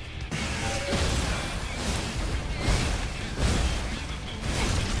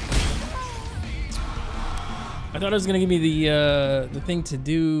 I thought it was gonna give me the thing to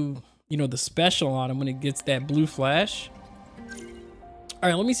do, you know, the special on him when it gets that blue flash. All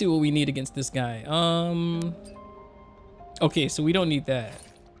right, let me see what we need against this guy. Okay, so we don't need that.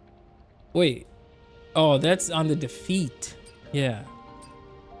 Wait. Oh, that's on the defeat. Yeah.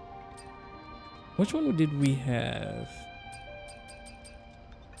 Which one did we have?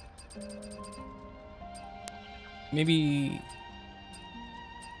 Maybe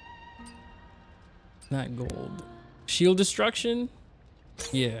not gold. Shield destruction?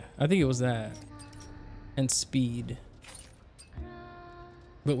 Yeah, I think it was that. And speed.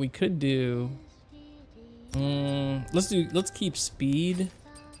 But we could do let's keep speed.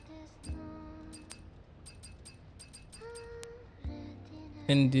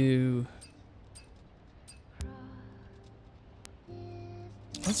 And do,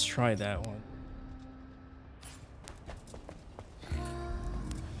 let's try that one.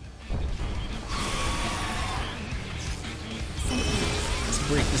 Let's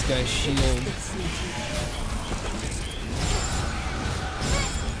break this guy's shield.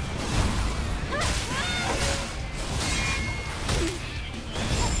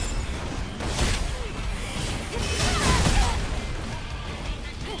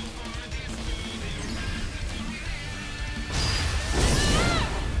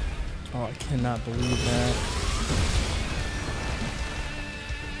 Oh, I cannot believe that.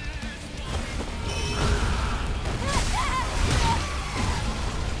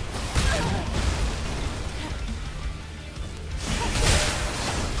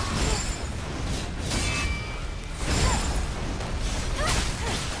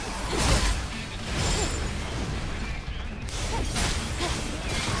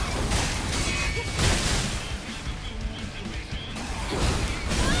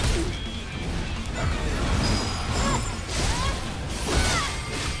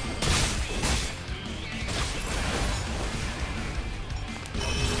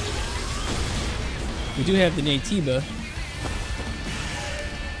 We do have the Natiba.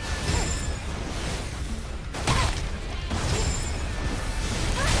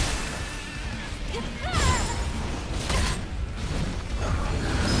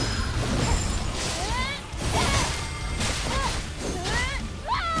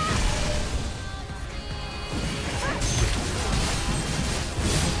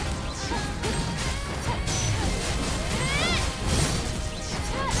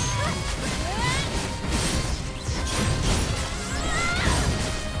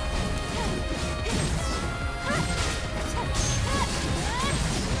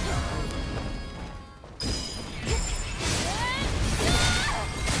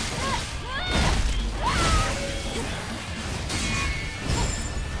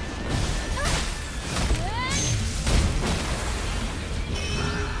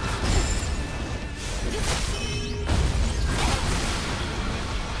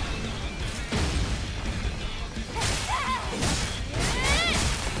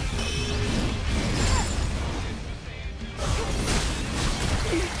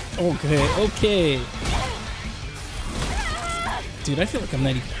 Okay, okay. Dude, I feel like I'm not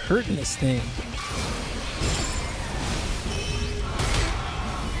even hurting this thing.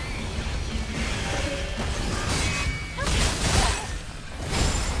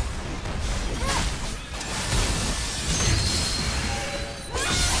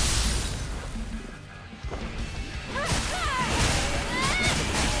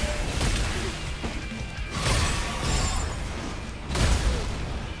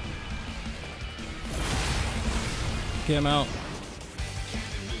 Get him out.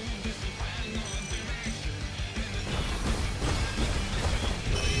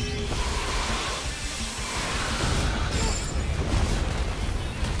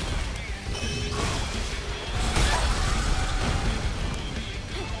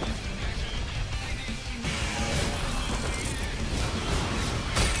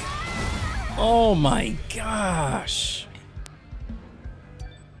 Oh my gosh.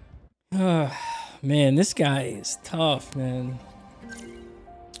 Man, this guy is tough, man.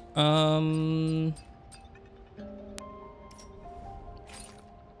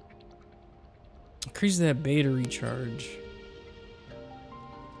 Increase that beta recharge.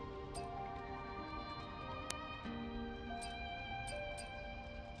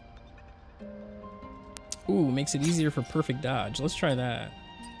 Ooh, makes it easier for perfect dodge. Let's try that.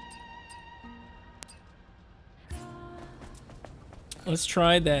 Let's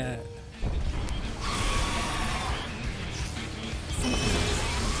try that.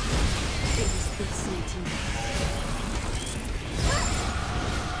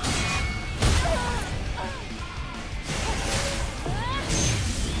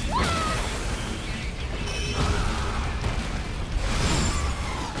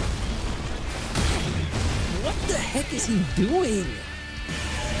 What the heck is he doing?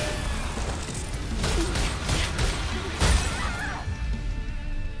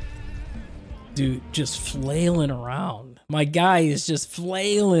 Dude, just flailing around. My guy is just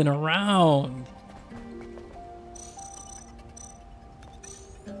flailing around.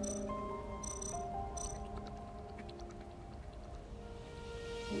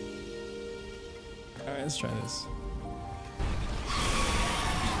 All right, let's try this.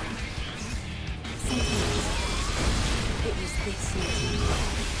 It was this meeting.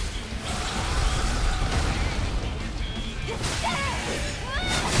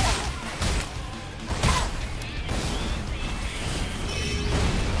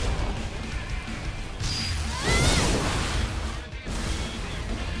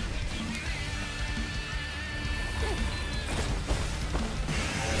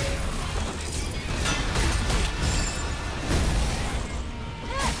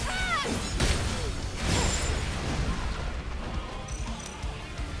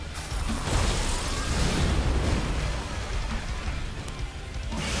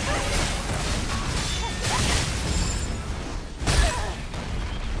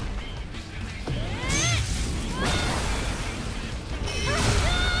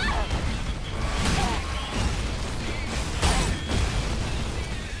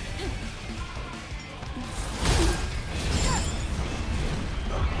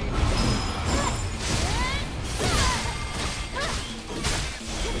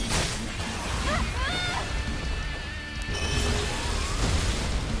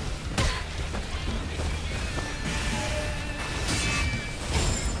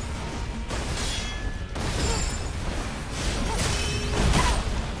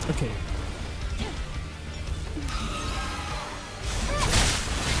 Okay.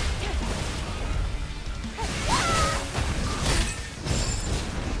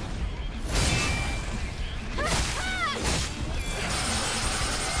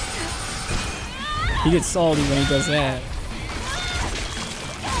 He gets salty when he does that.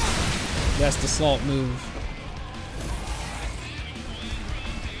 That's the salt move.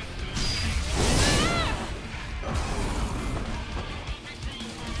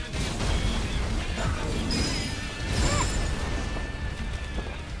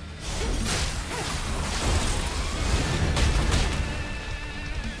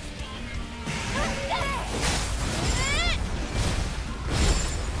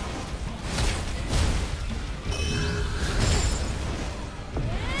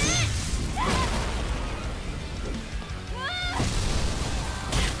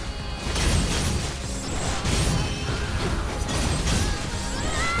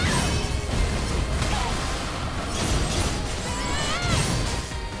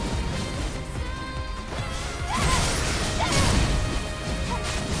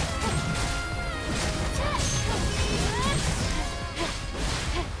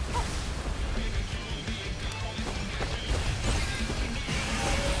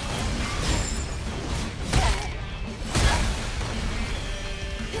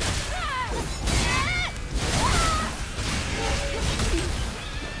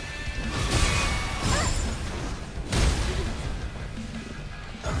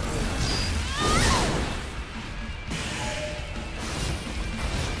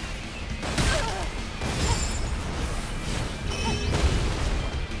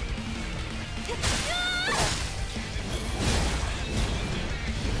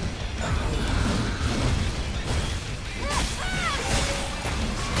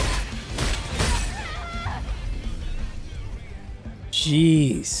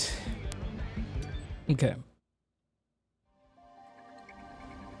 Jeez. Okay.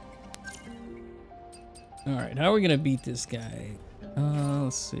 All right, how are we gonna beat this guy?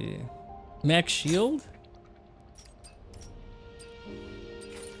 Let's see. Max shield?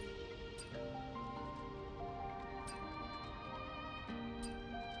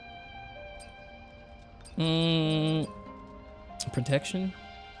 Protection?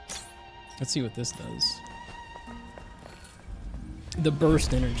 Let's see what this does. The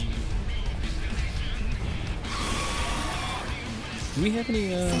burst energy. Do we have any,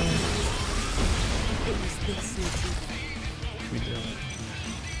 we do.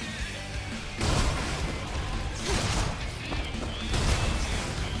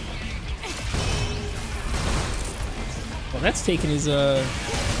 Well, that's taking his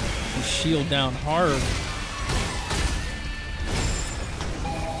shield down hard.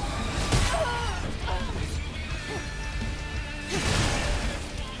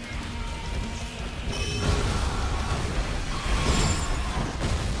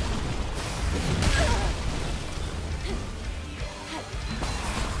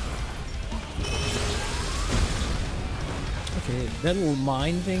 Okay, that little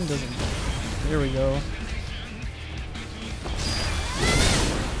mine thing doesn't... There we go.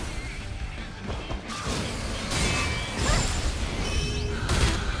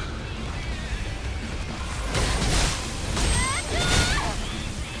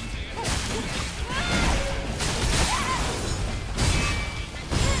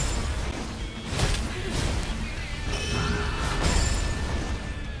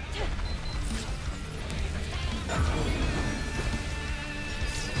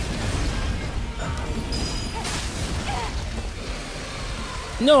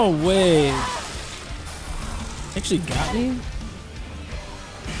 No way! Actually got me?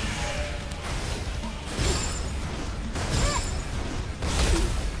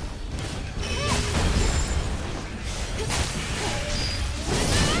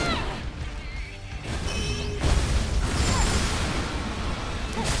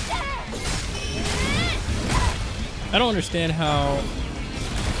 I don't understand how...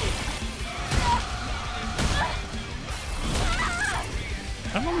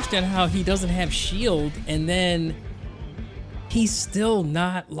 I don't understand how he doesn't have shield and then he's still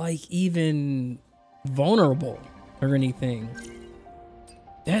not like even vulnerable or anything.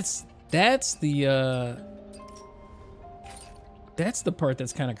 That's the part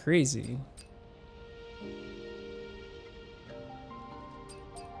that's kind of crazy.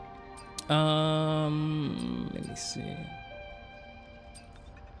 Let me see.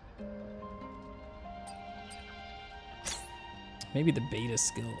 Maybe the beta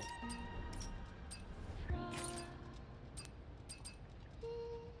skill.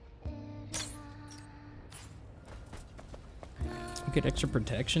 We get extra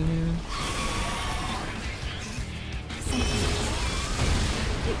protection here.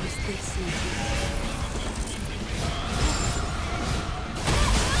 It was this easy.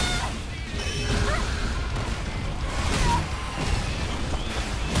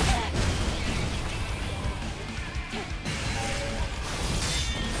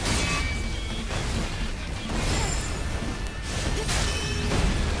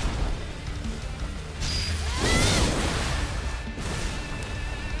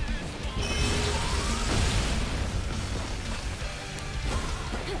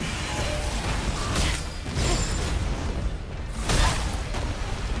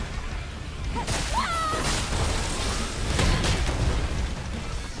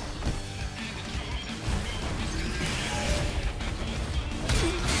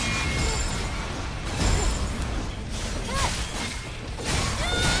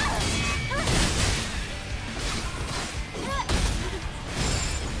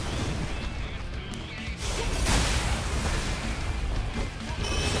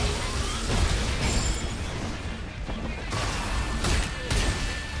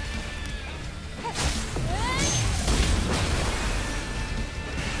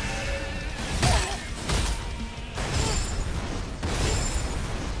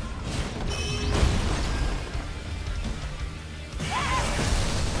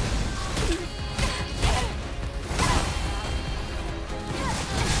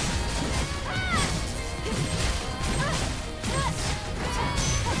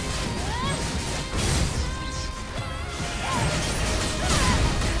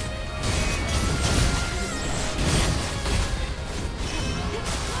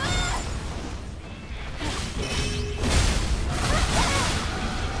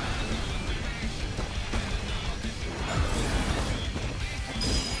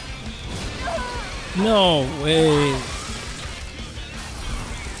 No way.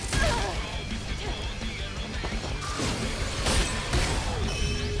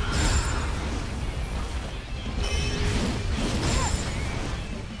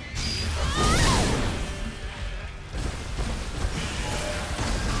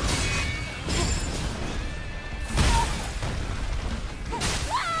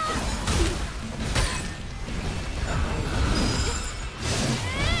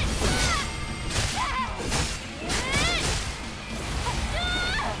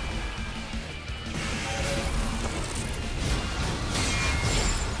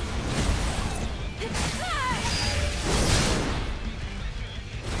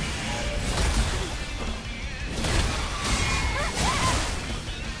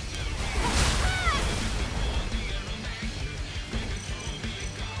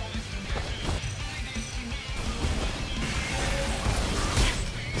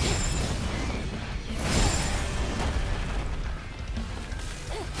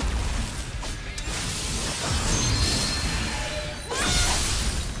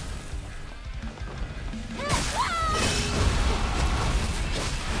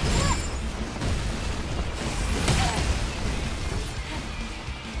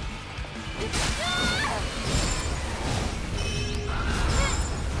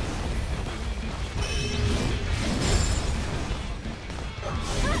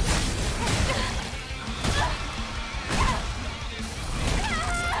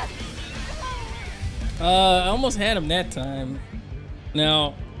 I almost had him that time.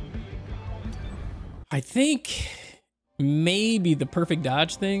 Now, I think maybe the perfect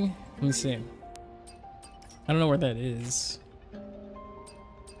dodge thing. Let me see. I don't know where that is.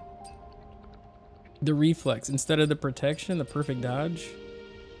 The reflex instead of the protection, the perfect dodge.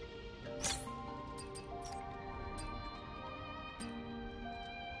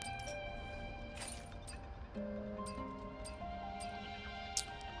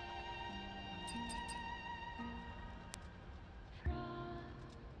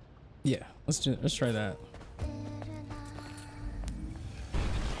 Yeah, let's try that.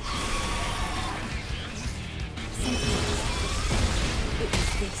 It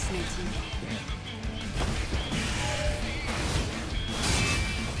was this 19.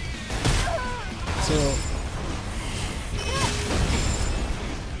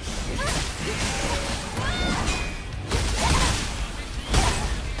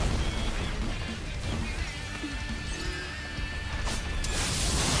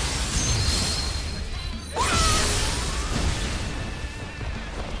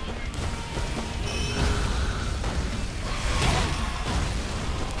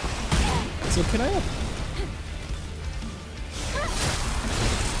 So can I?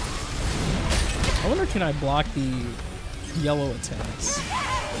 I wonder, can I block the yellow attacks?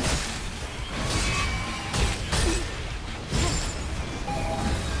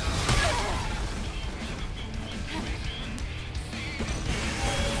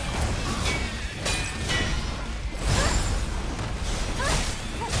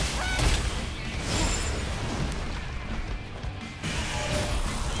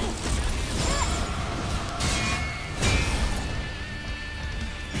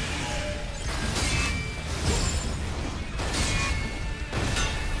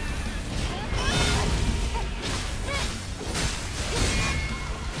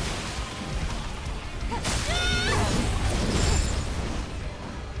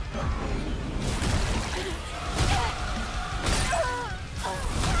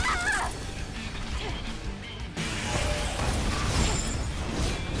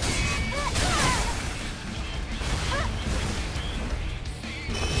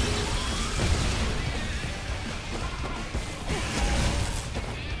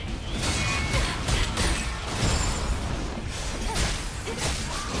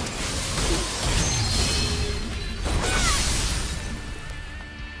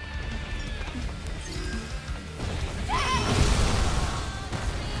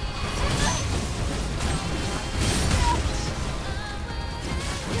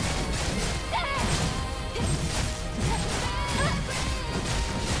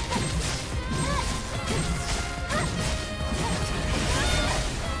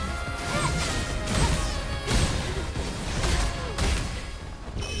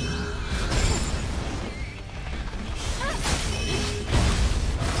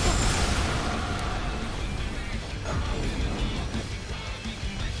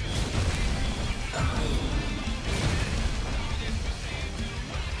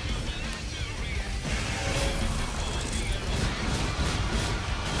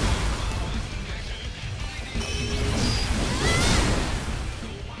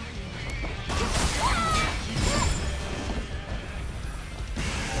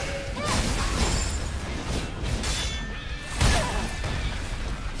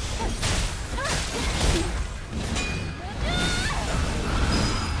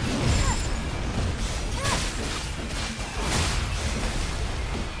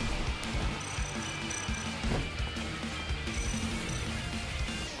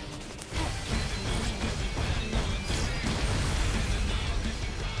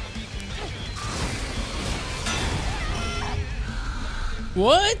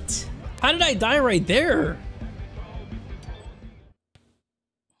 What? How did I die right there?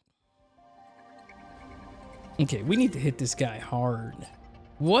 Okay, we need to hit this guy hard.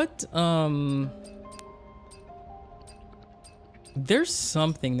 What, there's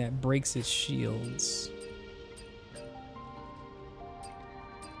something that breaks his shields.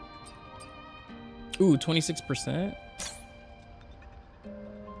 Ooh, 26%?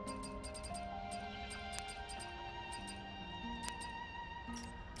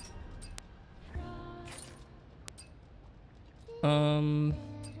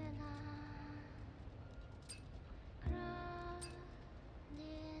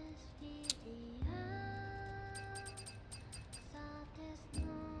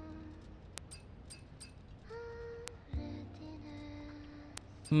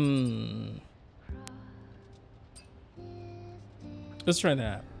 Let's try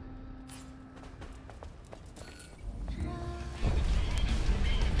that.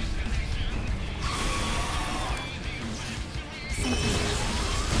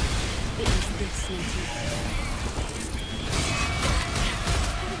 fascinating.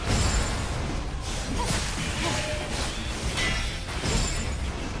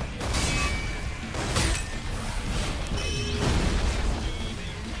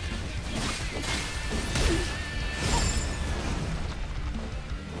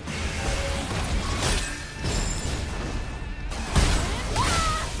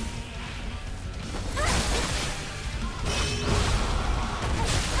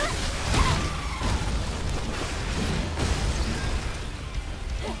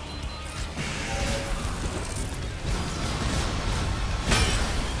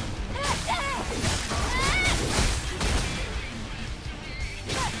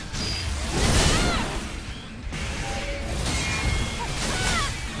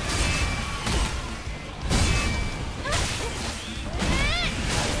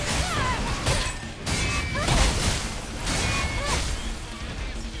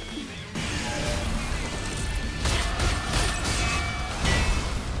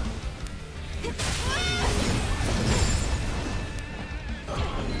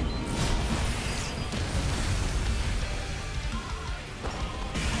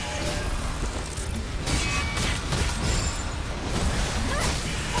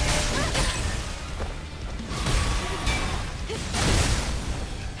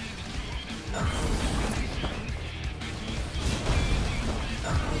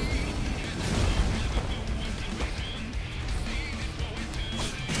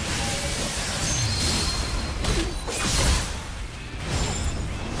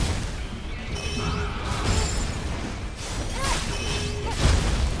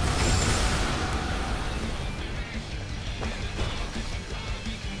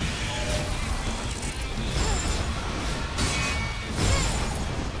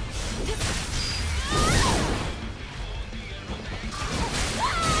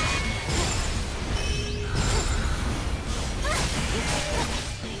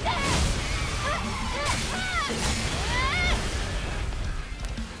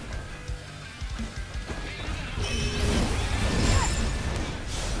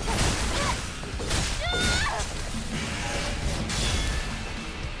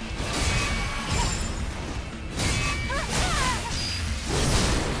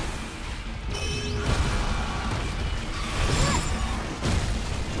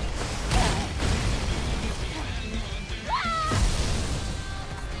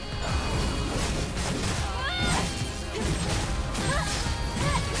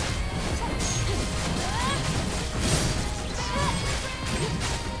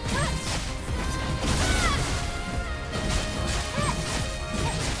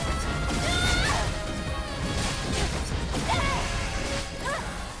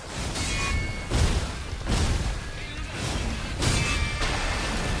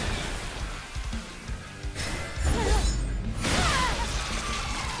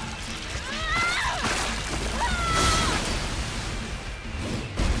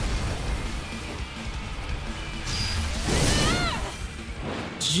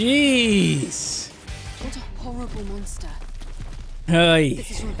 Jeez. What a horrible monster. Hey.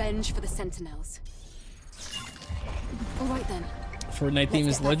 This is revenge for the Sentinels. All right then. Fortnite theme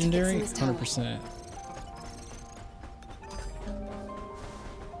is legendary. Let's get 100%.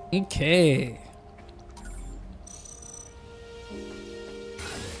 Okay.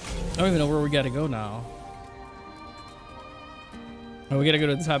 I don't even know where we gotta go now. Oh, we gotta go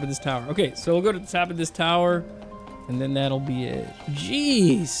to the top of this tower. Okay, so we'll go to the top of this tower, and then that'll be it.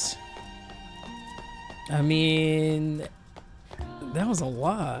 Jeez. I mean, that was a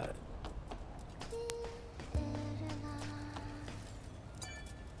lot.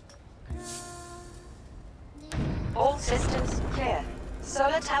 All systems clear.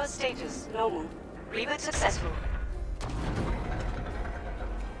 Solar tower status normal. Reboot successful.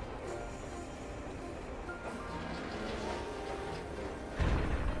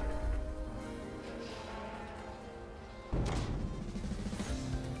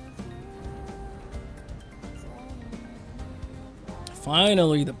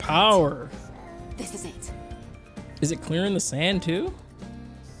 Finally, the power. This is it. Is it clearing the sand too?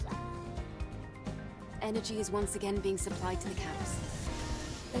 Energy is once again being supplied to the camps.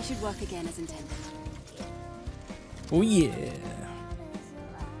 They should work again as intended. Oh yeah.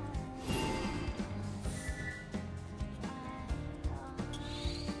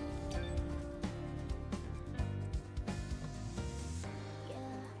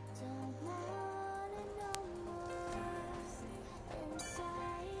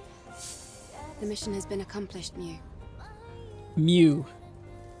 The mission has been accomplished, Mew. Mew.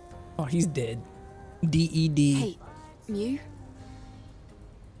 Oh, he's dead. D-E-D. Hey, Mew?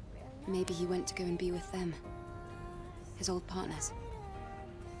 Maybe he went to go and be with them. His old partners.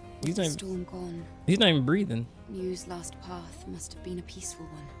 He's With not the storm gone. He's not even breathing. Mew's last path must have been a peaceful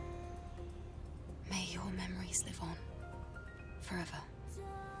one. May your memories live on. Forever.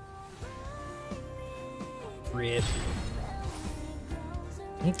 Rip.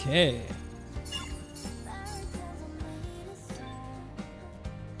 Okay.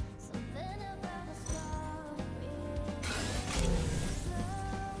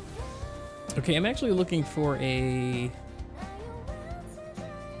 Okay, I'm actually looking for a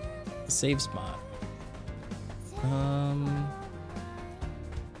save spot.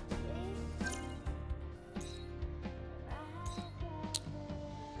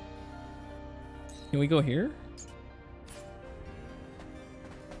 Can we go here?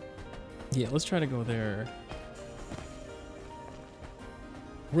 Yeah, let's try to go there.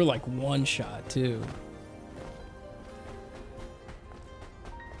 We're like one shot too.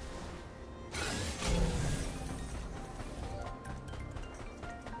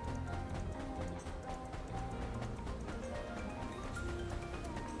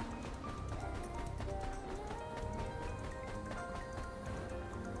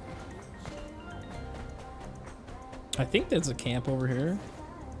 I think there's a camp over here.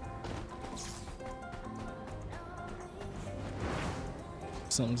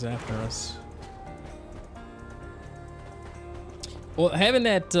 Something's after us. Well, having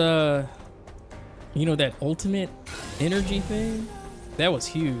that, you know, that ultimate energy thing, that was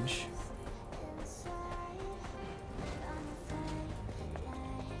huge.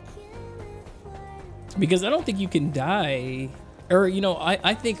 Because I don't think you can die, or, you know,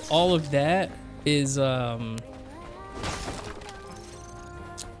 I think all of that is,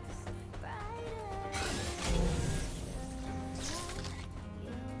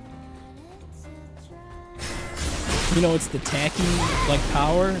 you know, it's the tacky, like,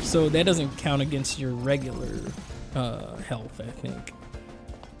 power, so that doesn't count against your regular health, I think.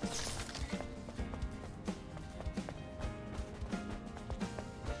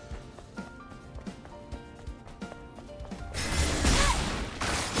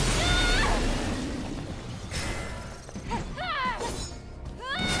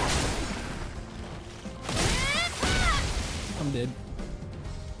 I'm dead.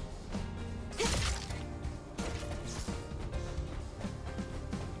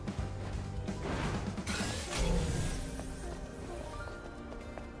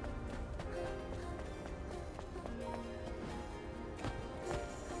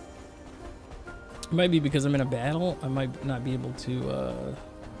 It might be because I'm in a battle. I might not be able to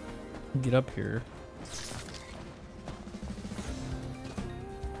get up here.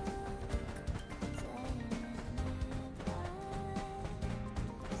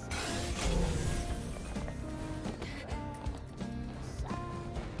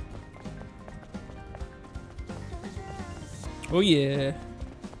 Oh yeah.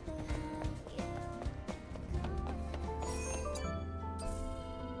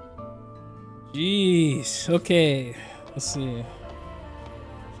 Jeez. Okay. Let's see.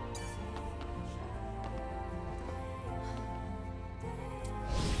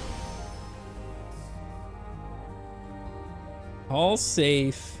 All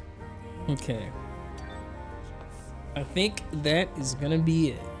safe. Okay. I think that is gonna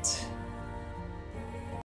be it.